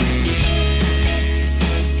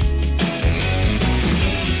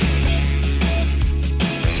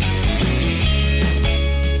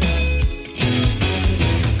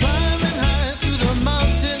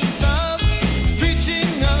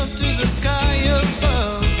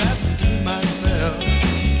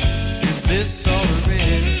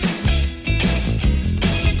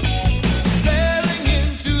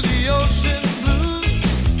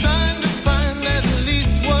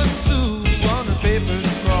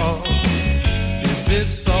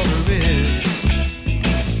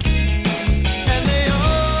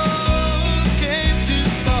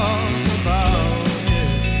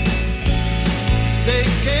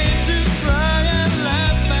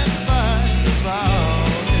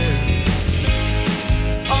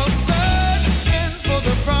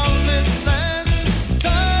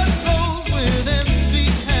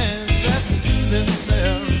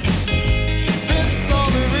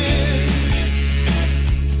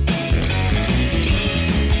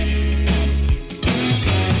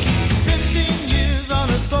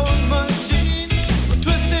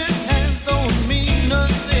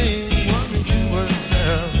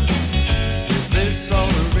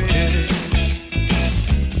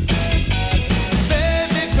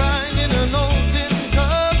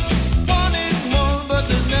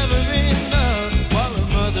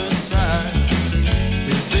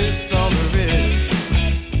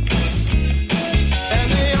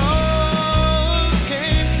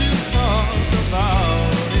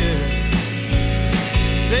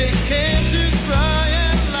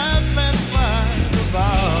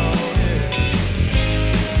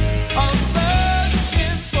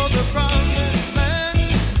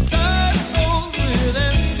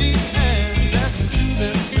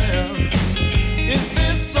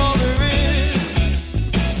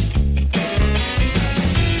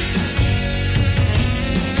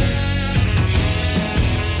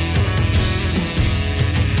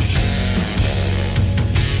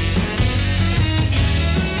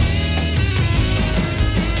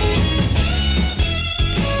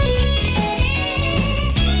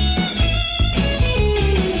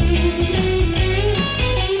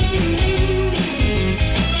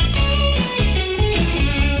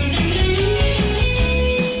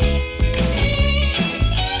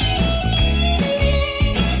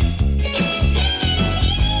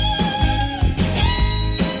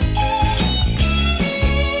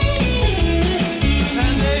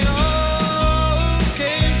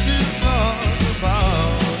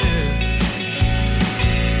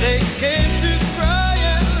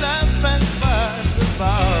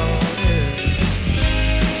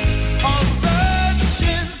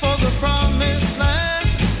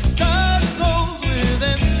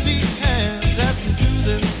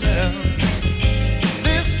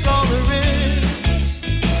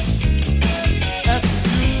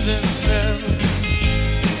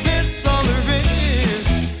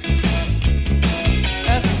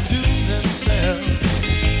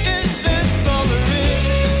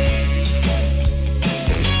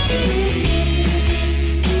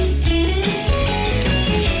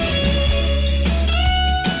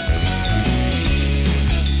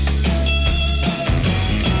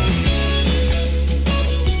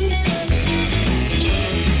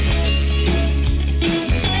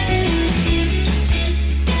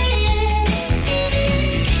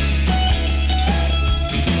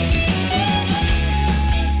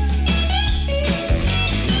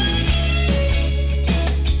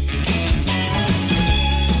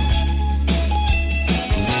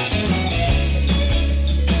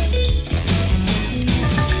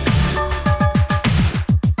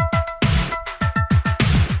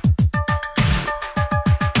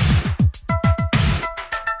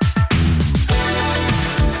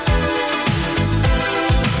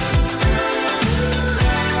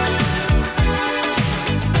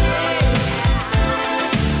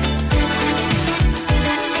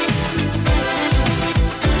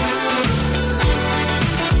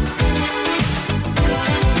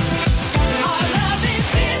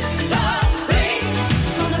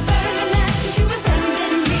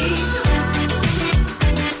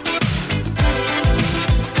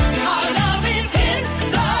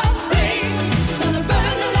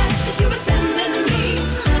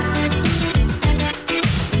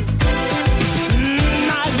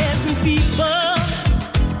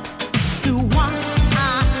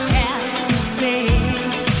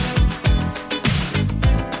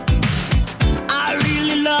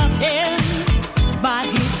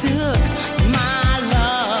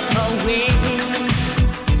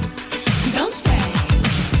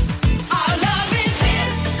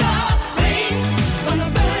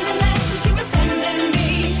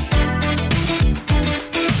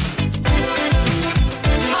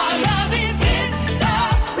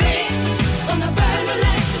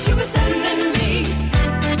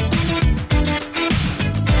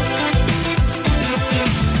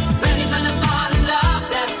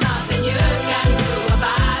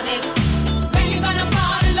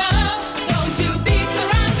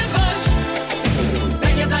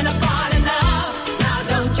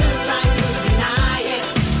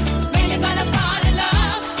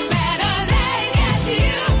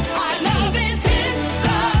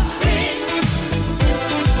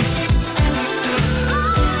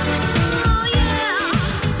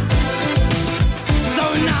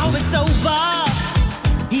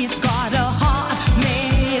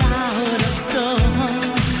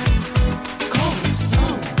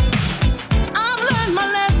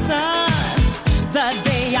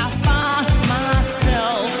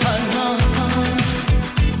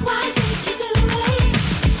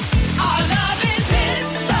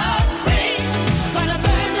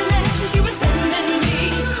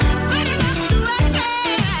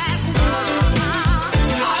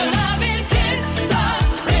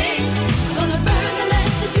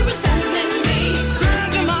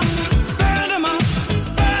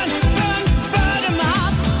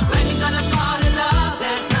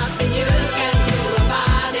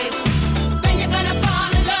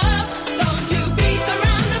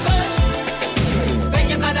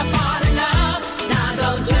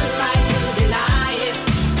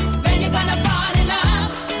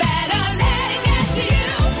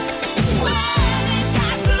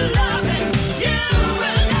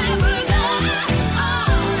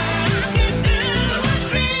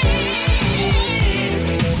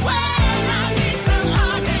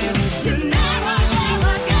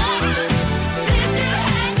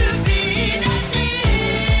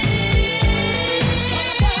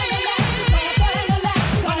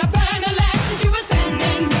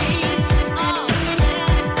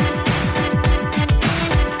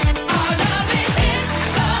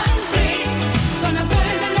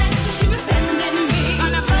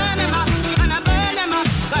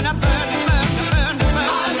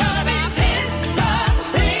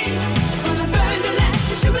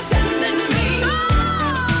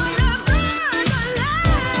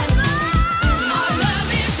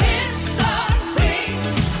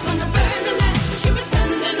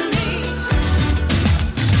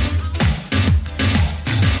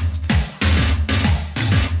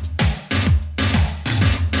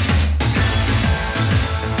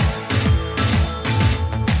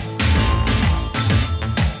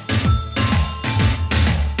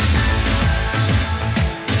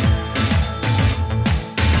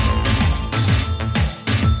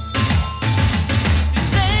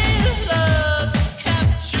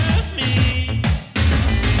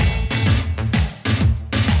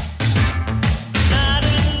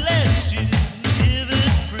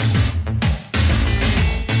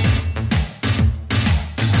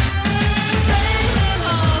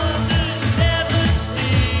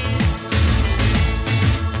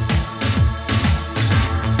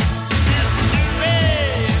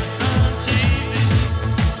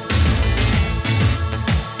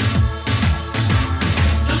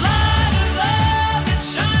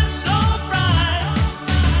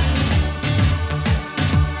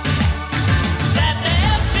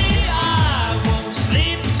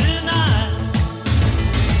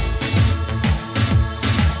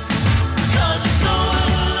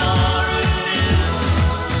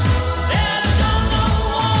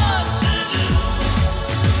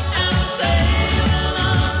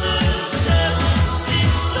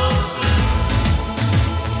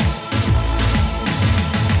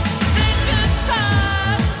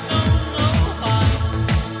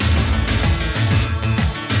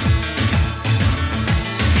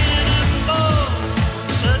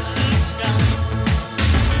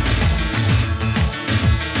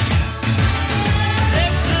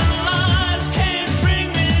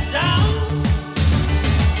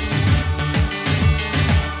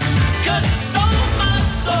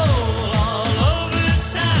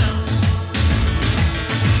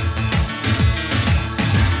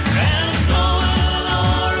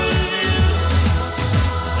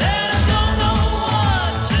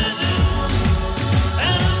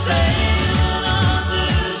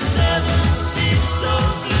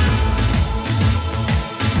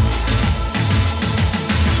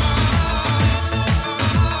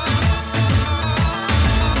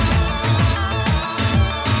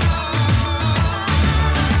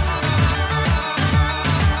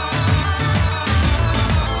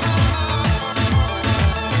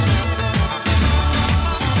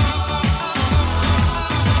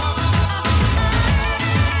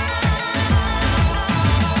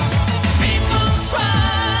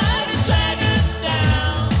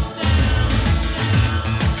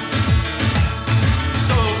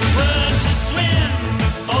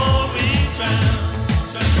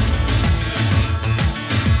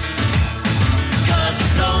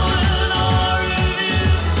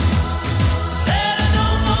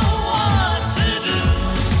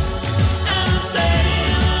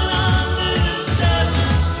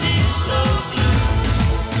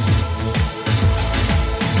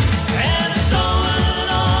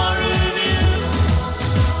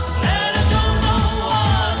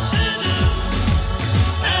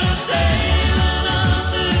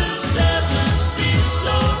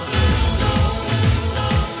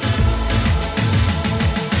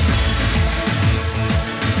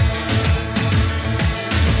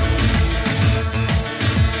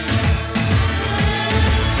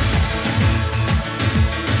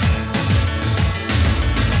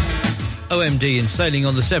 OMD in Sailing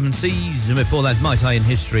on the Seven Seas, and before that, Mai Tai in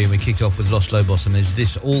History, and we kicked off with Los Lobos and Is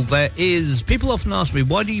This All There Is? People often ask me,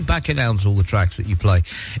 why do you back announce all the tracks that you play?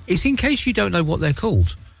 It's in case you don't know what they're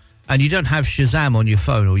called, and you don't have Shazam on your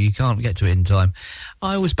phone, or you can't get to it in time.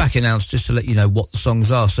 I always back announce just to let you know what the songs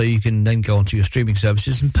are, so you can then go onto your streaming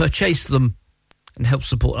services and purchase them and help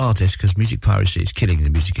support artists, because music piracy is killing the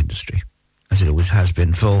music industry, as it always has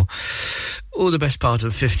been for the best part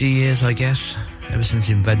of 50 years, I guess, ever since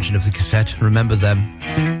the invention of the cassette. Remember them?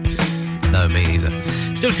 No, me either.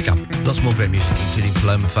 Still to come, lots more great music, including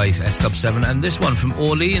Paloma Faith, S Club 7, and this one from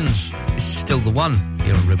Orleans is Still the One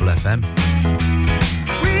here on Ribble FM.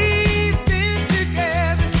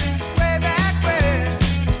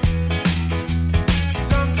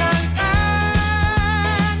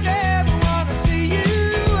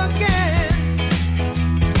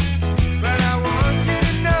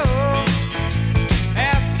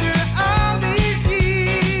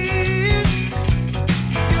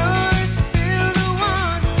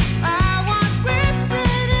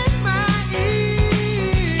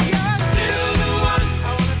 Still the one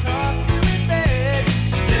I wanna talk to in bed.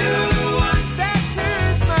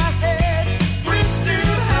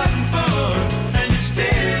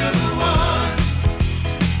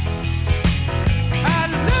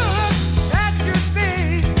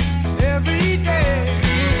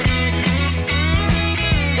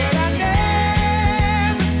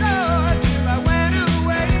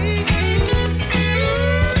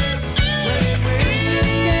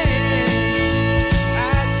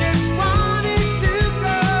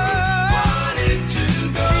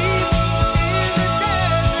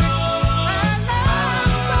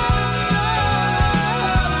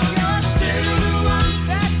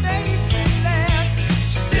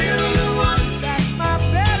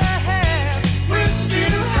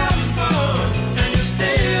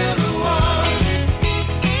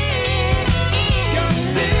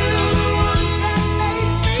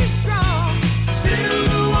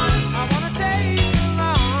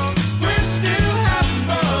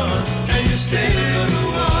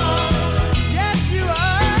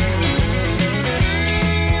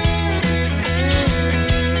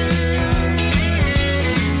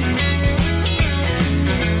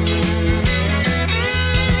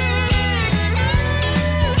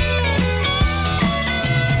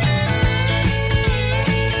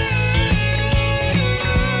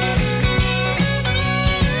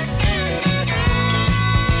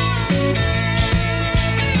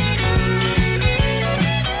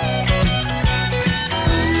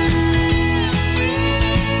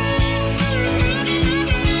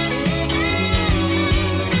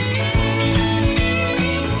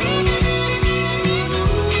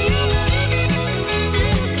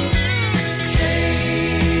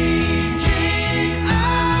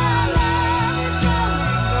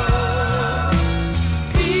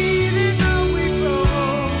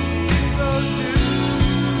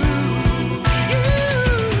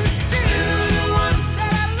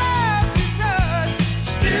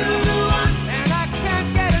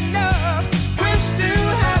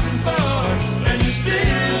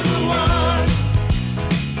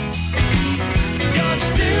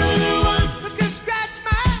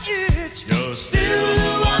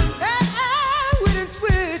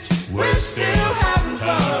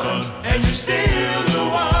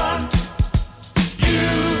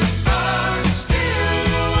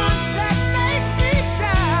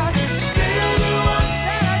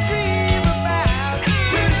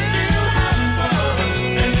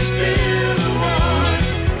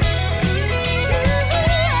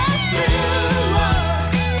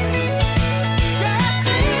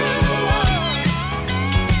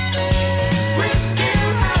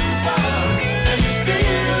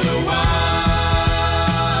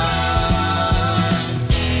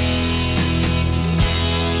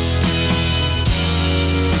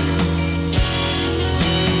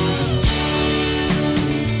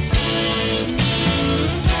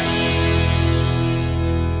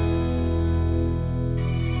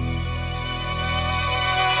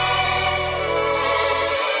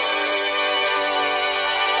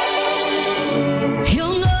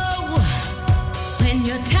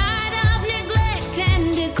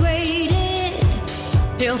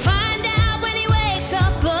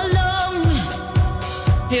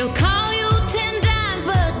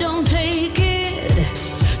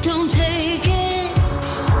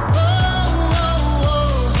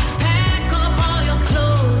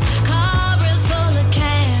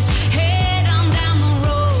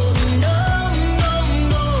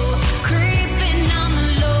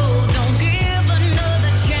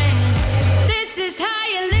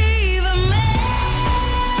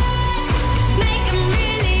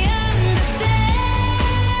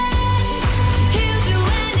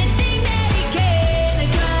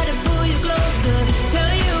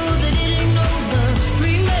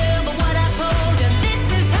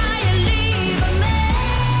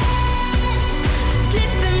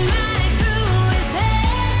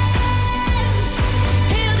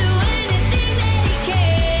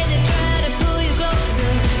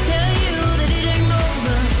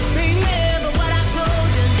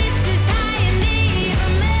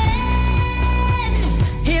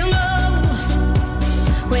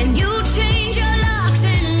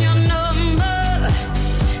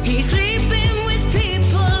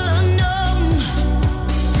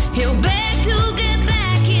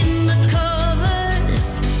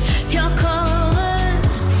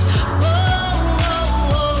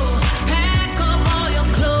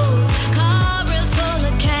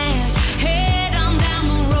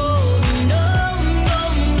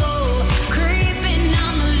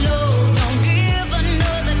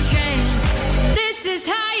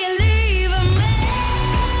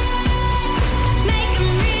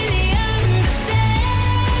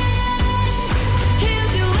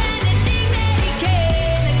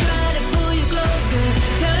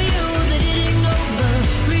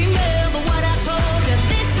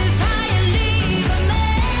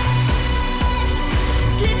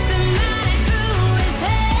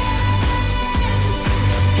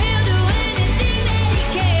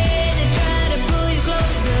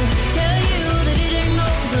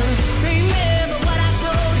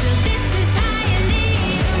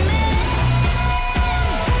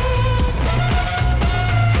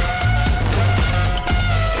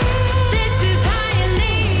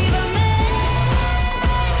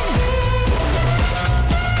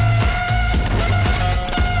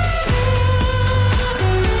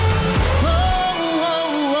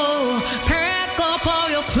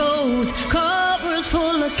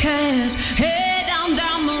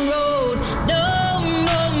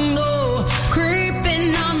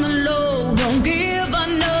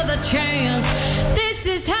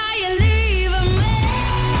 is how you leave a man.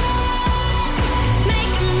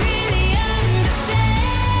 Make him really understand.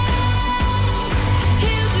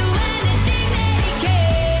 He'll do anything that he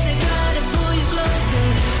can to try to pull you closer.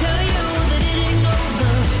 Tell you that it ain't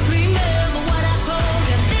over. Remember what I told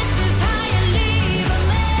you. This is how you leave a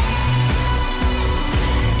man.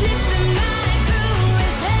 Slipping right through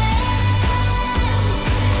his hands.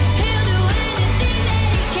 He'll do anything that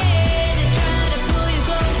he can to try to pull you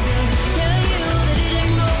closer. Tell you that it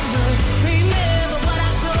ain't over. Remember what I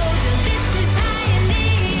told you. This is how you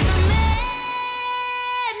leave a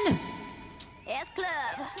man. S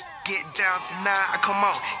Club. Get down tonight, come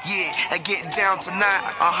on, yeah, get down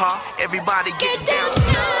tonight, everybody get down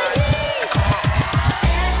tonight.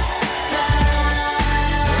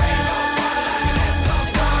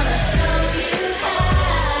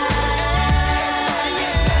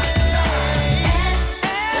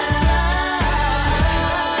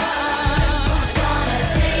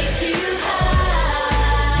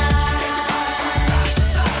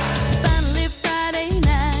 Finally Friday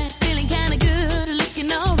night, feeling kinda good,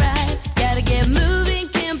 looking alright. Gotta get moving,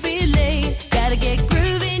 can't be late. Gotta get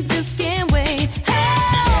grooving, just can't wait. Oh,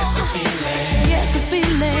 get the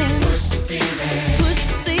feeling, push the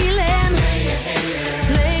ceiling,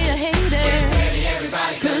 play a hater, get ready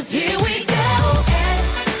everybody, 'cause here we go.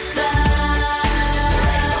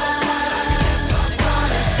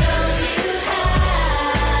 Gonna show you gonna take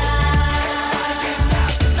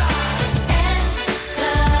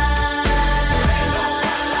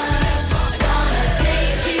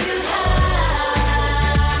you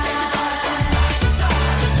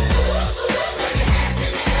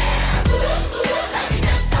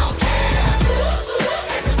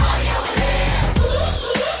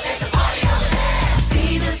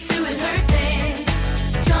Tina's doing her dance.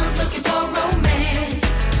 John's looking for romance.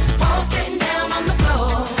 Paul's getting down on the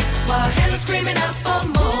floor while Helen's screaming out for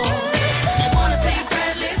more. Wanna see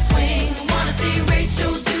Bradley swing, wanna see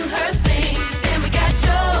Rachel do her thing. Then we got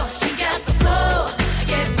Joe, she got the floor.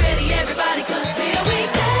 Get ready everybody, 'cause here we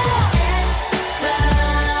go.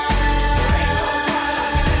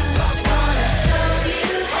 Gonna show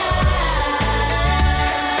you gonna take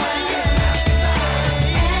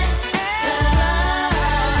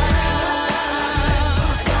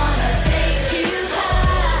you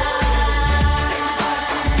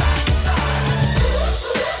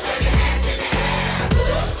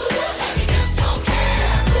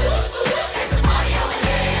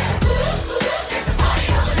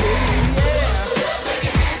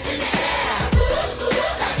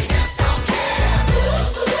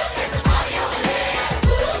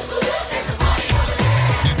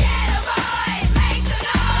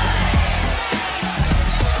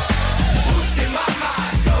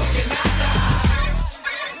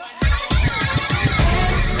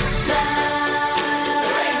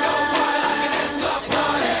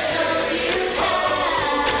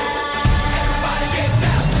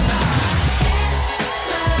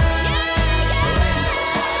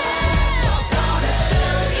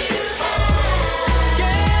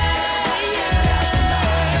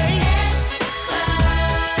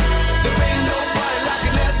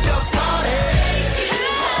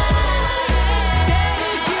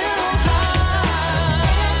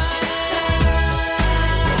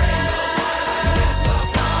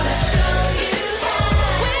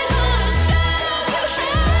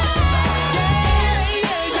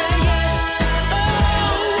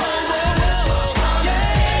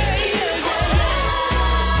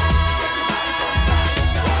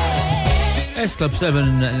S Club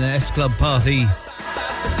 7 and the S Club Party.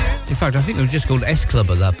 In fact, I think it was just called S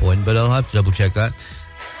Club at that point, but I'll have to double check that.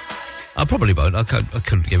 I probably won't. I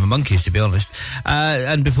couldn't give a monkeys, to be honest.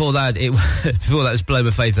 And before that, before that was Blow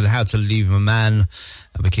My Faith and How to Leave a Man.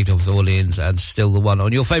 And we kicked off with Orleans and Still the One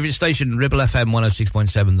on your favourite station, Ribble FM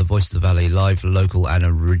 106.7, the Voice of the Valley, live, local and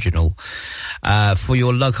original. For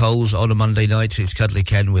your lug holes on a Monday night, it's Cuddly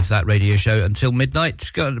Ken with That Radio Show until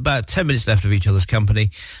midnight. Got about 10 minutes left of each other's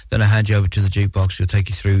company. Then I hand you over to the jukebox. We'll take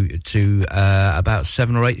you through to about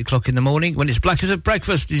 7 or 8 o'clock in the morning when it's Black as a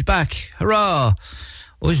Breakfast. He's back. Hurrah!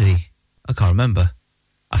 Or is he? I can't remember.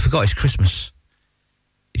 I forgot it's Christmas.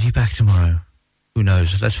 Is he back tomorrow? Who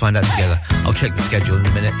knows? Let's find out together. I'll check the schedule in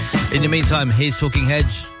a minute. In the meantime, here's Talking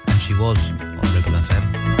Heads, and she was on Ribble FM.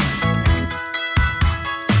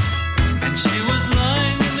 And she was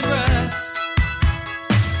lying in the grass,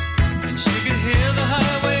 and she could hear the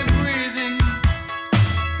highway breathing,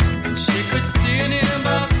 and she could see a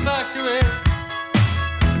nearby factory.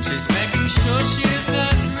 She's making sure she is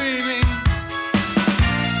not dreaming.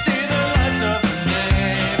 See the lights of her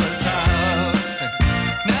neighbor's house, and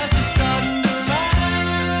now she's starting to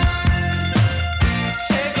rise.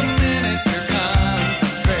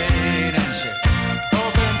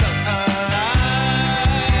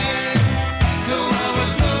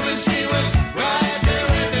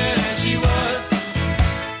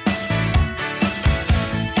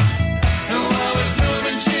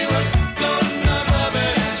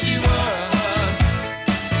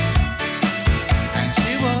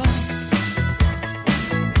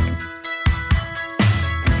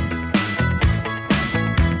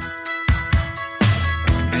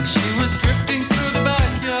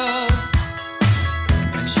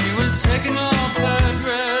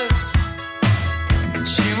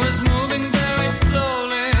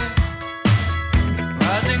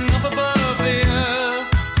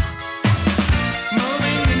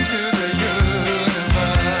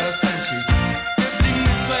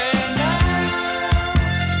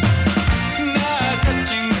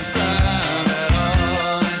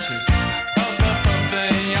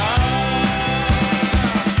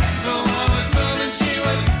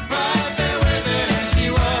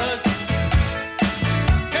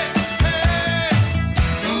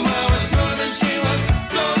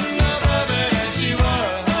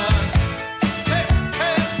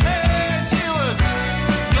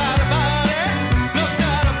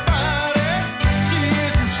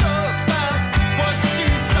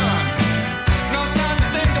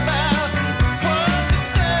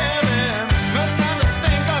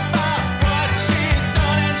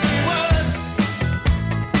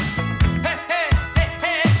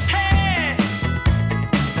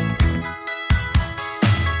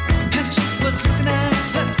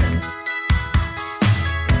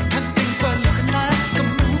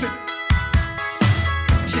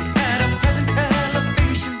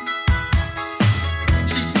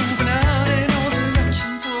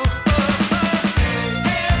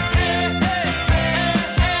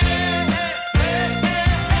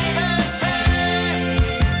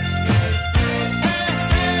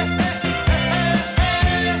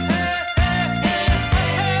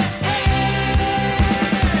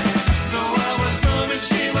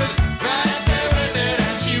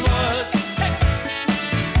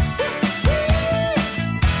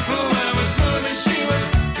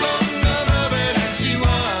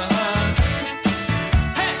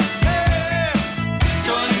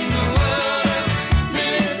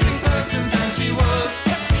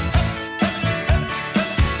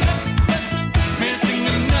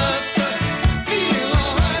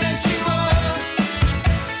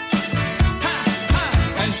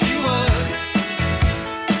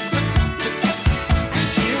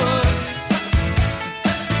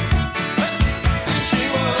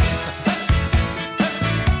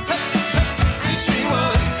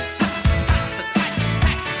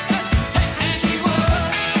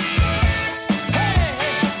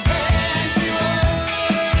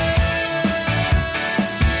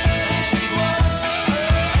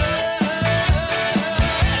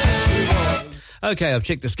 OK, I've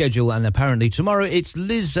checked the schedule, and apparently tomorrow it's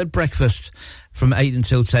Liz at breakfast from 8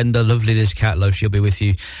 until 10. The lovely Liz Catlow, she'll be with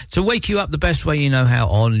you to wake you up the best way you know how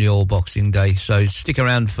on your Boxing Day. So stick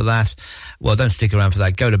around for that. Well, don't stick around for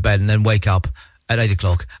that. Go to bed and then wake up at 8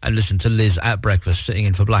 o'clock and listen to Liz at breakfast, sitting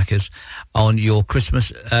in for Blackers on your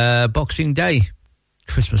Christmas Boxing Day.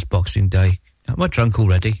 Christmas Boxing Day. Am I drunk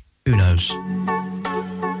already? Who knows?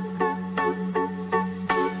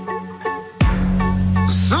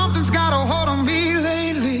 Something's got a hold on me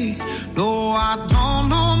lately. No, I don't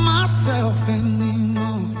know myself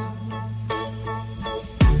anymore.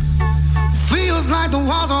 Feels like the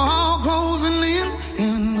walls are all closing in,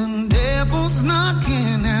 and the devil's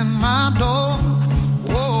knocking at my door.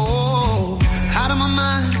 Whoa, out of my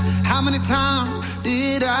mind. How many times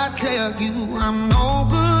did I tell you I'm no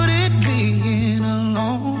good at being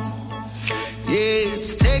alone? Yeah,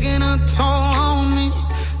 it's taking a toll on me.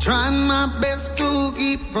 Trying my best to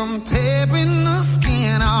keep from tearing the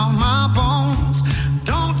skin off my bones.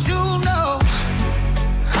 Don't you know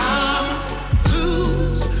I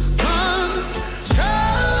lose control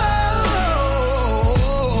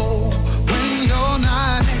when you're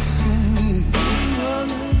not next to me?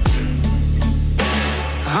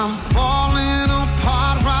 I'm falling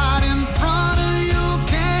apart right in front of you.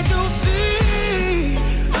 Can't you see?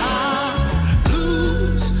 I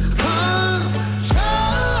lose control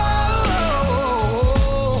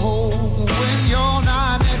when you're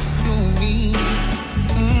not next to me.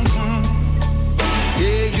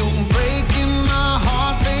 Yeah, you're breaking my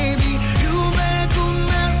heart, baby. You make a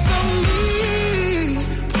mess of me.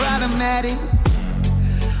 Problematic.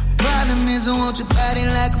 Problem is I want your body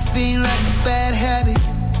like a fiend, like a bad habit.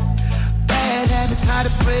 Bad habits hard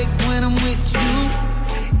to break when I'm with you.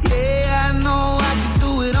 Yeah, I know I can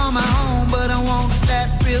do it on my own, but I want that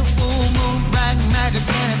real full moon, black magic,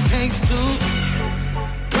 and it takes two.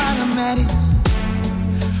 Problematic.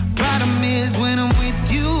 Problem is when I'm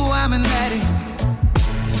with you, I'm an addict,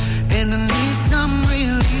 and I need some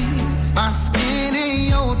relief. My skin and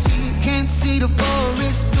your teeth can't see the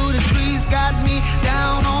forest through the trees. Got me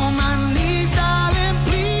down on my knees, darling,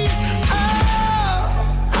 please. Oh,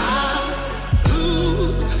 I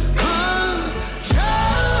lose control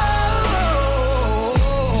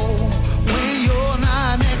when you're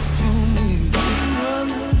not next to me.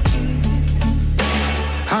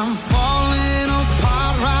 I'm falling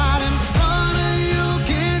apart right in front of you.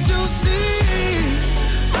 Can't you see?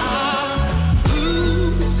 I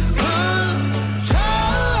lose control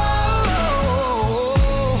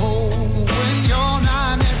when you're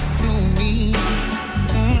not next to me.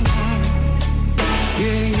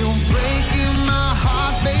 Yeah, you're breaking my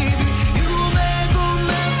heart, baby. You make a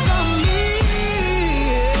mess of me.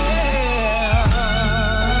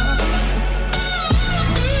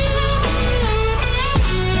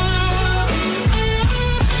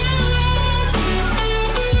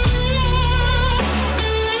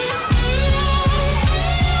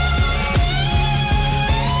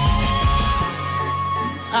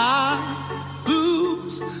 I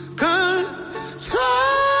lose control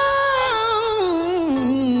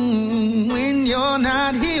when you're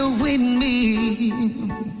not here with me.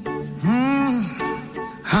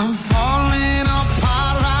 I'm falling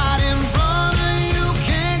apart right in front of you.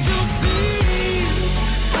 Can't you see?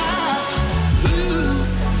 I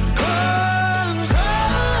lose control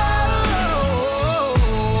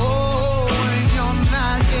when you're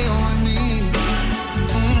not here with me.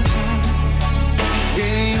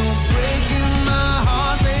 Yeah, you're breaking my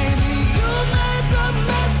heart, baby. You make a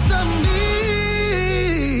mess of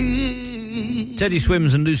me. Teddy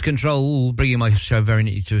Swims and Lose Control, bringing my show very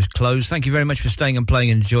neatly to a close. Thank you very much for staying and playing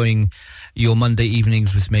and enjoying your Monday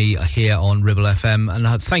evenings with me here on Ribble FM.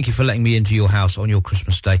 And thank you for letting me into your house on your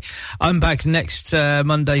Christmas Day. I'm back next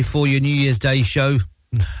Monday for your New Year's Day show.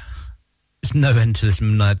 There's no end to this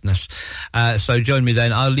madness. So join me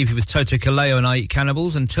then. I'll leave you with Toto Kaleo and I Eat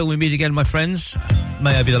Cannibals. Until we meet again, my friends,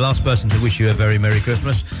 may I be the last person to wish you a very Merry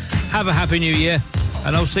Christmas. Have a Happy New Year,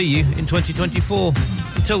 and I'll see you in 2024.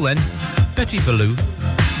 Until then, Betty for Lou.